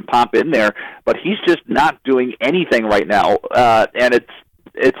guys that can pop in there. But he's just not doing anything right now, and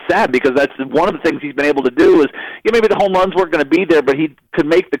it's sad because that's one of the things he's been able to do is maybe the home runs weren't going to be there, but he could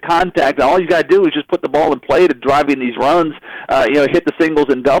make the contact. And all he's got to do is just put the ball in play to drive in these runs, hit the singles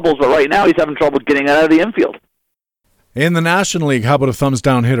and doubles. But right now he's having trouble getting out of the infield. In the National League, how about a thumbs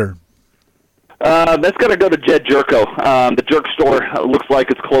down hitter? That's going to go to Jed Jerko. The Jerk store looks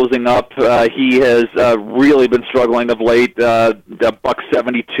like it's closing up. He has really been struggling of late.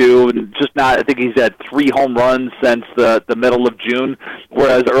 $172, and just not. I think he's had 3 home runs since the middle of June.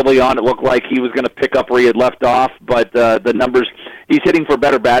 Whereas early on, it looked like he was going to pick up where he had left off. But the numbers, he's hitting for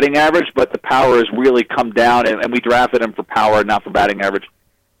better batting average, but the power has really come down, and we drafted him for power, not for batting average.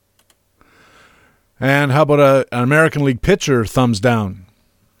 And how about an American League pitcher thumbs down?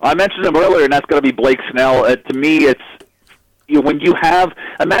 I mentioned him earlier, and that's going to be Blake Snell. To me, it's when you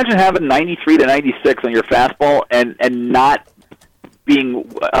imagine having 93 to 96 on your fastball and not being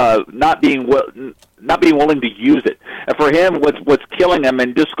willing to use it. And for him, what's killing him,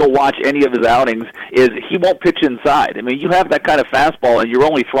 and just go watch any of his outings, is he won't pitch inside. I mean, you have that kind of fastball, and you're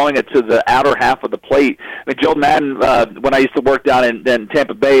only throwing it to the outer half of the plate. I mean, Joe Madden, when I used to work down in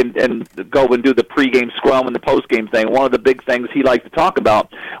Tampa Bay and go and do the pregame scrum and the postgame thing, one of the big things he liked to talk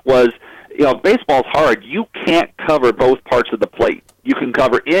about was, baseball's hard. You can't cover both parts of the plate. You can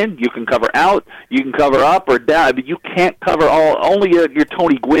cover in, you can cover out, you can cover up or down, but you can't cover only your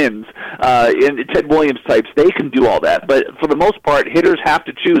Tony Gwynns and Ted Williams types. They can do all that. But for the most part, hitters have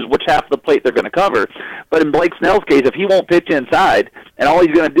to choose which half of the plate they're going to cover. But in Blake Snell's case, if he won't pitch inside, and all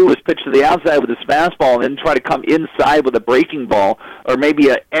he's going to do is pitch to the outside with his fastball and then try to come inside with a breaking ball, or maybe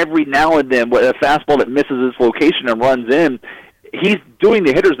every now and then with a fastball that misses its location and runs in, he's doing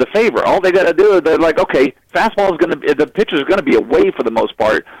the hitters a favor. All they got to do is they're like, okay, the pitcher's going to be away for the most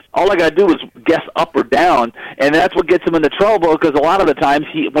part. All I got to do is guess up or down, and that's what gets him into trouble because a lot of the times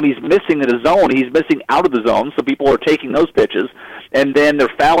when he's missing in the zone, he's missing out of the zone, so people are taking those pitches, and then they're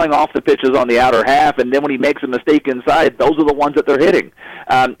fouling off the pitches on the outer half, and then when he makes a mistake inside, those are the ones that they're hitting.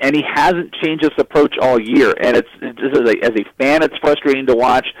 And he hasn't changed his approach all year, and it's just as a fan, it's frustrating to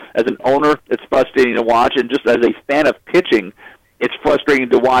watch. As an owner, it's frustrating to watch, and just as a fan of pitching, it's frustrating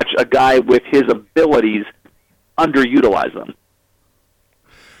to watch a guy with his abilities underutilize them.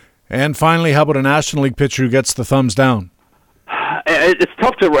 And finally, how about a National League pitcher who gets the thumbs down? It's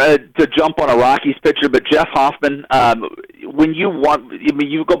tough to jump on a Rockies pitcher, but Jeff Hoffman, when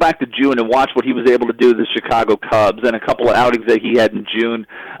you go back to June and watch what he was able to do to the Chicago Cubs and a couple of outings that he had in June,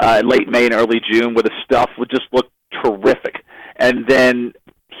 late May and early June, where the stuff would just look terrific. And then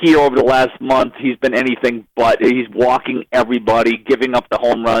here over the last month, he's been anything but. He's walking everybody, giving up the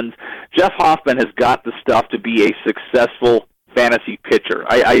home runs. Jeff Hoffman has got the stuff to be a successful fantasy pitcher.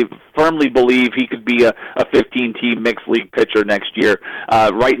 I firmly believe he could be a 15-team mixed league pitcher next year.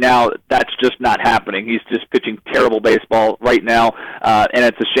 Right now, that's just not happening. He's just pitching terrible baseball right now, and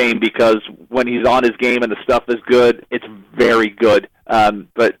it's a shame because when he's on his game and the stuff is good, it's very good.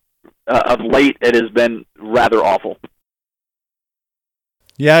 But of late, it has been rather awful.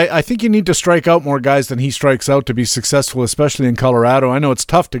 Yeah, I think you need to strike out more guys than he strikes out to be successful, especially in Colorado. I know it's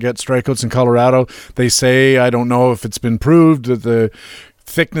tough to get strikeouts in Colorado. They say, I don't know if it's been proved, that the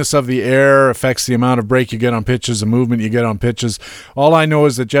thickness of the air affects the amount of break you get on pitches, the movement you get on pitches. All I know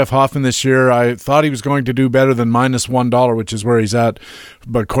is that Jeff Hoffman this year, I thought he was going to do better than minus $1, which is where he's at,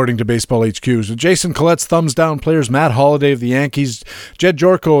 but according to BaseballHQ. So Jason Collette's thumbs down players: Matt Holliday of the Yankees, Jed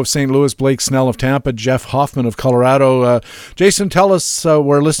Jorko of St. Louis, Blake Snell of Tampa, Jeff Hoffman of Colorado. Jason, tell us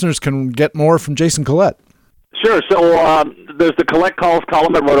where listeners can get more from Jason Collette. Sure. So there's the Collect Calls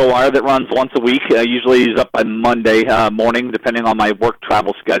column at RotoWire that runs once a week. Usually he's up by Monday morning, depending on my work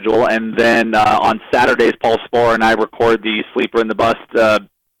travel schedule. And then on Saturdays, Paul Sporer and I record the Sleeper in the Bust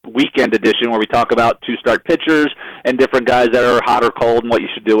weekend edition, where we talk about two-start pitchers and different guys that are hot or cold and what you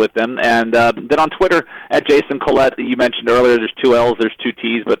should do with them. And then on Twitter, at Jason Collette, that you mentioned earlier, there's two L's, there's two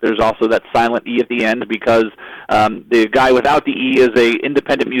T's, but there's also that silent E at the end because the guy without the E is a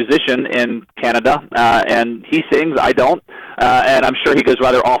independent musician in Canada, and he sings, I don't, and I'm sure he gives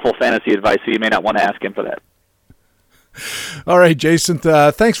rather awful fantasy advice, so you may not want to ask him for that. All right, Jason,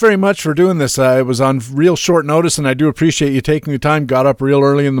 thanks very much for doing this. It was on real short notice, and I do appreciate you taking the time. Got up real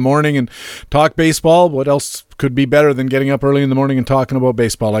early in the morning and talk baseball. What else could be better than getting up early in the morning and talking about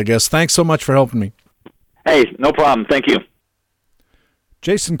baseball, I guess. Thanks so much for helping me. Hey, no problem. Thank you.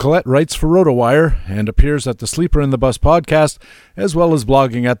 Jason Collette writes for RotoWire and appears at the Sleeper in the Bus podcast, as well as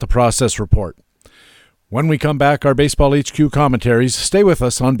blogging at The Process Report. When we come back, our Baseball HQ commentaries. Stay with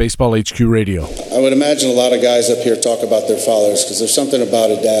us on Baseball HQ Radio. I would imagine a lot of guys up here talk about their fathers because there's something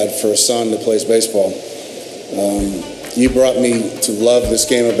about a dad for a son that plays baseball. You brought me to love this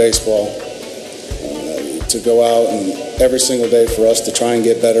game of baseball, to go out and every single day for us to try and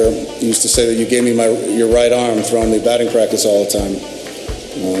get better. You used to say that you gave me your right arm throwing me batting practice all the time,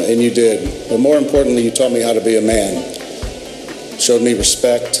 and you did. But more importantly, you taught me how to be a man. Showed me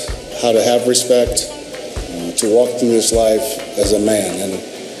respect, how to have respect, to walk through this life as a man.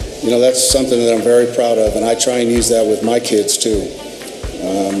 And, that's something that I'm very proud of, and I try and use that with my kids, too.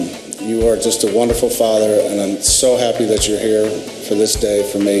 You are just a wonderful father, and I'm so happy that you're here for this day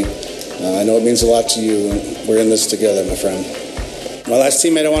for me. I know it means a lot to you, and we're in this together, my friend. My last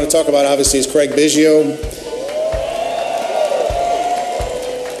teammate I want to talk about, obviously, is Craig Biggio.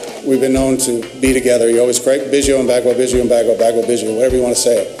 We've been known to be together. You always Craig Biggio and Bagwell, Biggio and Bagwell, Bagwell, Biggio, whatever you want to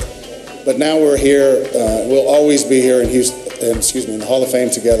say it. But now we're here, we'll always be here in in the Hall of Fame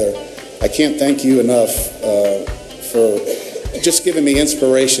together. I can't thank you enough for just giving me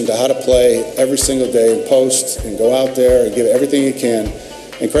inspiration to how to play every single day and post and go out there and give everything you can.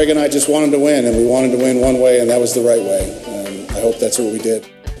 And Craig and I just wanted to win, and we wanted to win one way, and that was the right way. And I hope that's what we did.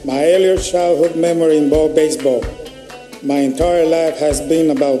 My earlier childhood memory involved baseball. My entire life has been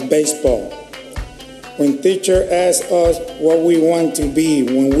about baseball. When teacher asked us what we want to be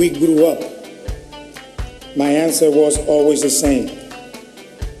when we grew up, my answer was always the same: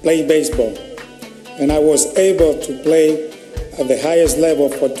 play baseball. And I was able to play at the highest level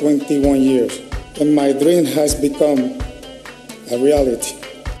for 21 years, and my dream has become a reality.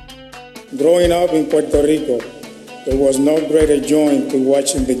 Growing up in Puerto Rico, there was no greater joy to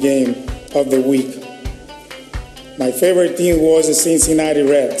watching the game of the week. My favorite team was the Cincinnati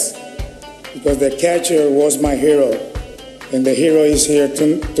Reds because the catcher was my hero, and the hero is here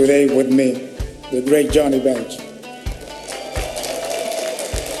today with me, the great Johnny Bench.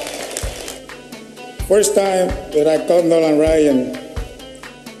 First time that I caught Nolan Ryan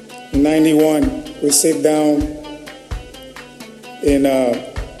in 91, we sit down in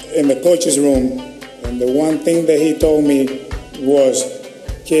the coach's room, and the one thing that he told me was,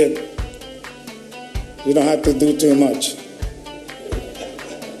 "Kid, you don't have to do too much."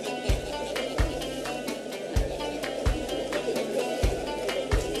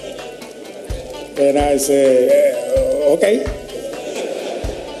 And I said, "Okay."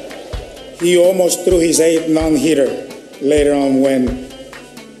 He almost threw his 8th non-hitter later on when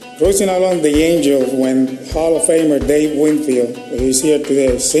cruising along the Angels when Hall of Famer Dave Winfield, who's here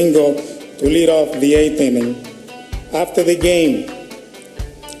today, single to lead off the 8th inning. After the game,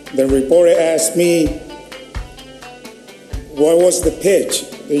 the reporter asked me, "What was the pitch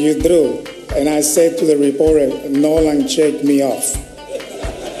that you threw?" And I said to the reporter, "Nolan checked me off."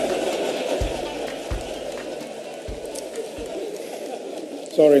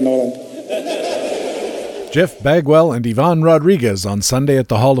 Sorry, Nolan. Jeff Bagwell and Ivan Rodriguez on Sunday at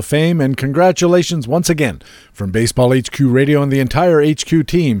the Hall of Fame, and congratulations once again from Baseball HQ Radio and the entire HQ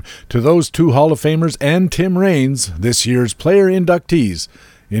team to those two Hall of Famers and Tim Raines, this year's player inductees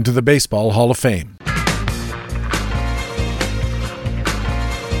into the Baseball Hall of Fame.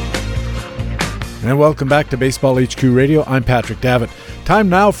 And welcome back to Baseball HQ Radio. I'm Patrick Davitt. Time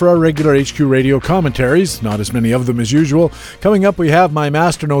now for our regular HQ Radio commentaries, not as many of them as usual. Coming up, we have my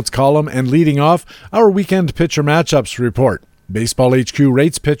Master Notes column, and leading off, our weekend pitcher matchups report. Baseball HQ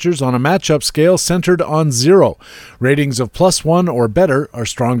rates pitchers on a matchup scale centered on 0. Ratings of +1 or better are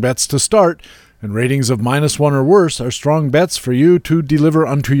strong bets to start, and ratings of -1 or worse are strong bets for you to deliver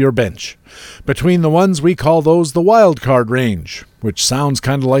unto your bench. Between the ones, we call those the wild card range, which sounds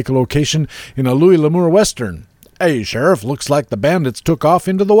kind of like a location in a Louis L'Amour Western. "Hey, Sheriff, looks like the bandits took off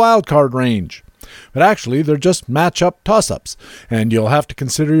into the wild card range." But actually, they're just matchup toss-ups, and you'll have to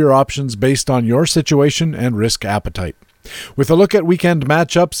consider your options based on your situation and risk appetite. With a look at weekend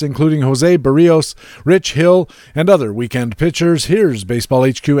matchups, including Jose Barrios, Rich Hill, and other weekend pitchers, here's Baseball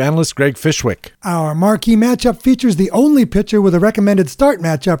HQ analyst Greg Fishwick. Our marquee matchup features the only pitcher with a recommended start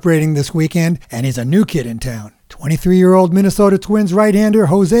matchup rating this weekend, and he's a new kid in town. 23-year-old Minnesota Twins right-hander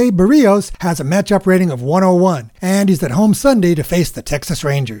Jose Barrios has a matchup rating of 101, and he's at home Sunday to face the Texas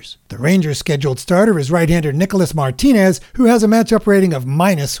Rangers. The Rangers' scheduled starter is right-hander Nicholas Martinez, who has a matchup rating of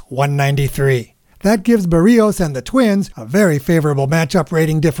 -193. That gives Barrios and the Twins a very favorable matchup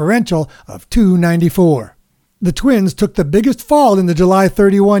rating differential of 294. The Twins took the biggest fall in the July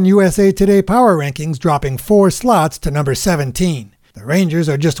 31 USA Today Power Rankings, dropping 4 slots to number 17. The Rangers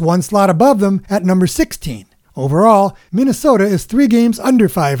are just 1 slot above them at number 16. Overall, Minnesota is 3 games under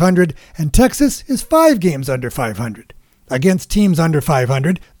 500, and Texas is 5 games under 500. Against teams under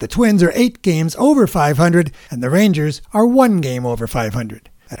 500, the Twins are 8 games over 500, and the Rangers are 1 game over 500.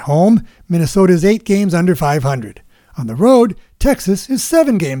 At home, Minnesota is 8 games under 500. On the road, Texas is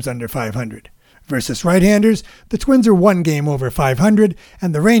 7 games under 500. Versus right-handers, the Twins are 1 game over 500,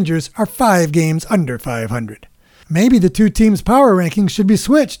 and the Rangers are 5 games under 500. Maybe the two teams' power rankings should be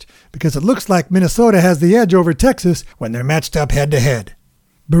switched, because it looks like Minnesota has the edge over Texas when they're matched up head-to-head.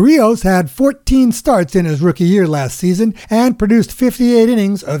 Barrios had 14 starts in his rookie year last season and produced 58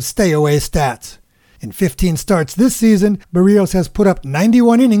 innings of stay-away stats. In 15 starts this season, Barrios has put up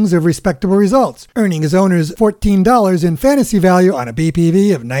 91 innings of respectable results, earning his owners $14 in fantasy value on a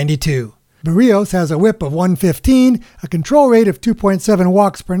BPV of 92. Barrios has a whip of 115, a control rate of 2.7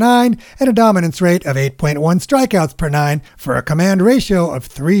 walks per 9, and a dominance rate of 8.1 strikeouts per 9 for a command ratio of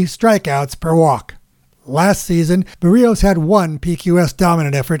 3 strikeouts per walk. Last season, Barrios had 1 PQS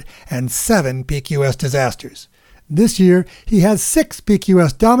dominant effort and 7 PQS disasters. This year, he has 6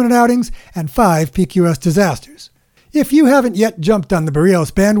 PQS dominant outings and 5 PQS disasters. If you haven't yet jumped on the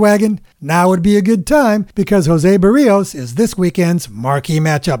Barrios bandwagon, now would be a good time because Jose Barrios is this weekend's marquee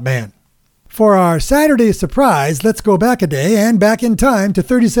matchup man. For our Saturday surprise, let's go back a day and back in time to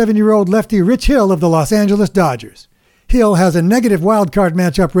 37-year-old lefty Rich Hill of the Los Angeles Dodgers. Hill has a negative wildcard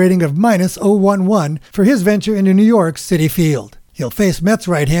matchup rating of -011 for his venture into New York's Citi Field. He'll face Mets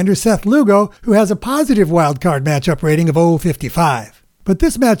right-hander Seth Lugo, who has a positive wildcard matchup rating of 055. But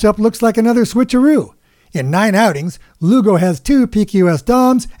this matchup looks like another switcheroo. In 9 outings, Lugo has 2 PQS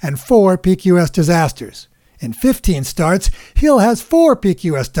DOMs and 4 PQS disasters. In 15 starts, Hill has 4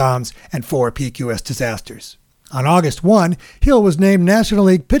 PQS DOMs and 4 PQS disasters. On August 1, Hill was named National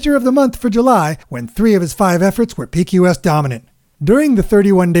League Pitcher of the Month for July when 3 of his 5 efforts were PQS dominant. During the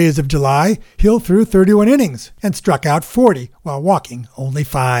 31 days of July, Hill threw 31 innings and struck out 40 while walking only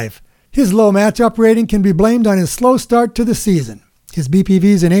 5. His low matchup rating can be blamed on his slow start to the season. His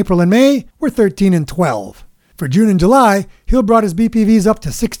BPVs in April and May were 13 and 12. For June and July, Hill brought his BPVs up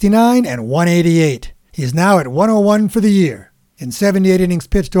to 69 and 188. He is now at 101 for the year. In 78 innings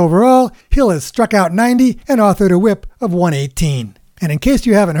pitched overall, Hill has struck out 90 and authored a whip of 118. And in case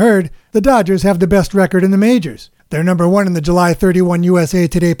you haven't heard, the Dodgers have the best record in the majors. They're number 1 in the July 31 USA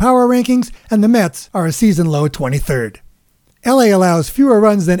Today Power Rankings, and the Mets are a season-low 23rd. LA allows fewer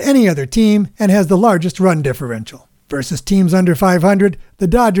runs than any other team and has the largest run differential. Versus teams under 500, the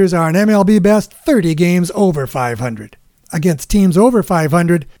Dodgers are an MLB best 30 games over 500. Against teams over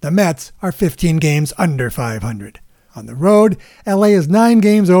 500, the Mets are 15 games under 500. On the road, LA is 9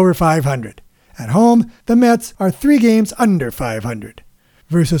 games over 500. At home, the Mets are 3 games under 500.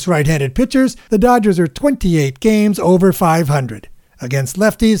 Versus right-handed pitchers, the Dodgers are 28 games over 500. Against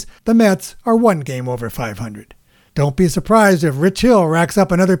lefties, the Mets are 1 game over 500. Don't be surprised if Rich Hill racks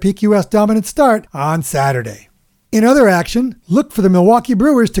up another PQS dominant start on Saturday. In other action, look for the Milwaukee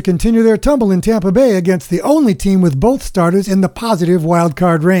Brewers to continue their tumble in Tampa Bay against the only team with both starters in the positive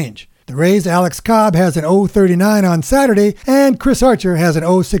wildcard range. The Rays' Alex Cobb has an .039 on Saturday, and Chris Archer has an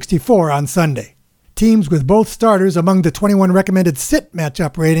 .064 on Sunday. Teams with both starters among the 21 recommended sit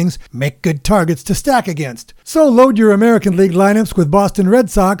matchup ratings make good targets to stack against. So load your American League lineups with Boston Red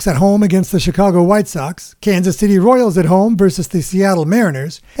Sox at home against the Chicago White Sox, Kansas City Royals at home versus the Seattle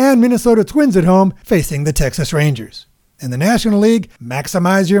Mariners, and Minnesota Twins at home facing the Texas Rangers. In the National League,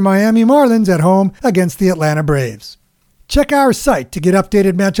 maximize your Miami Marlins at home against the Atlanta Braves. Check our site to get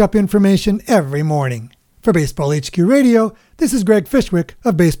updated matchup information every morning. For Baseball HQ Radio, this is Greg Fishwick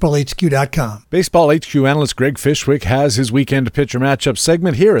of BaseballHQ.com. Baseball HQ analyst Greg Fishwick has his weekend pitcher matchup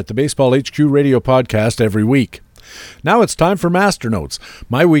segment here at the Baseball HQ Radio podcast every week. Now it's time for Master Notes,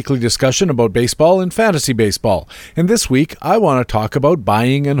 my weekly discussion about baseball and fantasy baseball. And this week, I want to talk about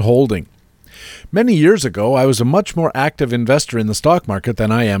buying and holding. Many years ago, I was a much more active investor in the stock market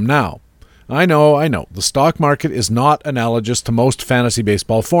than I am now. I know. The stock market is not analogous to most fantasy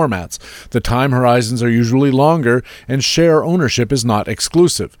baseball formats. The time horizons are usually longer, and share ownership is not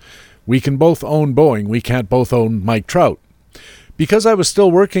exclusive. We can both own Boeing, we can't both own Mike Trout. Because I was still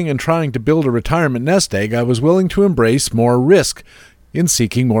working and trying to build a retirement nest egg, I was willing to embrace more risk in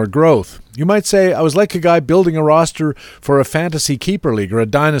seeking more growth. You might say I was like a guy building a roster for a fantasy keeper league or a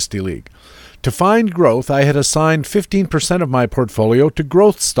dynasty league. To find growth, I had assigned 15% of my portfolio to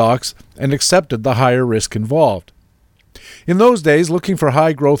growth stocks and accepted the higher risk involved. In those days, looking for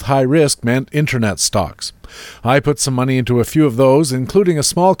high growth, high risk meant internet stocks. I put some money into a few of those, including a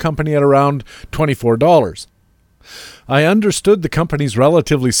small company at around $24. I understood the company's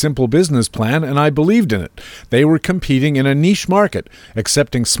relatively simple business plan, and I believed in it. They were competing in a niche market,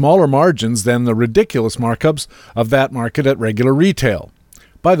 accepting smaller margins than the ridiculous markups of that market at regular retail.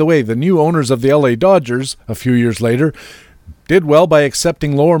 By the way, the new owners of the LA Dodgers, a few years later, did well by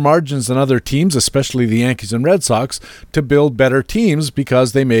accepting lower margins than other teams, especially the Yankees and Red Sox, to build better teams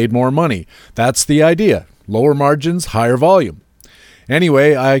because they made more money. That's the idea. Lower margins, higher volume.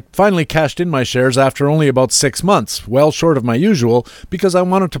 Anyway, I finally cashed in my shares after only about 6 months, well short of my usual, because I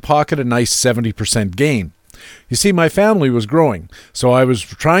wanted to pocket a nice 70% gain. You see, my family was growing, so I was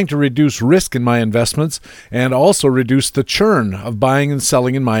trying to reduce risk in my investments and also reduce the churn of buying and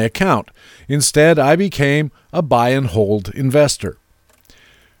selling in my account. Instead, I became a buy and hold investor.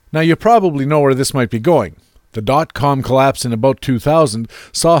 Now, you probably know where this might be going. The dot-com collapse in about 2000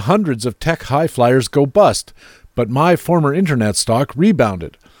 saw hundreds of tech high flyers go bust, but my former internet stock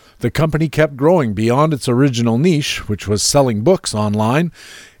rebounded. The company kept growing beyond its original niche, which was selling books online,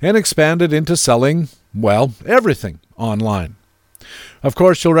 and expanded into selling, well, everything online. Of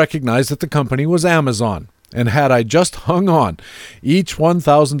course, you'll recognize that the company was Amazon, and had I just hung on, each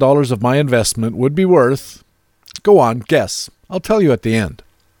 $1,000 of my investment would be worth, go on, guess. I'll tell you at the end.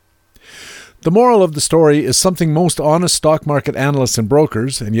 The moral of the story is something most honest stock market analysts and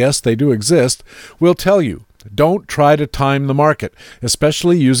brokers, and yes, they do exist, will tell you. Don't try to time the market,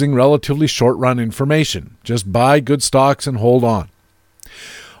 especially using relatively short-run information. Just buy good stocks and hold on.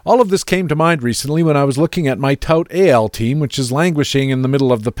 All of this came to mind recently when I was looking at my tout AL team, which is languishing in the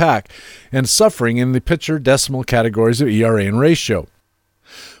middle of the pack and suffering in the pitcher decimal categories of ERA and ratio.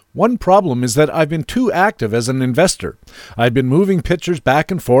 One problem is that I've been too active as an investor. I've been moving pitchers back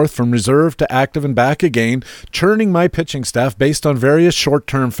and forth from reserve to active and back again, churning my pitching staff based on various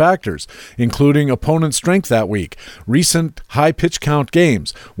short-term factors, including opponent strength that week, recent high pitch count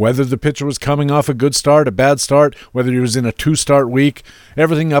games, whether the pitcher was coming off a good start, a bad start, whether he was in a 2-start week,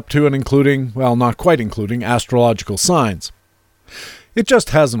 everything up to and including, well, not quite including, astrological signs. It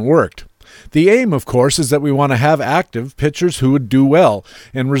just hasn't worked. The aim, of course, is that we want to have active pitchers who would do well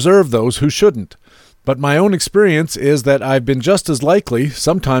and reserve those who shouldn't. But my own experience is that I've been just as likely,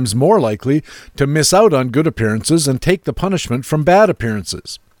 sometimes more likely, to miss out on good appearances and take the punishment from bad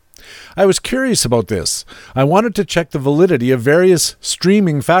appearances. I was curious about this. I wanted to check the validity of various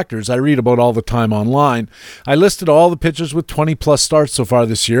streaming factors I read about all the time online. I listed all the pitchers with 20-plus starts so far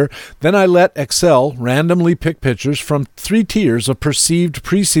this year. Then I let Excel randomly pick pitchers from 3 tiers of perceived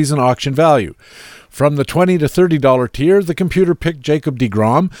preseason auction value. From the $20 to $30 tier, the computer picked Jacob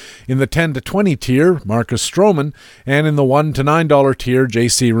deGrom. In the $10 to $20 tier, Marcus Stroman. And in the $1 to $9 tier,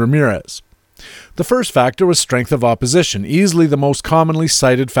 J.C. Ramirez. The first factor was strength of opposition, easily the most commonly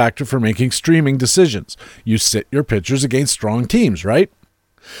cited factor for making streaming decisions. You sit your pitchers against strong teams, right?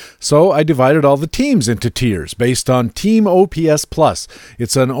 So I divided all the teams into tiers based on Team OPS+.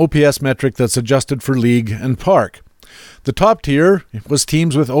 It's an OPS metric that's adjusted for league and park. The top tier was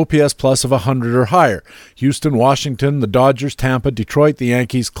teams with OPS plus of 100 or higher: Houston, Washington, the Dodgers, Tampa, Detroit, the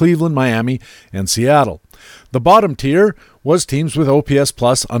Yankees, Cleveland, Miami, and Seattle. The bottom tier was teams with OPS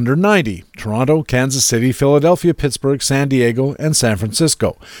plus under 90: Toronto, Kansas City, Philadelphia, Pittsburgh, San Diego, and San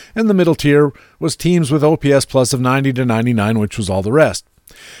Francisco. And the middle tier was teams with OPS plus of 90 to 99, which was all the rest.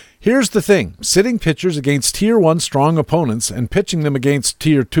 Here's the thing: sitting pitchers against Tier 1 strong opponents and pitching them against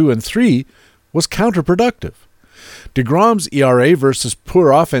Tier 2 and 3 was counterproductive. DeGrom's ERA versus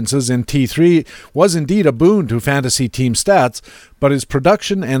poor offenses in T3 was indeed a boon to fantasy team stats, but his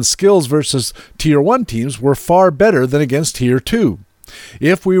production and skills versus Tier 1 teams were far better than against Tier 2.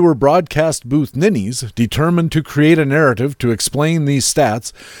 If we were broadcast booth ninnies, determined to create a narrative to explain these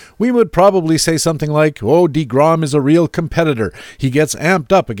stats, we would probably say something like, "Oh, DeGrom is a real competitor. He gets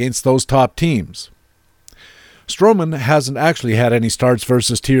amped up against those top teams." Stroman hasn't actually had any starts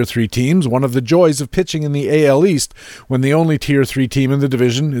versus Tier 3 teams, one of the joys of pitching in the AL East when the only Tier 3 team in the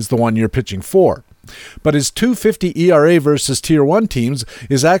division is the one you're pitching for. But his .250 ERA versus Tier 1 teams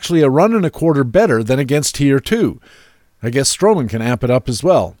is actually a run and a quarter better than against Tier 2. I guess Stroman can amp it up as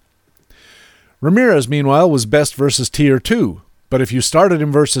well. Ramirez, meanwhile, was best versus Tier 2. But if you started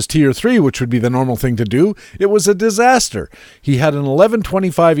him versus Tier 3, which would be the normal thing to do, it was a disaster. He had an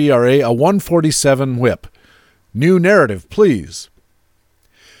 11.25 ERA, a 1.47 whip. New narrative, please.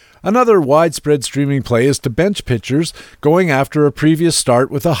 Another widespread streaming play is to bench pitchers going after a previous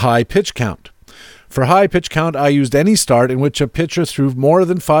start with a high pitch count. For high pitch count, I used any start in which a pitcher threw more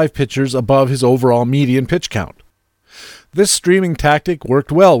than 5 pitchers above his overall median pitch count. This streaming tactic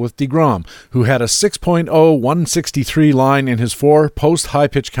worked well with DeGrom, who had a 6.0 163 line in his 4 post-high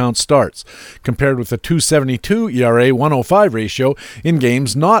pitch count starts, compared with a 272 ERA 105 ratio in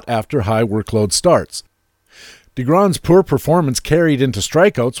games not after high workload starts. DeGrom's poor performance carried into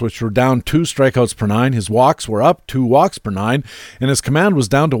strikeouts, which were down 2 strikeouts per 9. His walks were up 2 walks per 9, and his command was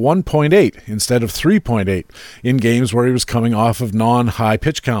down to 1.8 instead of 3.8 in games where he was coming off of non-high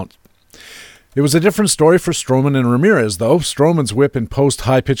pitch count. It was a different story for Stroman and Ramirez, though. Stroman's whip in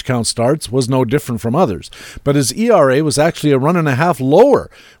post-high pitch count starts was no different from others, but his ERA was actually a run and a half lower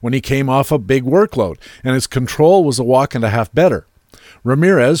when he came off a big workload, and his control was a walk and a half better.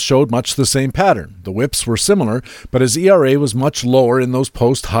 Ramirez showed much the same pattern. The whips were similar, but his ERA was much lower in those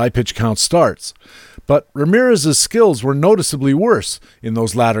post-high pitch count starts. But Ramirez's skills were noticeably worse in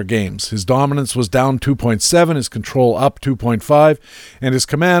those latter games. His dominance was down 2.7, his control up 2.5, and his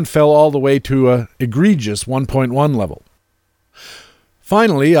command fell all the way to an egregious 1.1 level.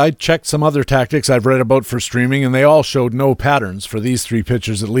 Finally, I checked some other tactics I've read about for streaming, and they all showed no patterns for these 3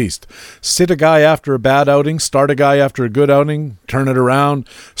 pitchers at least. Sit a guy after a bad outing, start a guy after a good outing, turn it around,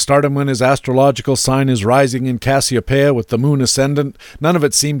 start him when his astrological sign is rising in Cassiopeia with the moon ascendant. None of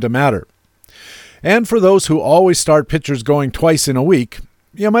it seemed to matter. And for those who always start pitchers going twice in a week,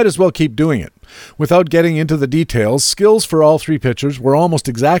 you might as well keep doing it. Without getting into the details, skills for all 3 pitchers were almost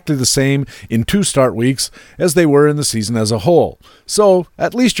exactly the same in 2 start weeks as they were in the season as a whole. So,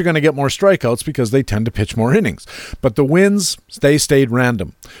 at least you're going to get more strikeouts because they tend to pitch more innings. But the wins, they stayed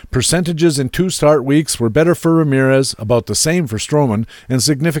random. Percentages in 2 start weeks were better for Ramirez, about the same for Stroman, and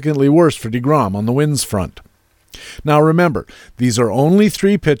significantly worse for DeGrom on the wins front. Now remember, these are only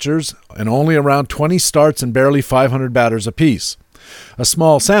 3 pitchers and only around 20 starts and barely 500 batters apiece. A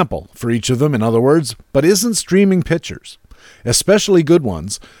small sample for each of them, in other words, but isn't streaming pitchers. especially good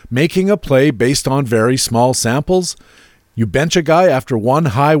ones, making a play based on very small samples. You bench a guy after one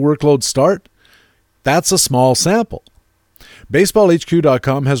high workload start? That's a small sample.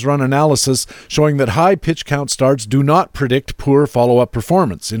 BaseballHQ.com has run analysis showing that high pitch count starts do not predict poor follow-up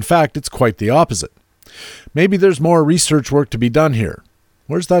performance. In fact, it's quite the opposite. Maybe there's more research work to be done here.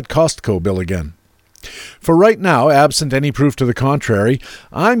 Where's that Costco bill again? For right now, absent any proof to the contrary,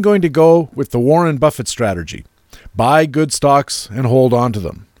 I'm going to go with the Warren Buffett strategy. Buy good stocks and hold on to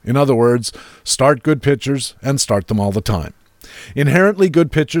them. In other words, start good pitchers and start them all the time. Inherently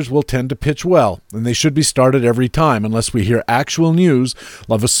good pitchers will tend to pitch well, and they should be started every time unless we hear actual news,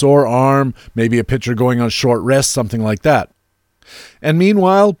 like a sore arm, maybe a pitcher going on short rest, something like that. And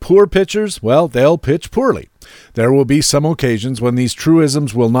meanwhile, poor pitchers, well, they'll pitch poorly. There will be some occasions when these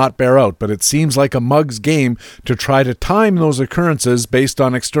truisms will not bear out, but it seems like a mug's game to try to time those occurrences based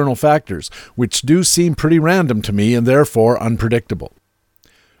on external factors, which do seem pretty random to me and therefore unpredictable.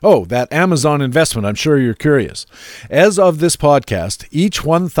 Oh, that Amazon investment, I'm sure you're curious. As of this podcast, each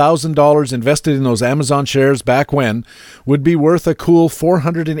 $1,000 invested in those Amazon shares back when would be worth a cool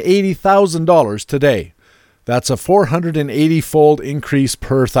 $480,000 today. That's a 480-fold increase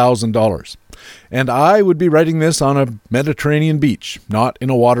per $1,000. And I would be writing this on a Mediterranean beach, not in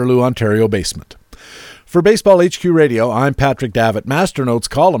a Waterloo, Ontario basement. For Baseball HQ Radio, I'm Patrick Davitt, Master Notes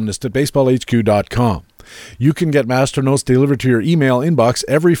columnist at BaseballHQ.com. You can get Master Notes delivered to your email inbox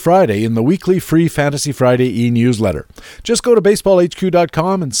every Friday in the weekly free Fantasy Friday e-newsletter. Just go to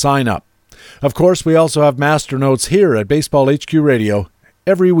BaseballHQ.com and sign up. Of course, we also have Master Notes here at Baseball HQ Radio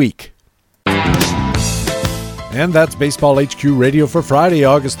every week. And that's Baseball HQ Radio for Friday,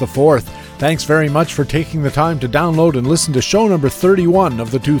 August the 4th. Thanks very much for taking the time to download and listen to show number 31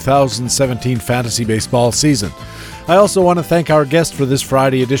 of the 2017 Fantasy Baseball season. I also want to thank our guest for this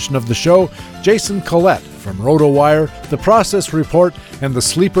Friday edition of the show, Jason Collette from RotoWire, The Process Report, and the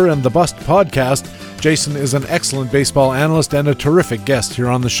Sleeper and the Bust podcast. Jason is an excellent baseball analyst and a terrific guest here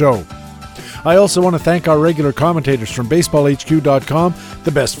on the show. I also want to thank our regular commentators from BaseballHQ.com,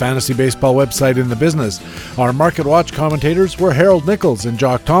 the best fantasy baseball website in the business. Our Market Watch commentators were Harold Nichols and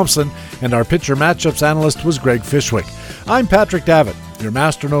Jock Thompson, and our pitcher matchups analyst was Greg Fishwick. I'm Patrick Davitt, your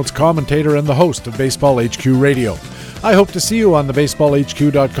Master Notes commentator and the host of Baseball HQ Radio. I hope to see you on the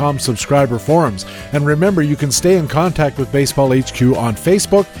BaseballHQ.com subscriber forums. And remember, you can stay in contact with Baseball HQ on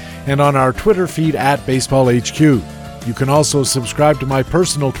Facebook and on our Twitter feed at BaseballHQ. You can also subscribe to my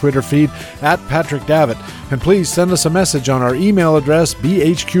personal Twitter feed at Patrick Davitt. And please send us a message on our email address,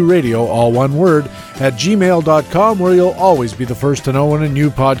 bhqradio, all one word, at gmail.com, where you'll always be the first to know when a new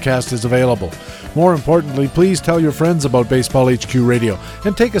podcast is available. More importantly, please tell your friends about Baseball HQ Radio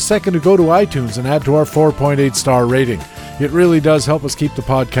and take a second to go to iTunes and add to our 4.8 star rating. It really does help us keep the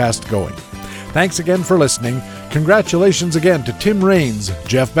podcast going. Thanks again for listening. Congratulations again to Tim Raines,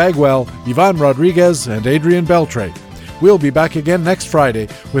 Jeff Bagwell, Ivan Rodriguez, and Adrian Beltre. We'll be back again next Friday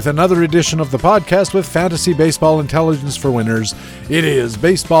with another edition of the podcast with fantasy baseball intelligence for winners. It is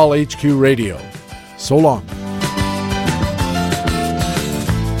Baseball HQ Radio. So long.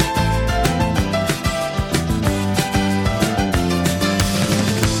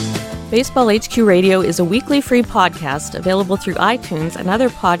 Baseball HQ Radio is a weekly free podcast available through iTunes and other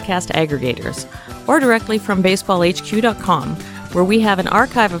podcast aggregators, or directly from BaseballHQ.com, where we have an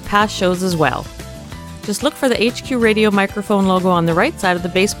archive of past shows as well. Just look for the HQ Radio microphone logo on the right side of the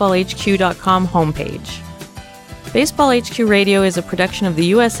BaseballHQ.com homepage. Baseball HQ Radio is a production of the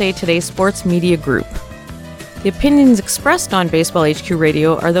USA Today Sports Media Group. The opinions expressed on Baseball HQ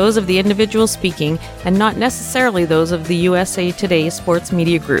Radio are those of the individual speaking and not necessarily those of the USA Today Sports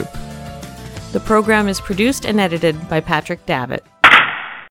Media Group. The program is produced and edited by Patrick Davitt.